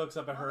 sorry. He looks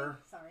up at Mommy, her,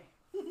 sorry.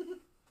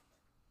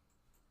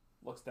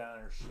 looks down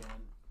at her shin,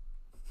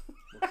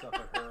 looks up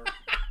at her.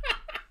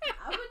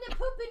 I wouldn't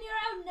poop in your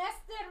own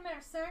nest there,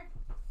 Mercer.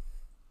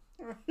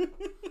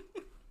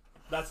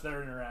 That's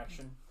their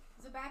interaction.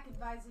 Zabak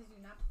advises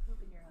you not to poop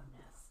in your own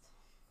nest.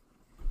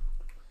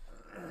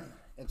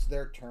 It's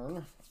their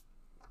turn.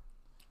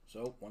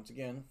 So, once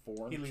again,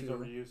 4 and He leans 2.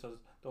 over to you, says,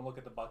 "Don't look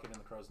at the bucket in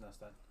the crow's nest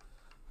then."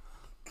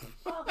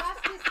 Oh,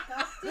 that's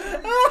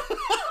disgusting.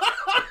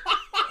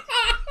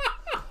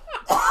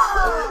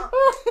 Oh,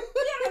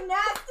 you're a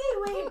nasty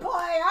wee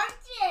boy,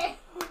 aren't you?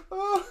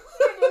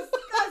 You're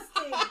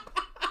disgusting.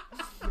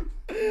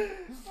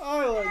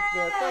 I like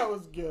that. That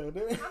was good.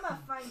 I'm gonna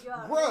find you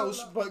a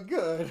Gross, but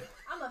good.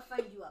 I'm gonna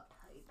find you a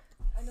pipe.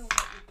 I don't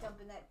want you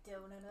dumping that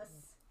down on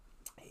us.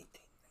 18,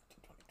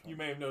 19, 20, You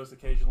may have noticed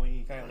occasionally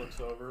he kind of looks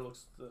over,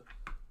 looks at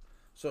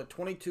So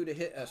 22 to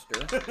hit Esther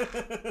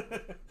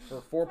the...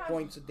 for 4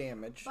 points of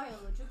damage.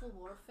 Biological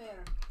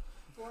warfare.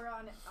 War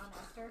on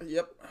Esther.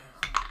 Yep.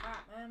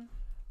 Crap, man.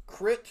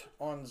 Crit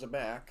on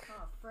Zabak.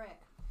 Oh, frick.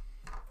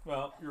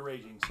 Well, you're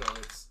raging, so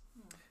it's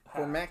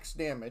for max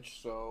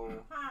damage, so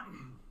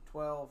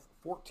 12,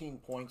 14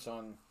 points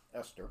on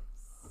Esther.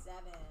 7.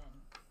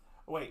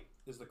 Wait,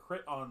 is the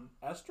crit on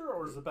Esther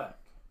or Zabek?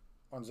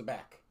 On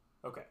Zabak.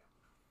 Okay.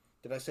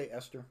 Did I say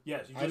Esther?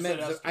 Yes, you just said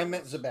Esther. I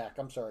meant Zabak.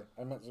 I'm sorry.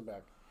 I meant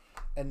Zabak.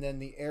 And then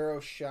the arrow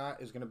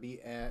shot is going to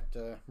be at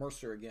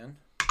Mercer again.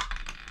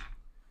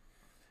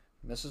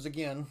 Misses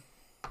again.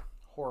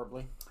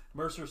 Horribly.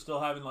 Mercer's still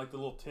having like the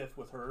little tiff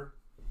with her.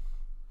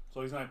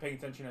 So he's not paying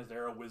attention as the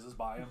arrow whizzes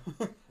by him.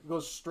 It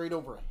goes straight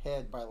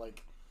overhead by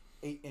like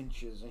 8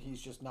 inches, and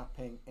he's just not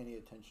paying any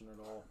attention at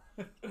all.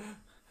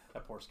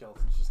 That poor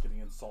skeleton's just getting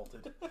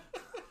insulted.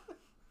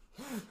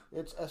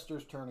 It's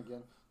Esther's turn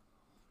again.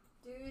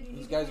 Dude, you need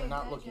These to guys pay are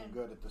not attention. looking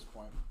good at this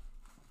point.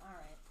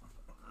 Alright.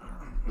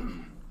 Let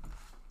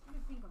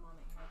me think a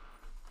moment here.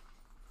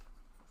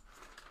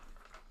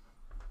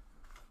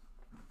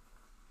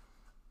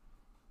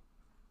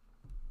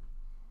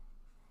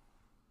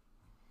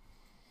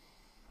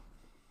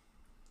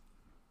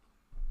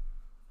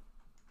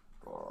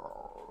 You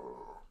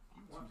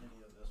want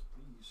any of this,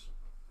 please?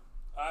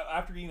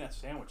 After eating that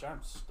sandwich,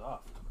 I'm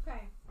stuffed.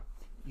 Okay.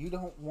 You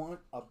don't want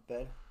a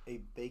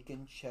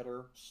bacon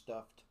cheddar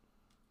stuffed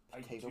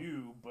potato? I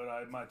do,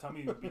 but my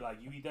tummy would be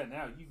like, you eat that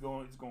now, it's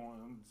going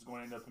to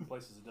end up in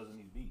places it doesn't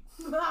need to be.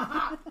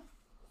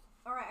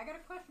 Alright, I got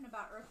a question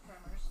about earth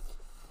tremors.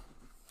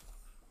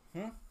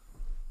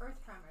 Earth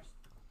tremors.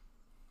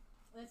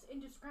 It's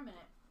indiscriminate.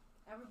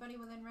 Everybody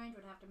within range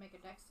would have to make a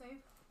dex save.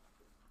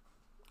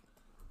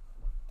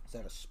 Is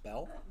that a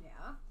spell? Yeah.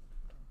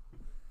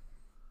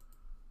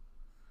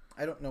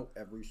 I don't know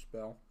every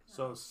spell.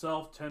 So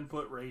self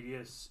 10-foot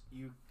radius,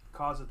 you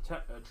cause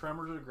a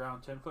tremor to the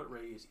ground 10-foot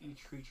radius.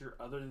 Each creature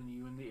other than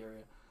you in the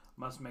area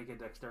must make a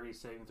dexterity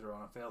saving throw.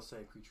 On a fail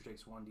save, creature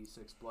takes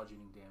 1d6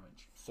 bludgeoning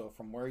damage. So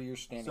from where you're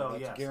standing, So,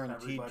 that's yes,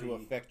 guaranteed to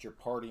everybody- affect your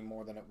party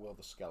more than it will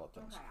the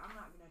skeletons. Okay, I'm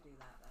not gonna do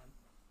that then.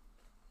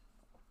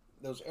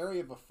 Those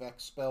area of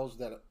effect spells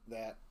that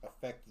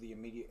affect the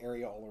immediate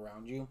area all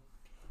around you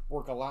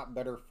work a lot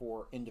better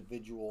for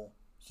individual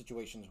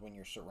situations when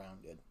you're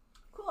surrounded.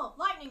 Cool.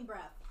 Lightning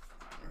breath.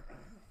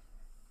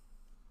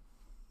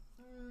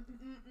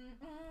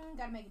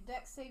 Gotta make a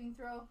dex saving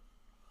throw.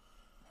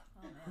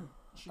 Oh man.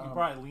 She can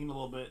probably lean a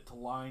little bit to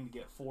line to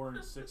get 4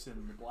 and 6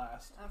 in the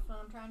blast. That's what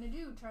I'm trying to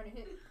do. Trying to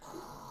hit.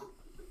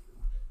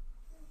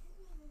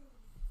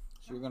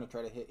 So you're going to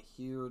try to hit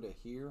here to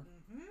here?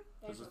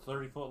 There's a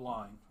 30-foot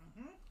line.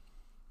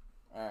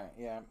 Alright,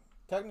 yeah.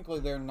 Technically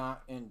they're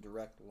not in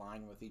direct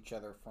line with each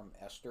other from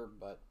Esther,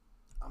 but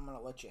I'm going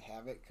to let you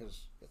have it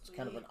because it's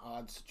kind of an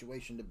odd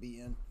situation to be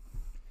in.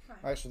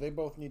 Alright, so they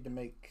both need to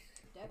make...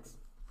 Dex.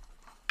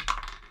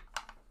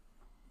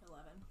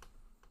 11.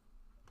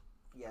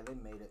 Yeah, they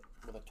made it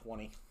with a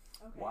 20.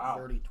 Okay. Wow.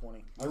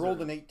 30-20. I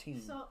rolled an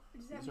 18. So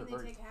does that These are mean they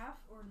very- take half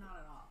or not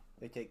at all?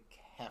 They take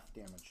half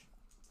damage.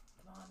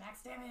 Come on,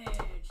 max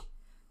damage.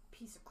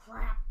 Piece of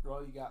crap.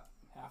 Well, you got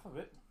half of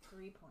it.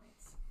 3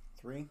 points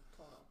 3?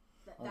 total.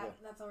 Okay.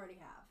 That's already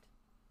halved.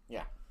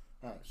 Yeah.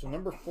 Alright, so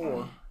number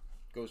 4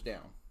 goes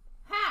down.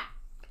 Ha!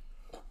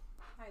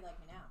 How you like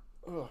me now?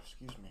 Oh,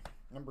 excuse me.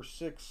 Number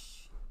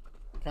 6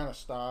 kind of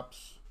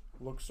stops,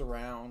 looks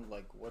around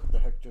like, what the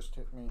heck just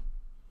hit me?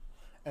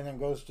 And then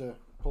goes to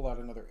pull out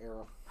another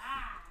arrow.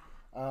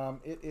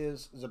 It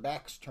is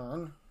Zabak's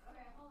turn.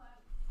 Okay, hold on.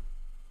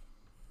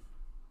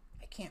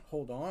 I can't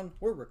hold on.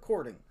 We're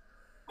recording.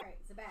 Alright,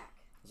 Zabak.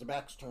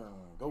 Zabak's turn.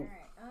 Go.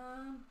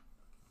 Alright,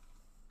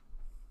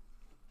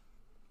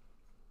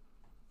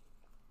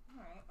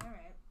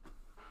 Alright.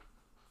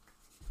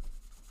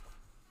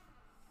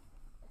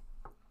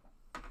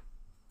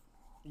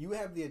 You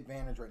have the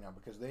advantage right now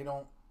because they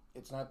don't,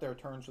 it's not their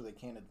turn, so they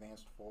can't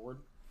advance forward.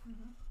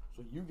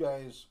 So you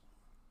guys,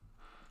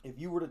 if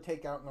you were to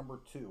take out number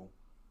 2,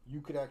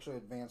 you could actually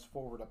advance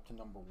forward up to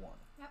number 1.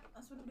 Yep,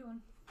 that's what I'm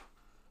doing.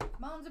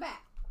 Come on, Zabak.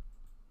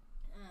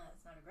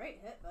 It's not a great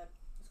hit, but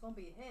it's gonna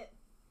be a hit.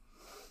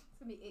 It's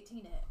gonna be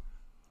 18 to hit.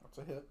 That's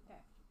a hit. Okay.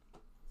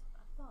 I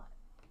thought.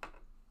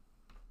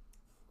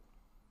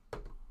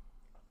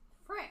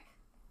 Frick!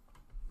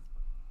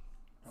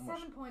 How much?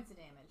 7 points of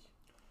damage.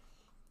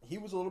 He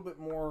was a little bit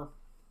more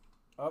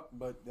up,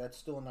 but that's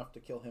still enough to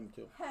kill him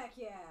too. Heck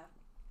yeah.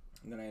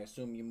 And then I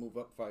assume you move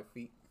up 5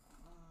 feet.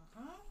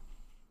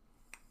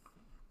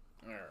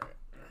 Alright.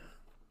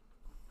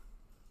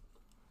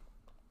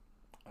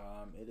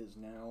 It is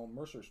now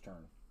Mercer's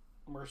turn.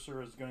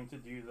 Mercer is going to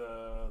do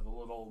the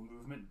little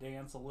movement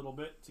dance a little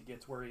bit to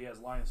get to where he has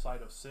line of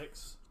sight of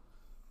 6.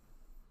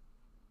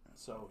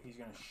 So he's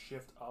going to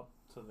shift up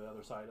to the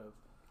other side of...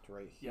 To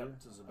right here? Yep,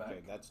 to Zabak.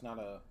 Okay, that's not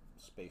a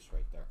space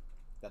right there.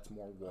 That's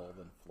more wall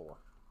than floor.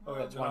 Okay,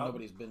 That's why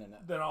nobody's been in it.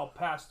 Then I'll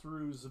pass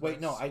through Zabak's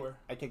Wait, no, square.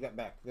 I take that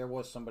back. There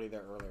was somebody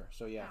there earlier,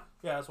 so yeah.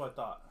 Yeah, that's what I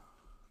thought.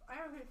 I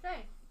don't know what to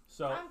say.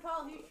 So, I'm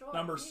tall, he's short.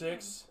 number He's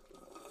 6,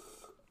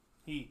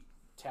 he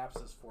taps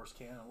his force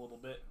cannon a little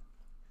bit.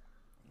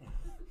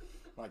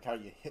 Like how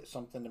you hit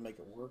something to make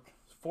it work.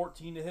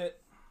 14 to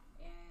hit.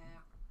 Yeah.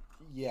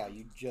 Yeah,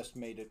 you just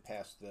made it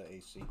past the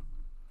AC.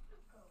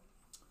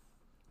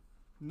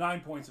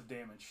 9 points of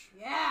damage.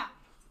 Yeah.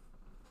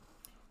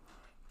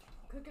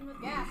 Cooking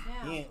with gas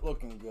now. He ain't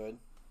looking good.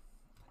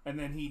 And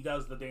then he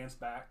does the dance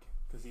back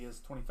because he has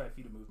 25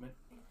 feet of movement.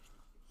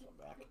 So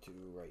back to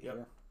right Yep.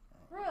 here.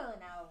 Really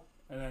no.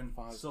 And then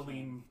 5,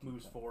 Celine 10,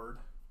 moves 10. forward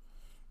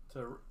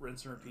to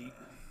rinse and repeat.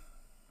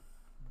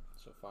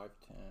 So 5,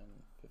 10,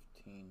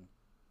 15,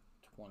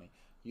 20.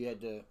 She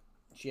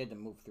had to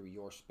move through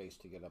your space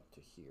to get up to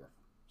here.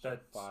 So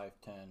That's 5,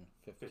 10,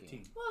 15.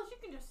 15. Well, she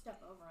can just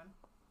step over him.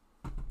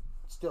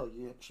 Still,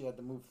 she had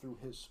to move through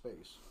his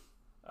space.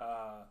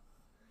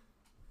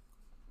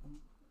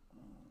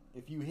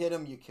 If you hit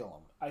him, you kill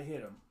him. I hit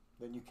him.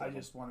 Then you kill I him.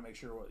 just want to make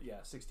sure.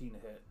 16 to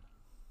hit.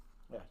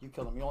 Yeah, you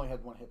killed him. You only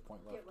had 1 hit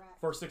point left. Get wrecked.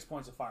 For 6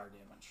 points of fire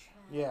damage.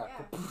 Yeah.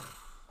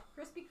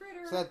 Crispy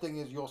critter. Sad thing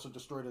is, you also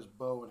destroyed his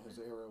bow and his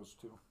arrows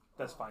too.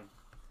 That's fine.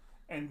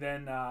 And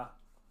then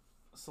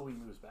Celine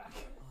moves back.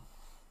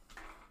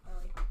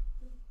 Really?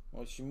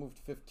 Well, she moved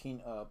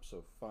 15 up,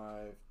 so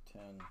 5,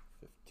 10,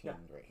 15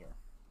 right here.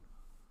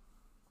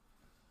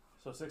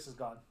 So 6 is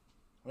gone.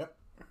 Yep.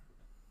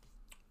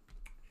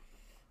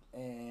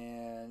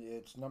 And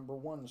it's number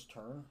 1's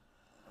turn.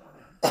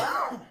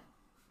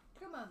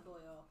 Come on,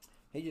 boyo.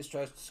 He just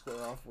tries to square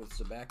off with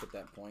Zabak at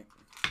that point.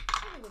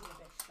 Give me with your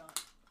big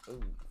shot.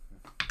 Ooh.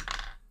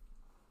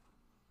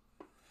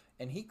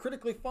 And he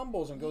critically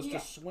fumbles and goes to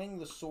swing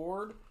the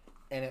sword,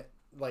 and it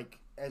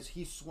as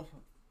he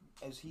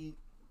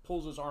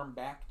pulls his arm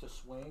back to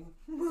swing,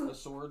 the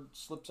sword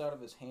slips out of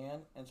his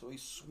hand, and so he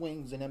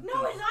swings an empty.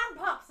 No, his arm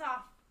pops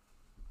off.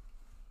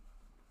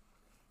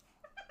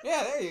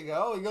 Yeah, there you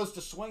go. He goes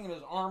to swing, and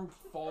his arm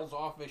falls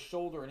off his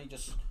shoulder, and he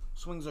just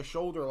swings a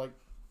shoulder like.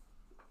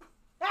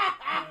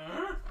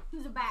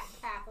 Who's a back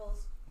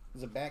cackles?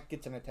 Zabak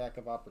gets an attack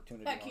of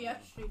opportunity. Heck on yes,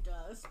 him. she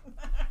does.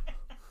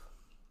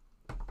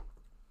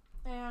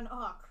 And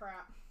oh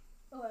crap,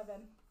 11.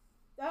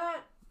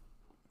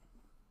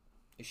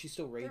 Is she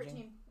still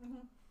raging?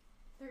 13.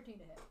 13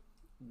 to hit.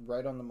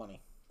 Right on the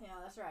money. Yeah,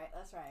 that's right.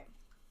 That's right.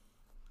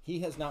 He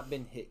has not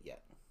been hit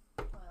yet.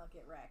 Well,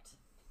 get wrecked.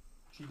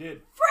 She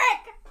did.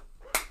 Frick!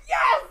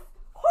 Yes!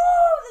 Woo!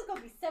 This is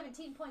gonna be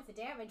 17 points of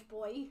damage,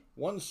 boy.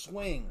 One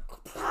swing.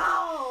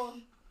 Pow!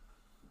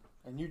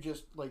 And you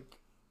just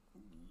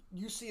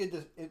you see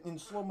in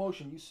slow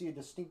motion. You see a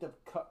distinctive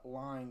cut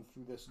line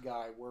through this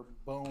guy where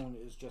bone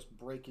is just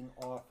breaking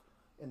off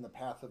in the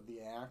path of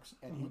the axe,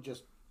 and he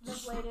just The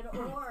bladed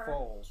oar.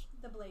 falls.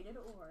 The bladed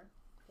oar.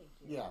 Thank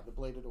you. Yeah, the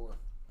bladed oar.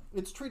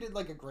 It's treated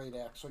like a great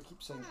axe, so I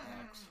keep saying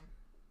axe.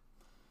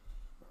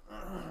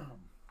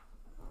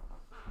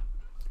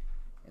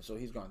 And so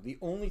he's gone. The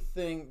only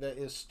thing that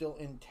is still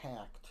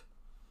intact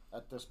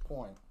at this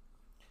point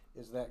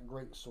is that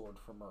great sword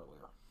from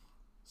earlier.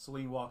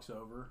 Celine walks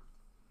over,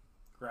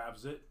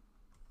 grabs it.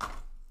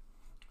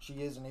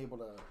 She isn't able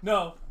to.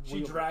 No, she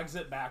wield it. drags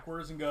it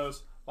backwards and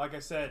goes, like I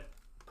said,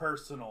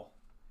 personal.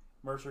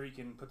 Mercer, you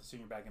can put this in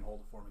your bag and hold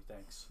it for me,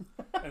 thanks.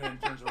 And then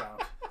turns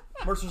around.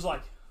 Mercer's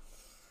like,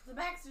 The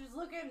Baxter's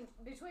looking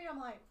between them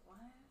like, what?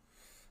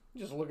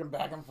 Just looking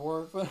back and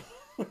forth.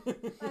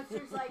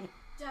 Baxter's like,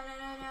 da na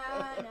na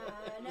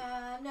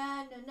na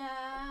na na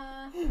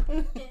na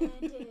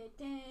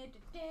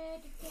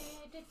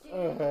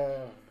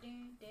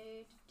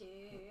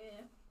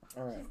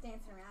All right. She's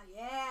dancing around,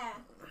 yeah.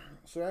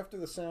 So after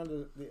the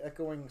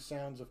echoing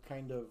sounds have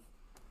kind of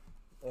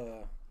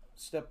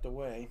stepped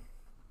away,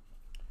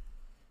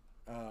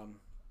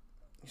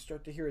 you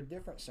start to hear a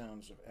different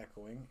sounds of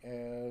echoing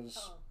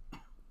as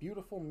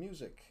beautiful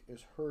music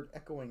is heard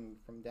echoing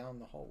from down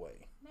the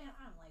hallway. Man,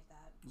 I don't like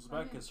that.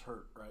 Zabek is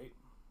hurt, right?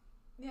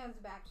 Yeah, his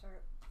back's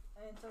hurt.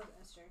 And so is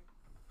Esther.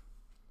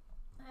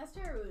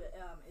 Esther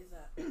is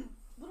a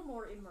little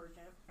more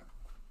emergent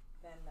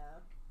than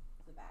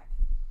the back.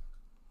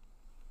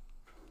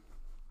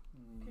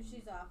 Because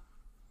she's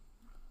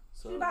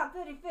about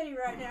fitty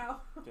right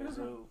now. Okay,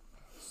 so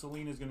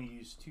Celine is going to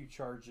use 2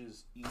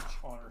 charges each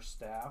on her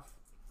staff.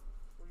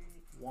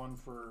 One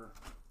for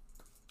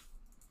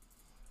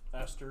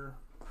Esther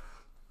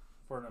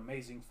for an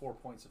amazing 4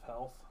 points of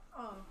health.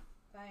 Oh,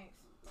 thanks.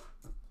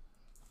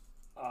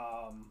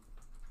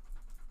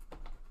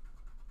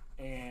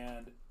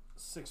 And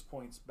 6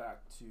 points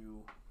back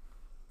to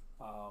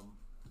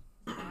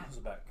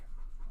Zabek.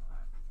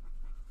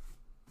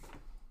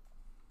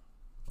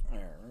 All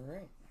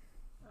right.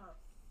 Oh.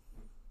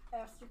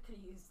 Esther could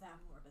have used that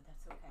more, but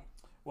that's okay.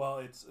 Well,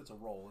 it's a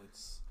roll.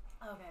 It's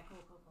Okay, cool,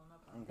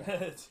 no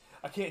problem.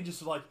 I can't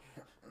just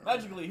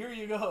magically here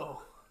you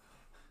go.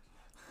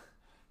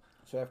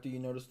 So after you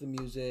notice the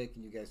music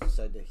and you guys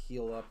decide to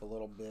heal up a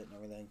little bit and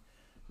everything,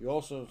 you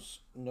also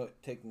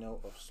take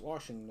note of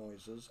sloshing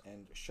noises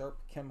and sharp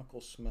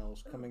chemical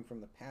smells coming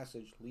from the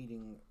passage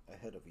leading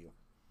ahead of you.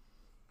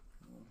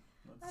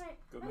 Alright,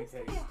 go I make used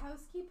to be haste. a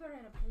housekeeper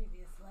in a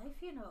previous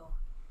life, you know.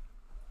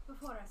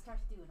 Before I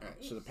started doing all All right,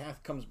 this. so the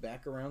path comes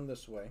back around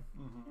this way,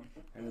 Mm-hmm.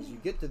 and as you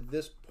get to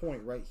this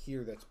point right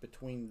here, that's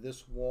between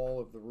this wall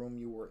of the room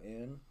you were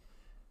in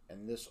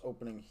and this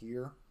opening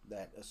here,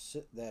 that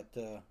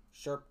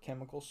sharp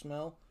chemical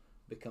smell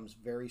becomes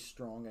very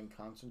strong and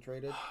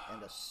concentrated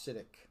and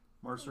acidic.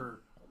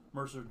 Mercer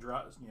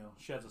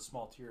sheds a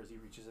small tear as he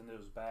reaches into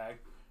his bag,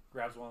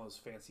 grabs one of those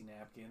fancy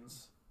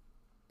napkins,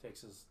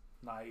 takes his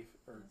knife,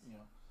 or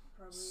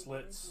Probably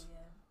slits,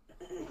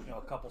 crazy, yeah.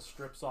 a couple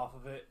strips off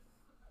of it.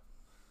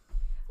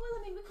 Well,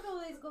 I mean, we could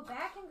always go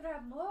back and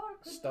grab more.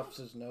 Stuffs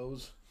his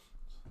nose.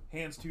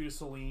 Hands two to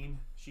Celine.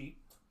 Sheet.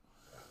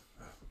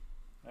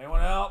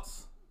 Anyone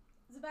else?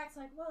 Zabak's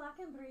like, well, I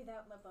can breathe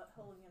out my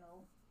butthole,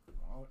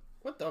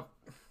 What the?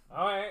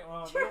 All right.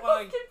 Well, if you Turtles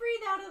want can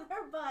breathe out of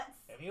their butts.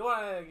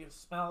 to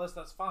smell this,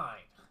 that's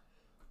fine.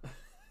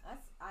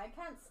 I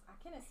can't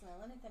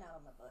smell anything out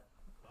of my butt.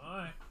 All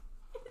right.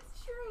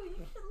 It's true. You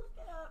should look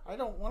it up. I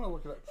don't want to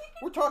look at it.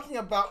 We're talking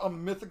about a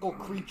mythical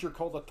creature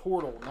called a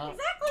turtle, not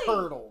Exactly.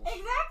 turtles.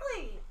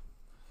 Exactly.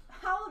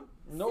 How?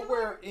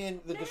 Nowhere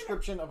in the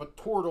description of a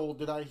turtle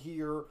did I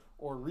hear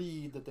or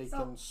read that they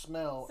can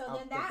smell So out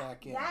then the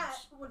back ends. that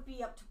would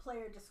be up to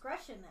player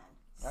discretion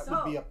then. That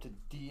would be up to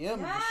DM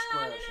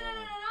discretion.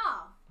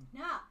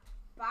 No.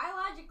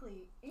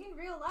 Biologically, in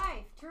real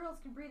life, turtles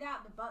can breathe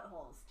out the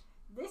buttholes.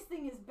 This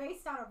thing is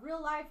based on a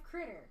real life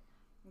critter.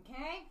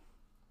 Okay?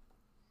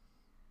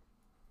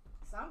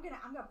 So I'm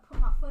gonna put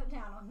my foot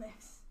down on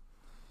this.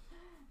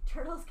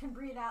 Turtles can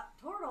breathe out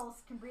their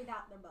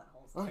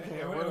buttholes.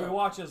 Okay, And we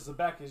watch as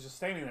Zabek is just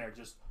standing there,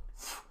 just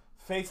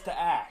face to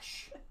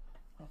ash.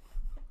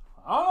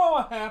 I don't know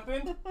what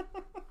happened.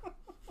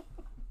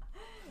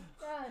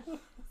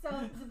 So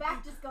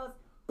Zabak just goes,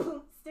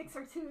 boom, sticks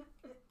her two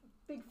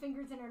big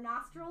fingers in her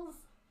nostrils,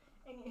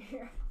 and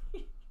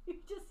you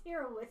just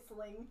hear a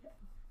whistling.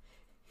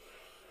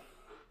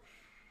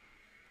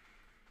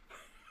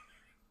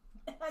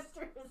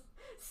 Esther is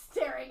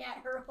staring at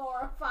her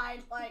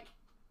horrified, like,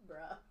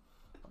 bruh.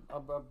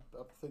 I'm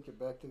thinking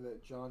back to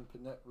that John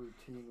Pinette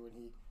routine when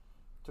he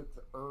took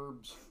the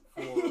herbs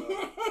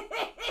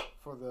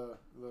for the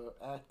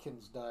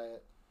Atkins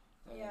diet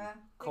and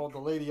called the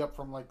lady up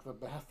from like the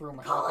bathroom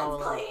a half hour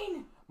later.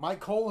 Clean! My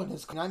colon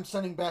is clean. I'm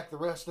sending back the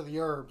rest of the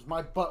herbs.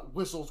 My butt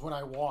whistles when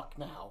I walk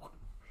now.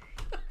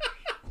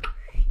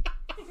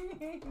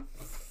 Okay,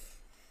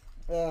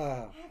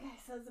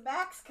 so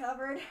Zabak's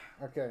covered.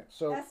 Okay,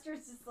 so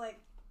Esther's just like,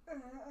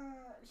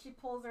 she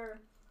pulls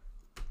her,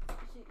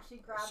 she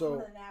grabs one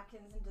of the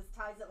napkins and just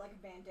ties it like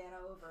a bandana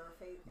over her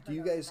face. Do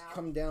you guys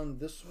come down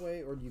this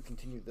way or do you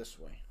continue this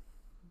way?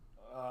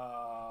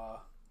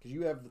 Because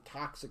you have the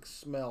toxic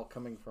smell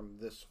coming from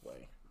this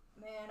way.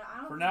 Man, I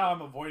don't. For now,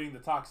 I'm avoiding the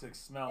toxic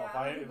smell.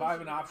 Yeah, If I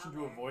have an option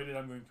to avoid it,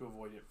 I'm going to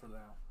avoid it for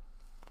now.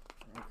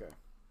 Okay.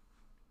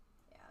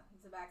 Yeah,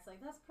 Zabak's like,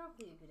 that's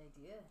probably a good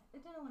idea. I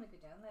don't want to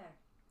go down there.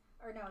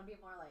 Or no, it'd be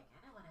more like,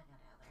 I don't want to go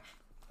down there.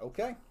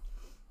 Okay.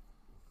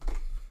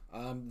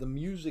 The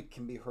music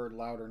can be heard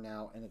louder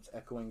now, and it's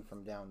echoing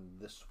from down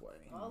this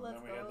way. Well, let's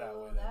Then we go head that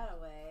way,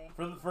 that way.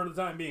 For the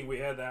time being, we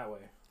head that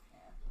way.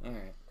 Yeah. All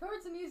right.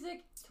 Towards the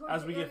music. Towards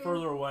As we get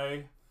further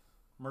away,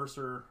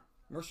 Mercer.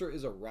 Mercer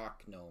is a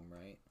rock gnome,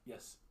 right?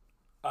 Yes.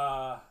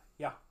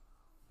 Yeah.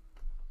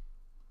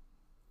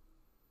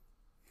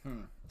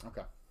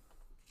 Okay.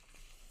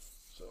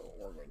 So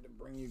we're going to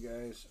bring you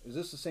guys. Is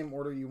this the same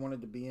order you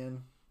wanted to be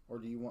in, or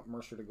do you want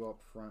Mercer to go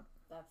up front?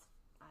 I'm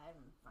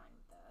fine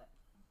with that.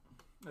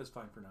 That's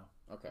fine for now.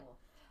 Okay.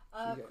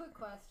 Cool. Quick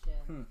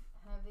question.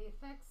 Have the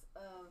effects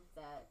of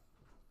that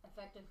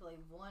effectively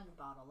one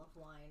bottle of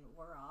wine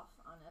wore off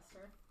on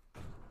Esther?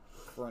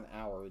 For an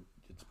hour.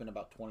 It's been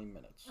about 20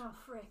 minutes. Oh,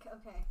 frick.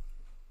 Okay.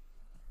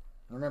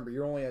 Remember,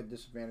 you're only at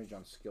disadvantage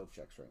on skill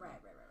checks right now.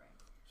 Right.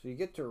 So you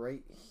get to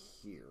right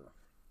here.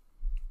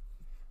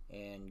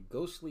 And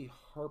ghostly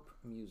harp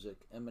music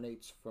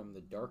emanates from the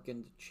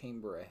darkened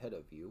chamber ahead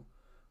of you,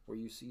 where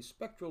you see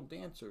spectral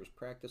dancers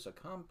practice a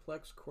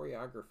complex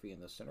choreography in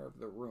the center of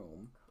the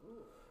room.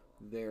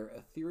 Cool. Their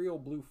ethereal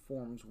blue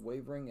forms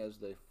wavering as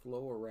they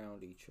flow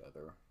around each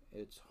other.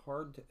 It's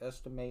hard to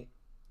estimate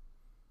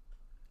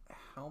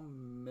how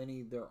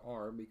many there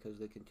are because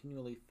they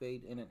continually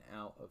fade in and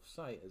out of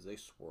sight as they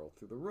swirl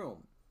through the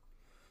room.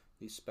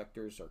 These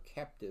specters are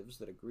captives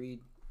that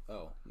agreed...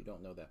 Oh, you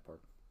don't know that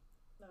part.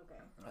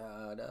 Okay.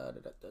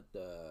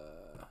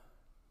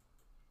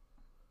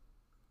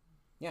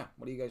 Yeah,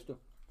 what do you guys do?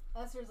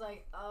 Esther's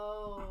like,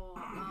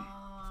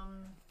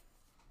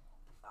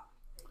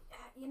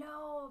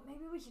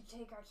 maybe we should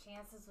take our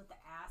chances with the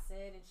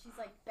acid. And she's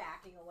like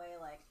backing away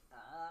like,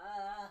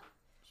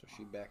 So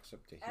she backs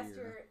up to here.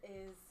 Esther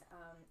is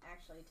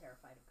actually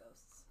terrified of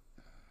ghosts.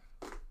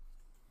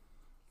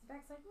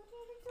 Beck's like, what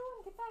are you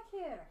doing? Get back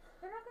here.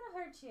 They're not going to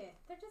hurt you.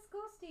 They're just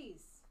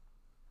ghosties.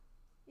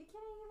 You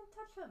can't even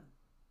touch them.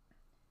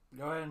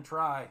 Go ahead and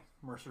try,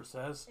 Mercer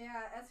says.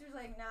 Yeah, Esther's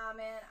like, nah,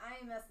 man,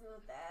 I ain't messing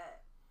with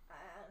that. I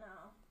don't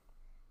know.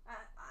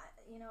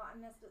 I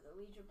messed with the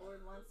Ouija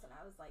board once when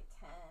I was like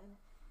 10.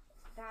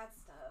 That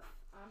stuff.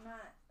 I'm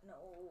not,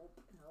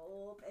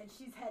 nope. And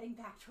she's heading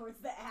back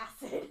towards the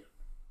acid.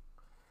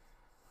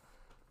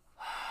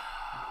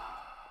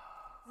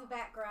 The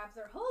bat grabs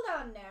her. Hold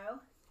on, no.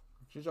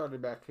 She's already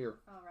back here.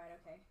 Oh, right,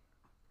 okay.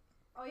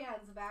 Oh yeah,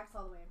 the back's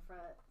all the way in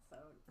front, so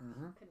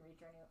Mm-hmm. couldn't reach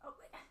her anyway. Oh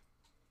wait.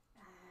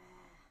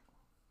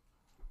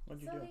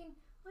 What'd you do? Celine,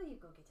 will you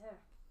go get her?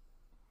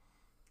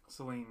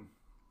 Celine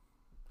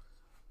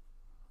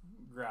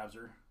grabs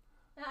her.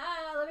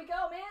 Let me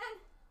go,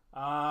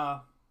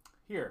 man.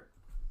 Here.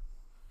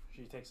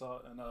 She takes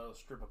out another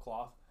strip of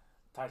cloth,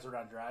 ties her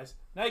around your eyes.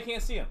 Now you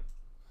can't see him.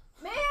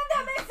 Man,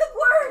 that makes it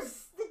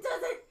worse.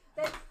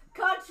 That's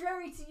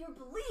contrary to your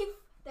belief.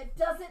 That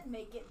doesn't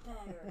make it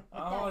better.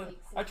 That makes it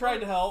I tried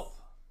to worse. help.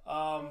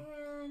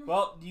 Man.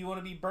 Well, do you want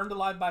to be burned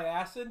alive by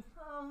acid?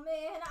 Oh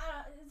man,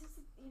 it's just,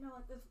 you know,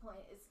 at this point,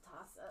 it's a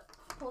toss up.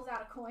 Pulls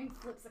out a coin,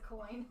 flips a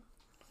coin.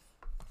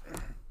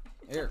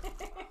 Here.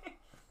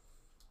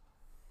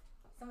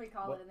 Somebody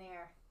call What? it in the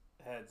air.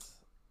 Heads.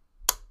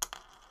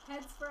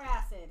 Heads for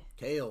acid.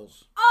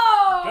 Tails.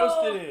 Oh!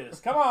 Ghost it is.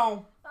 Come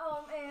on.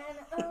 Oh man.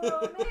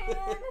 Oh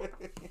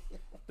man.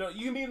 No,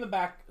 you can be in the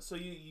back, so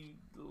you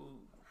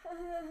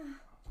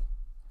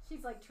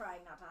She's like trying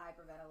not to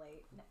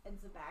hyperventilate, and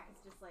Zabak is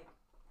just like,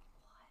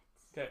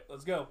 what? Okay,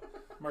 let's go.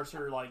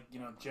 Mercer,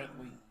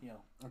 gently,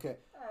 Okay.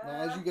 Now,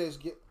 as you guys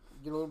get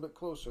a little bit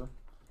closer,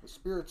 the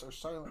spirits are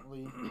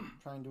silently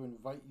trying to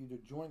invite you to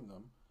join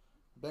them,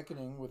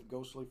 beckoning with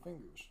ghostly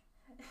fingers.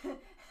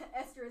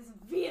 Esther is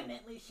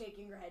vehemently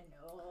shaking her head.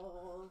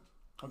 No.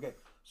 Okay,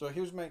 so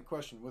here's my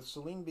question: with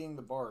Celine being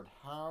the bard,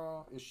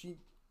 how is she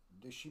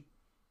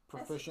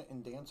proficient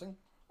in dancing,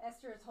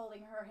 Esther is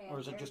holding her hand. or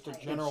is it very just a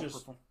tight. general? It's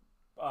just-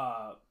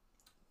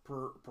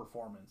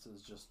 performance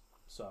is just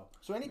so.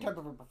 So any type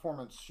of a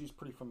performance, she's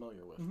pretty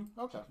familiar with. Mm-hmm.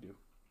 Okay. Do.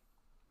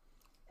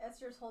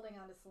 Esther's holding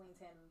onto Celine's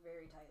hand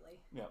very tightly.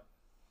 Yep.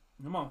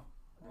 Come on,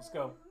 let's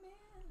go. Oh,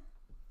 man.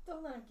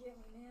 Don't let him get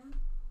me, man.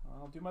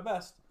 I'll do my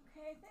best.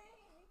 Okay,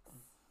 thanks.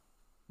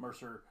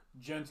 Mercer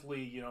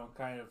gently,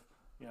 to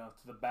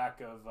the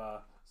back of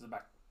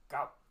Zabak.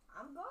 Go.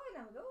 I'm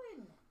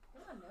going.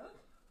 Come on,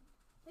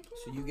 no.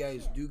 So you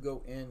guys do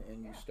go in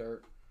and you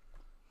start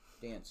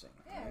dancing.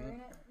 Yeah, right?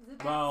 we're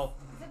gonna. Well,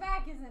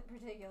 Zabak isn't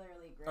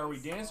particularly great. are we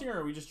so- dancing or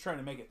are we just trying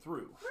to make it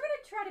through? We're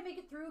gonna try to make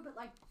it through, but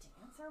like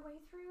dance our way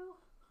through.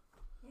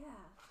 Yeah.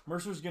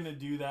 Mercer's gonna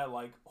do that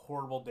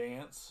horrible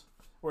dance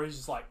where he's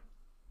just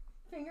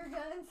Finger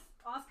guns.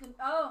 Austin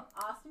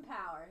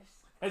Powers.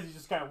 as he's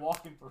just kind of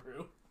walking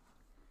through.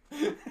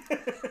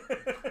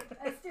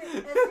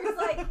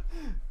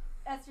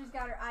 Esther's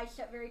got her eyes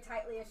shut very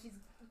tightly as she's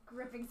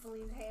gripping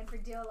Celine's hand for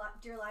dear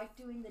life,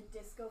 doing the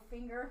disco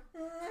finger.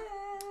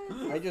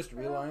 I just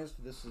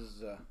realized this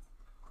is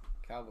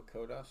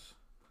Calvacodas,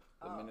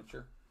 the Oh,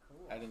 miniature.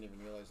 Cool. I didn't even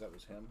realize that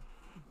was him.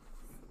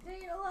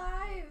 Staying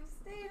alive!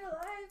 Staying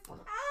alive!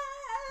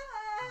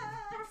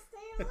 Ah!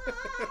 Staying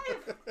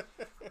alive!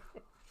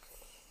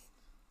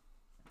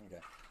 Okay.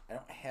 I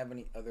don't have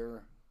any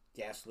other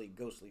ghastly,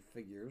 ghostly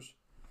figures.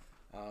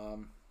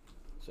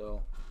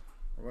 So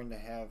we're going to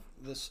have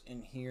this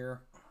in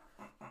here.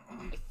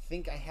 I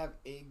think I have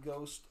a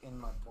ghost in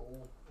my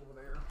bowl over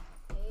there.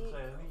 Hey.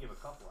 I think you have a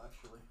couple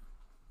actually.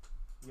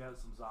 You got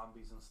some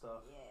zombies and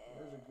stuff. Yeah.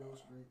 There's a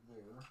ghost right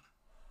there.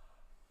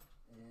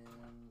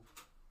 And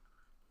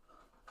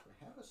do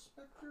I have a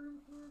specter in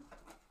here?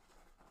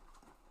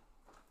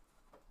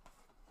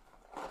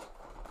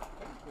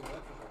 Technically,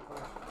 that's what I call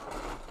it.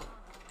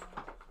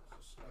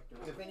 It's a specter.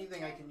 If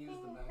anything, I can use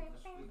the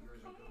Magnus figure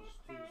as a ghost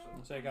too.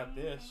 So So I got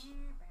this,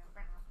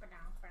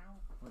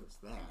 what is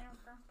that?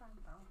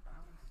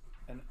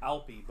 an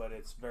Alpi, but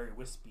it's very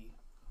wispy,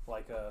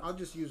 I'll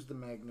just use the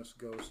Magnus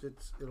ghost.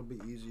 It'll be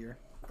easier.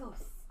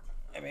 Ghost.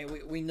 I mean,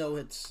 we know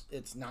it's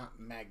not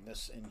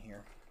Magnus in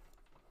here,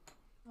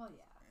 Well,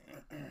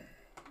 yeah.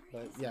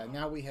 but yeah,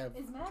 now we have.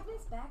 Is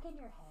Magnus back in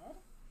your head?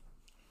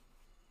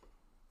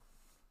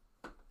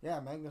 Yeah,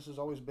 Magnus has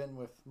always been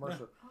with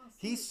Mercer. Oh,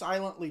 He sweet.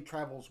 silently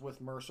travels with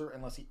Mercer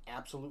unless he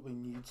absolutely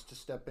needs to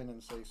step in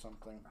and say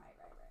something.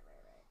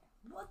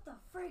 Right. What the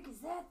frick is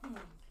that thing?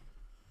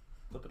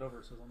 flip it over.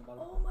 It says on the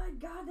bottom. Oh my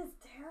god, that's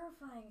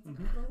terrifying. It's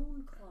a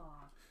bone claw.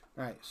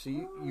 All right, so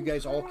you Holy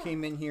guys all crap.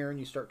 came in here and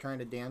you start trying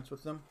to dance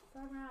with them. So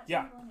I'm not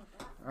Yeah. dealing with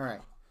that. All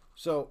right,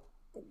 so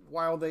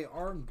while they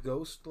are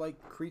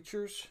ghost-like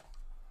creatures,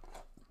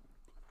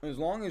 as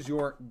long as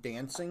you're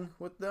dancing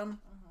with them,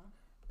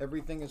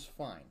 everything is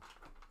fine.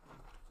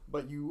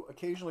 But you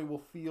occasionally will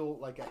feel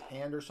like a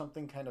hand or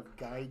something kind of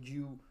guide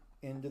you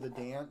into the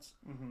dance.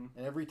 Mm-hmm.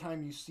 And every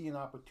time you see an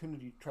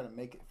opportunity to try to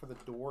make it for the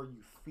door,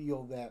 you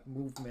feel that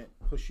movement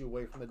push you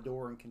away from the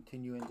door and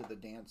continue into the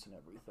dance and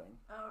everything.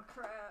 Oh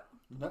crap.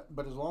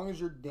 But as long as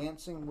you're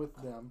dancing with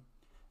them,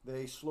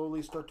 they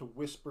slowly start to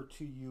whisper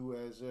to you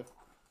as if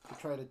to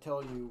try to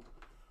tell you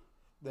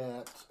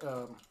that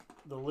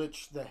the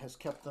lich that has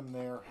kept them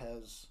there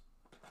has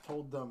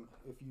told them,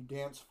 if you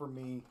dance for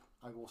me,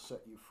 I will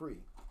set you free.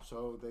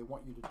 So they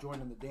want you to join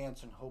in the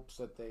dance in hopes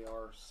that they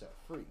are set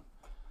free.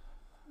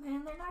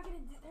 Man, they're not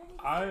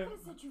gonna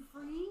set you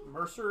free.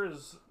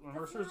 Mercer's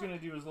going to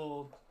do his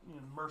little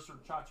Mercer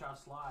cha-cha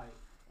slide,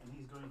 and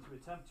he's going to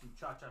attempt to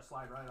cha-cha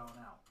slide right on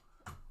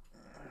out.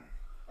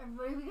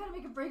 Everybody, we gotta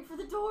make a break for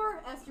the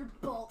door. Esther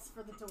bolts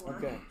for the door.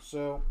 Okay,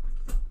 so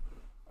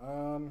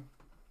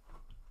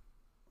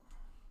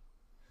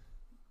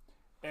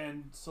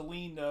and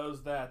Celine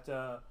knows that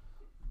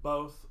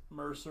both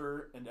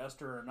Mercer and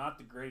Esther are not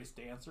the greatest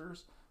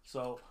dancers.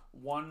 So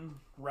one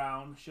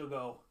round she'll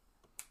go,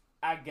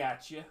 "I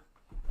got you,"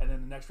 and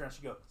then the next round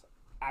she'll go,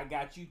 "I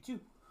got you too."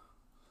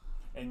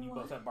 And you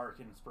both have bardic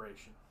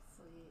inspiration.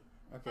 Sweet.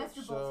 Okay,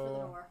 Esther bolts for the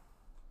door.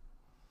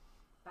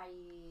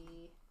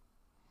 Bye.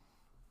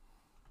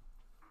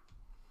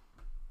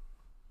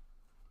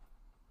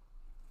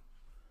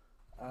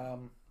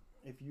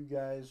 If you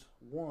guys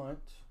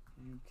want,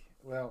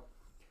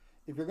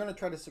 if you're going to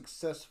try to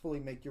successfully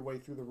make your way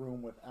through the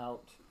room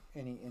without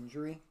any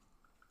injury,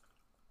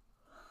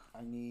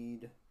 I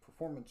need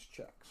performance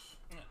checks.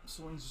 Yeah,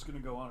 Celine's just going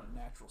to go on her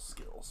natural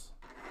skills.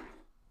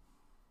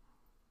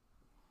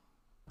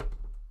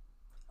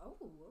 Oh,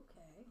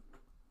 okay.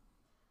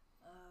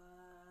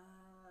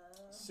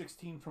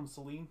 16 from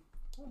Celine.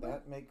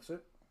 That makes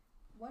it.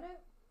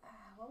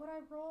 What would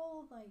I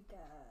roll?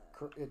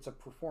 It's a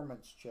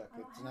performance check.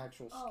 It's an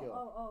actual skill.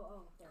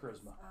 Oh.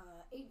 Charisma.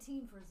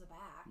 18 for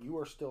Zabak. You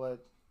are still at.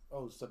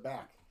 Oh,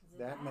 Zabak.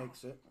 That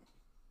makes it.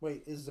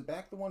 Wait, is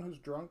Zabak the one who's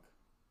drunk?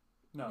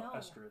 No,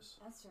 Esther is.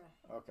 Esther.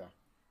 Okay.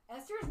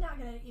 Esther's not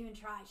gonna even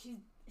try.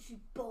 She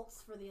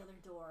bolts for the other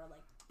door.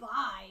 Like,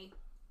 bye.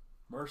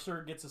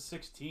 Mercer gets a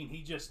 16.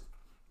 He just.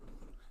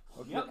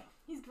 Okay. Yep.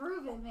 He's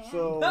grooving, man.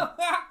 So,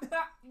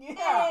 Yeah.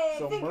 Hey,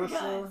 so finger Mercer,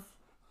 guns.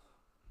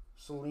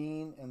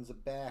 Celine, and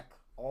Zabak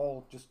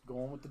all just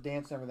going with the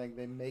dance and everything.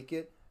 They make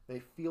it. They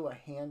feel a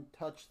hand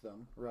touch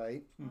them,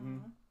 right? Mm-hmm.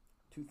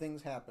 Two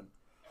things happen.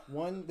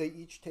 One, they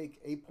each take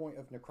a point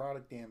of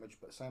necrotic damage,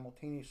 but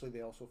simultaneously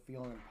they also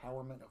feel an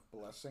empowerment of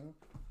blessing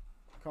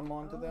come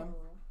onto them.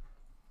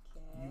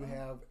 Okay.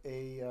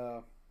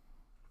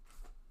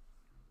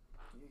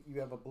 You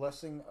have a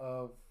blessing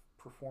of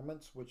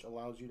performance, which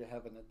allows you to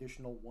have an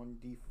additional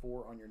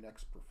 1d4 on your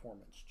next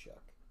performance check.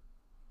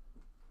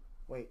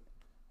 Wait,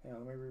 hang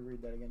on, let me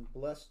reread that again.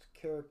 Blessed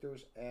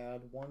characters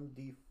add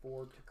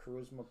 1d4 to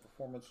charisma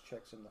performance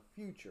checks in the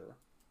future.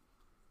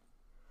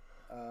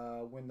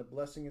 When the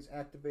blessing is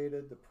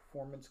activated, the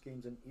performance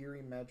gains an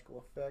eerie magical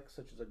effect,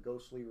 such as a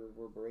ghostly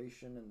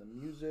reverberation in the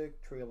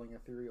music, trailing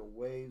ethereal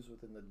waves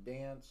within the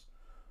dance,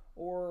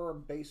 or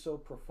basso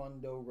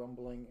profundo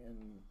rumbling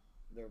in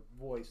their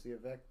voice. The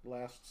effect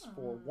lasts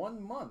for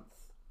 1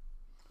 month.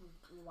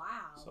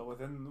 Wow. So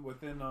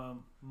within a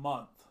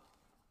month,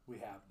 we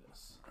have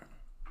this.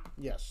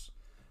 Yes.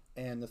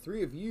 And the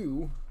three of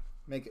you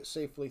make it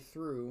safely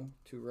through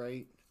to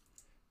right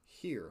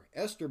here.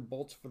 Esther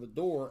bolts for the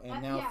door,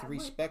 and now three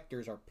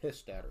specters are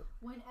pissed at her.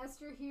 When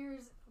Esther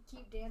hears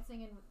 "keep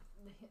dancing" and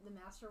the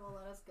master will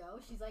let us go,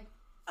 she's like,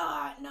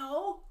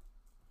 no.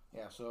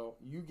 Yeah, so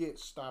you get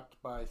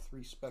stopped by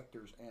three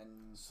specters,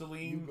 and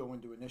Celine, you go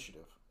into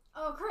initiative.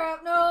 Oh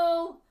crap,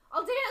 no!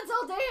 I'll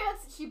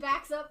dance! She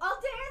backs up,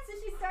 I'll dance!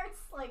 And she starts,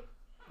 like...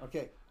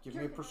 Okay, give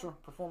me a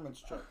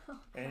performance check.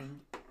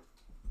 and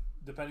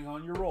depending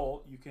on your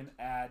roll, you can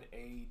add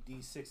a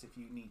d6 if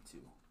you need to.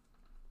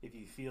 If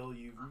you feel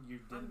you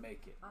didn't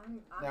make it.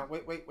 Now,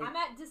 wait. I'm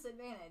at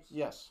disadvantage.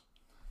 Yes.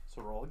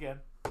 So roll again.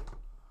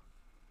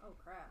 Oh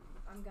crap,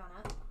 I'm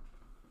gonna...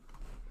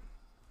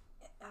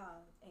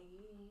 8...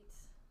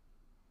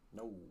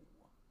 No.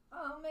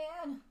 Oh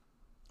man!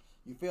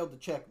 You failed to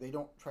check. They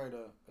don't try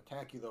to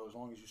attack you, though, as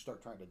long as you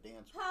start trying to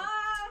dance with them.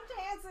 I'm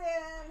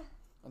dancing!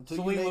 Until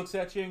Celine looks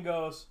at you and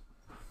goes,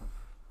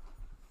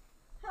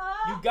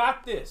 Ah, "You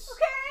got this.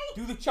 okay!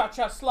 Do the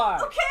cha-cha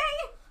slide." Okay!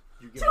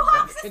 You get 2 them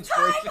hops back is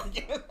inspiration time!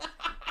 again.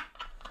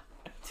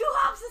 2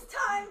 hops is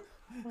time!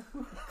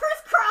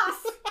 Crisscross!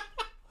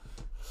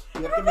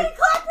 You have to Everybody make...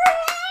 clap your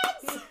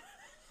hands!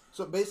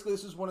 So basically,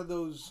 this is one of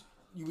those...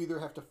 You either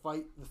have to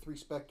fight the three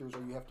specters,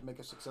 or you have to make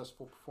a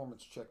successful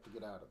performance check to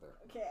get out of there.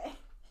 Okay.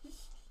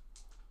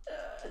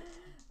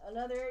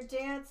 Another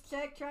dance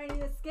check trying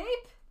to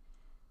escape?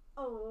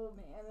 Oh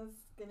man, this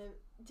is gonna...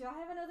 Do I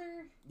have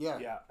another? Yeah.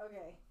 Yeah.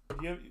 Okay.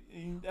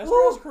 Esther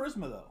has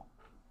charisma though.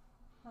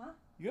 Huh?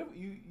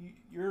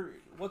 You're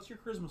what's your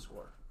charisma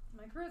score?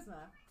 My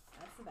charisma.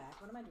 That's the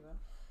back. What am I doing?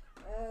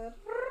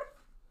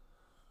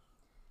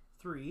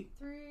 3.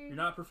 3. You're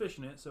not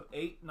proficient in it, so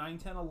 8, 9,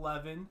 10,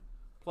 11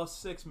 plus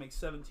 6 makes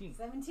 17.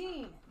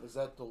 17. Is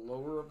that the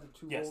lower of the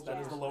two Yes, rolls?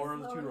 that is the lower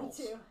of the two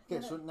rolls.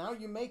 Okay, so now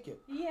you make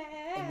it. Yeah.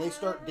 And they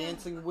start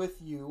dancing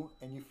with you,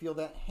 and you feel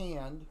that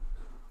hand,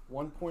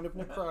 1 point of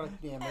necrotic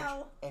damage,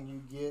 Ow. and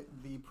you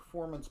get the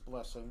performance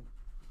blessing.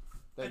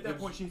 At that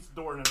point, she hits the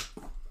door and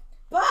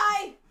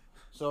Bye!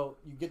 So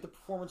you get the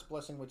performance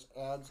blessing, which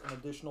adds an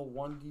additional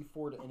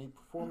 1d4 to any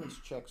performance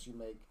checks you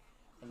make,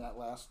 and that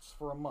lasts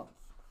for a month.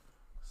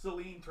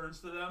 Celine turns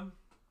to them,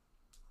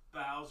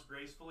 bows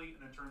gracefully,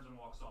 and then turns and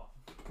walks off.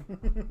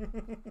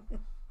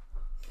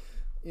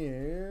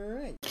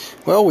 Alright.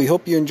 Well, we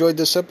hope you enjoyed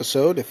this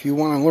episode. If you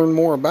want to learn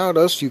more about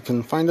us, you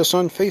can find us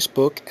on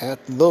Facebook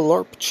at The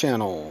LARP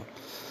Channel.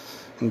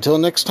 Until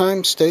next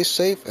time, stay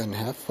safe and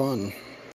have fun.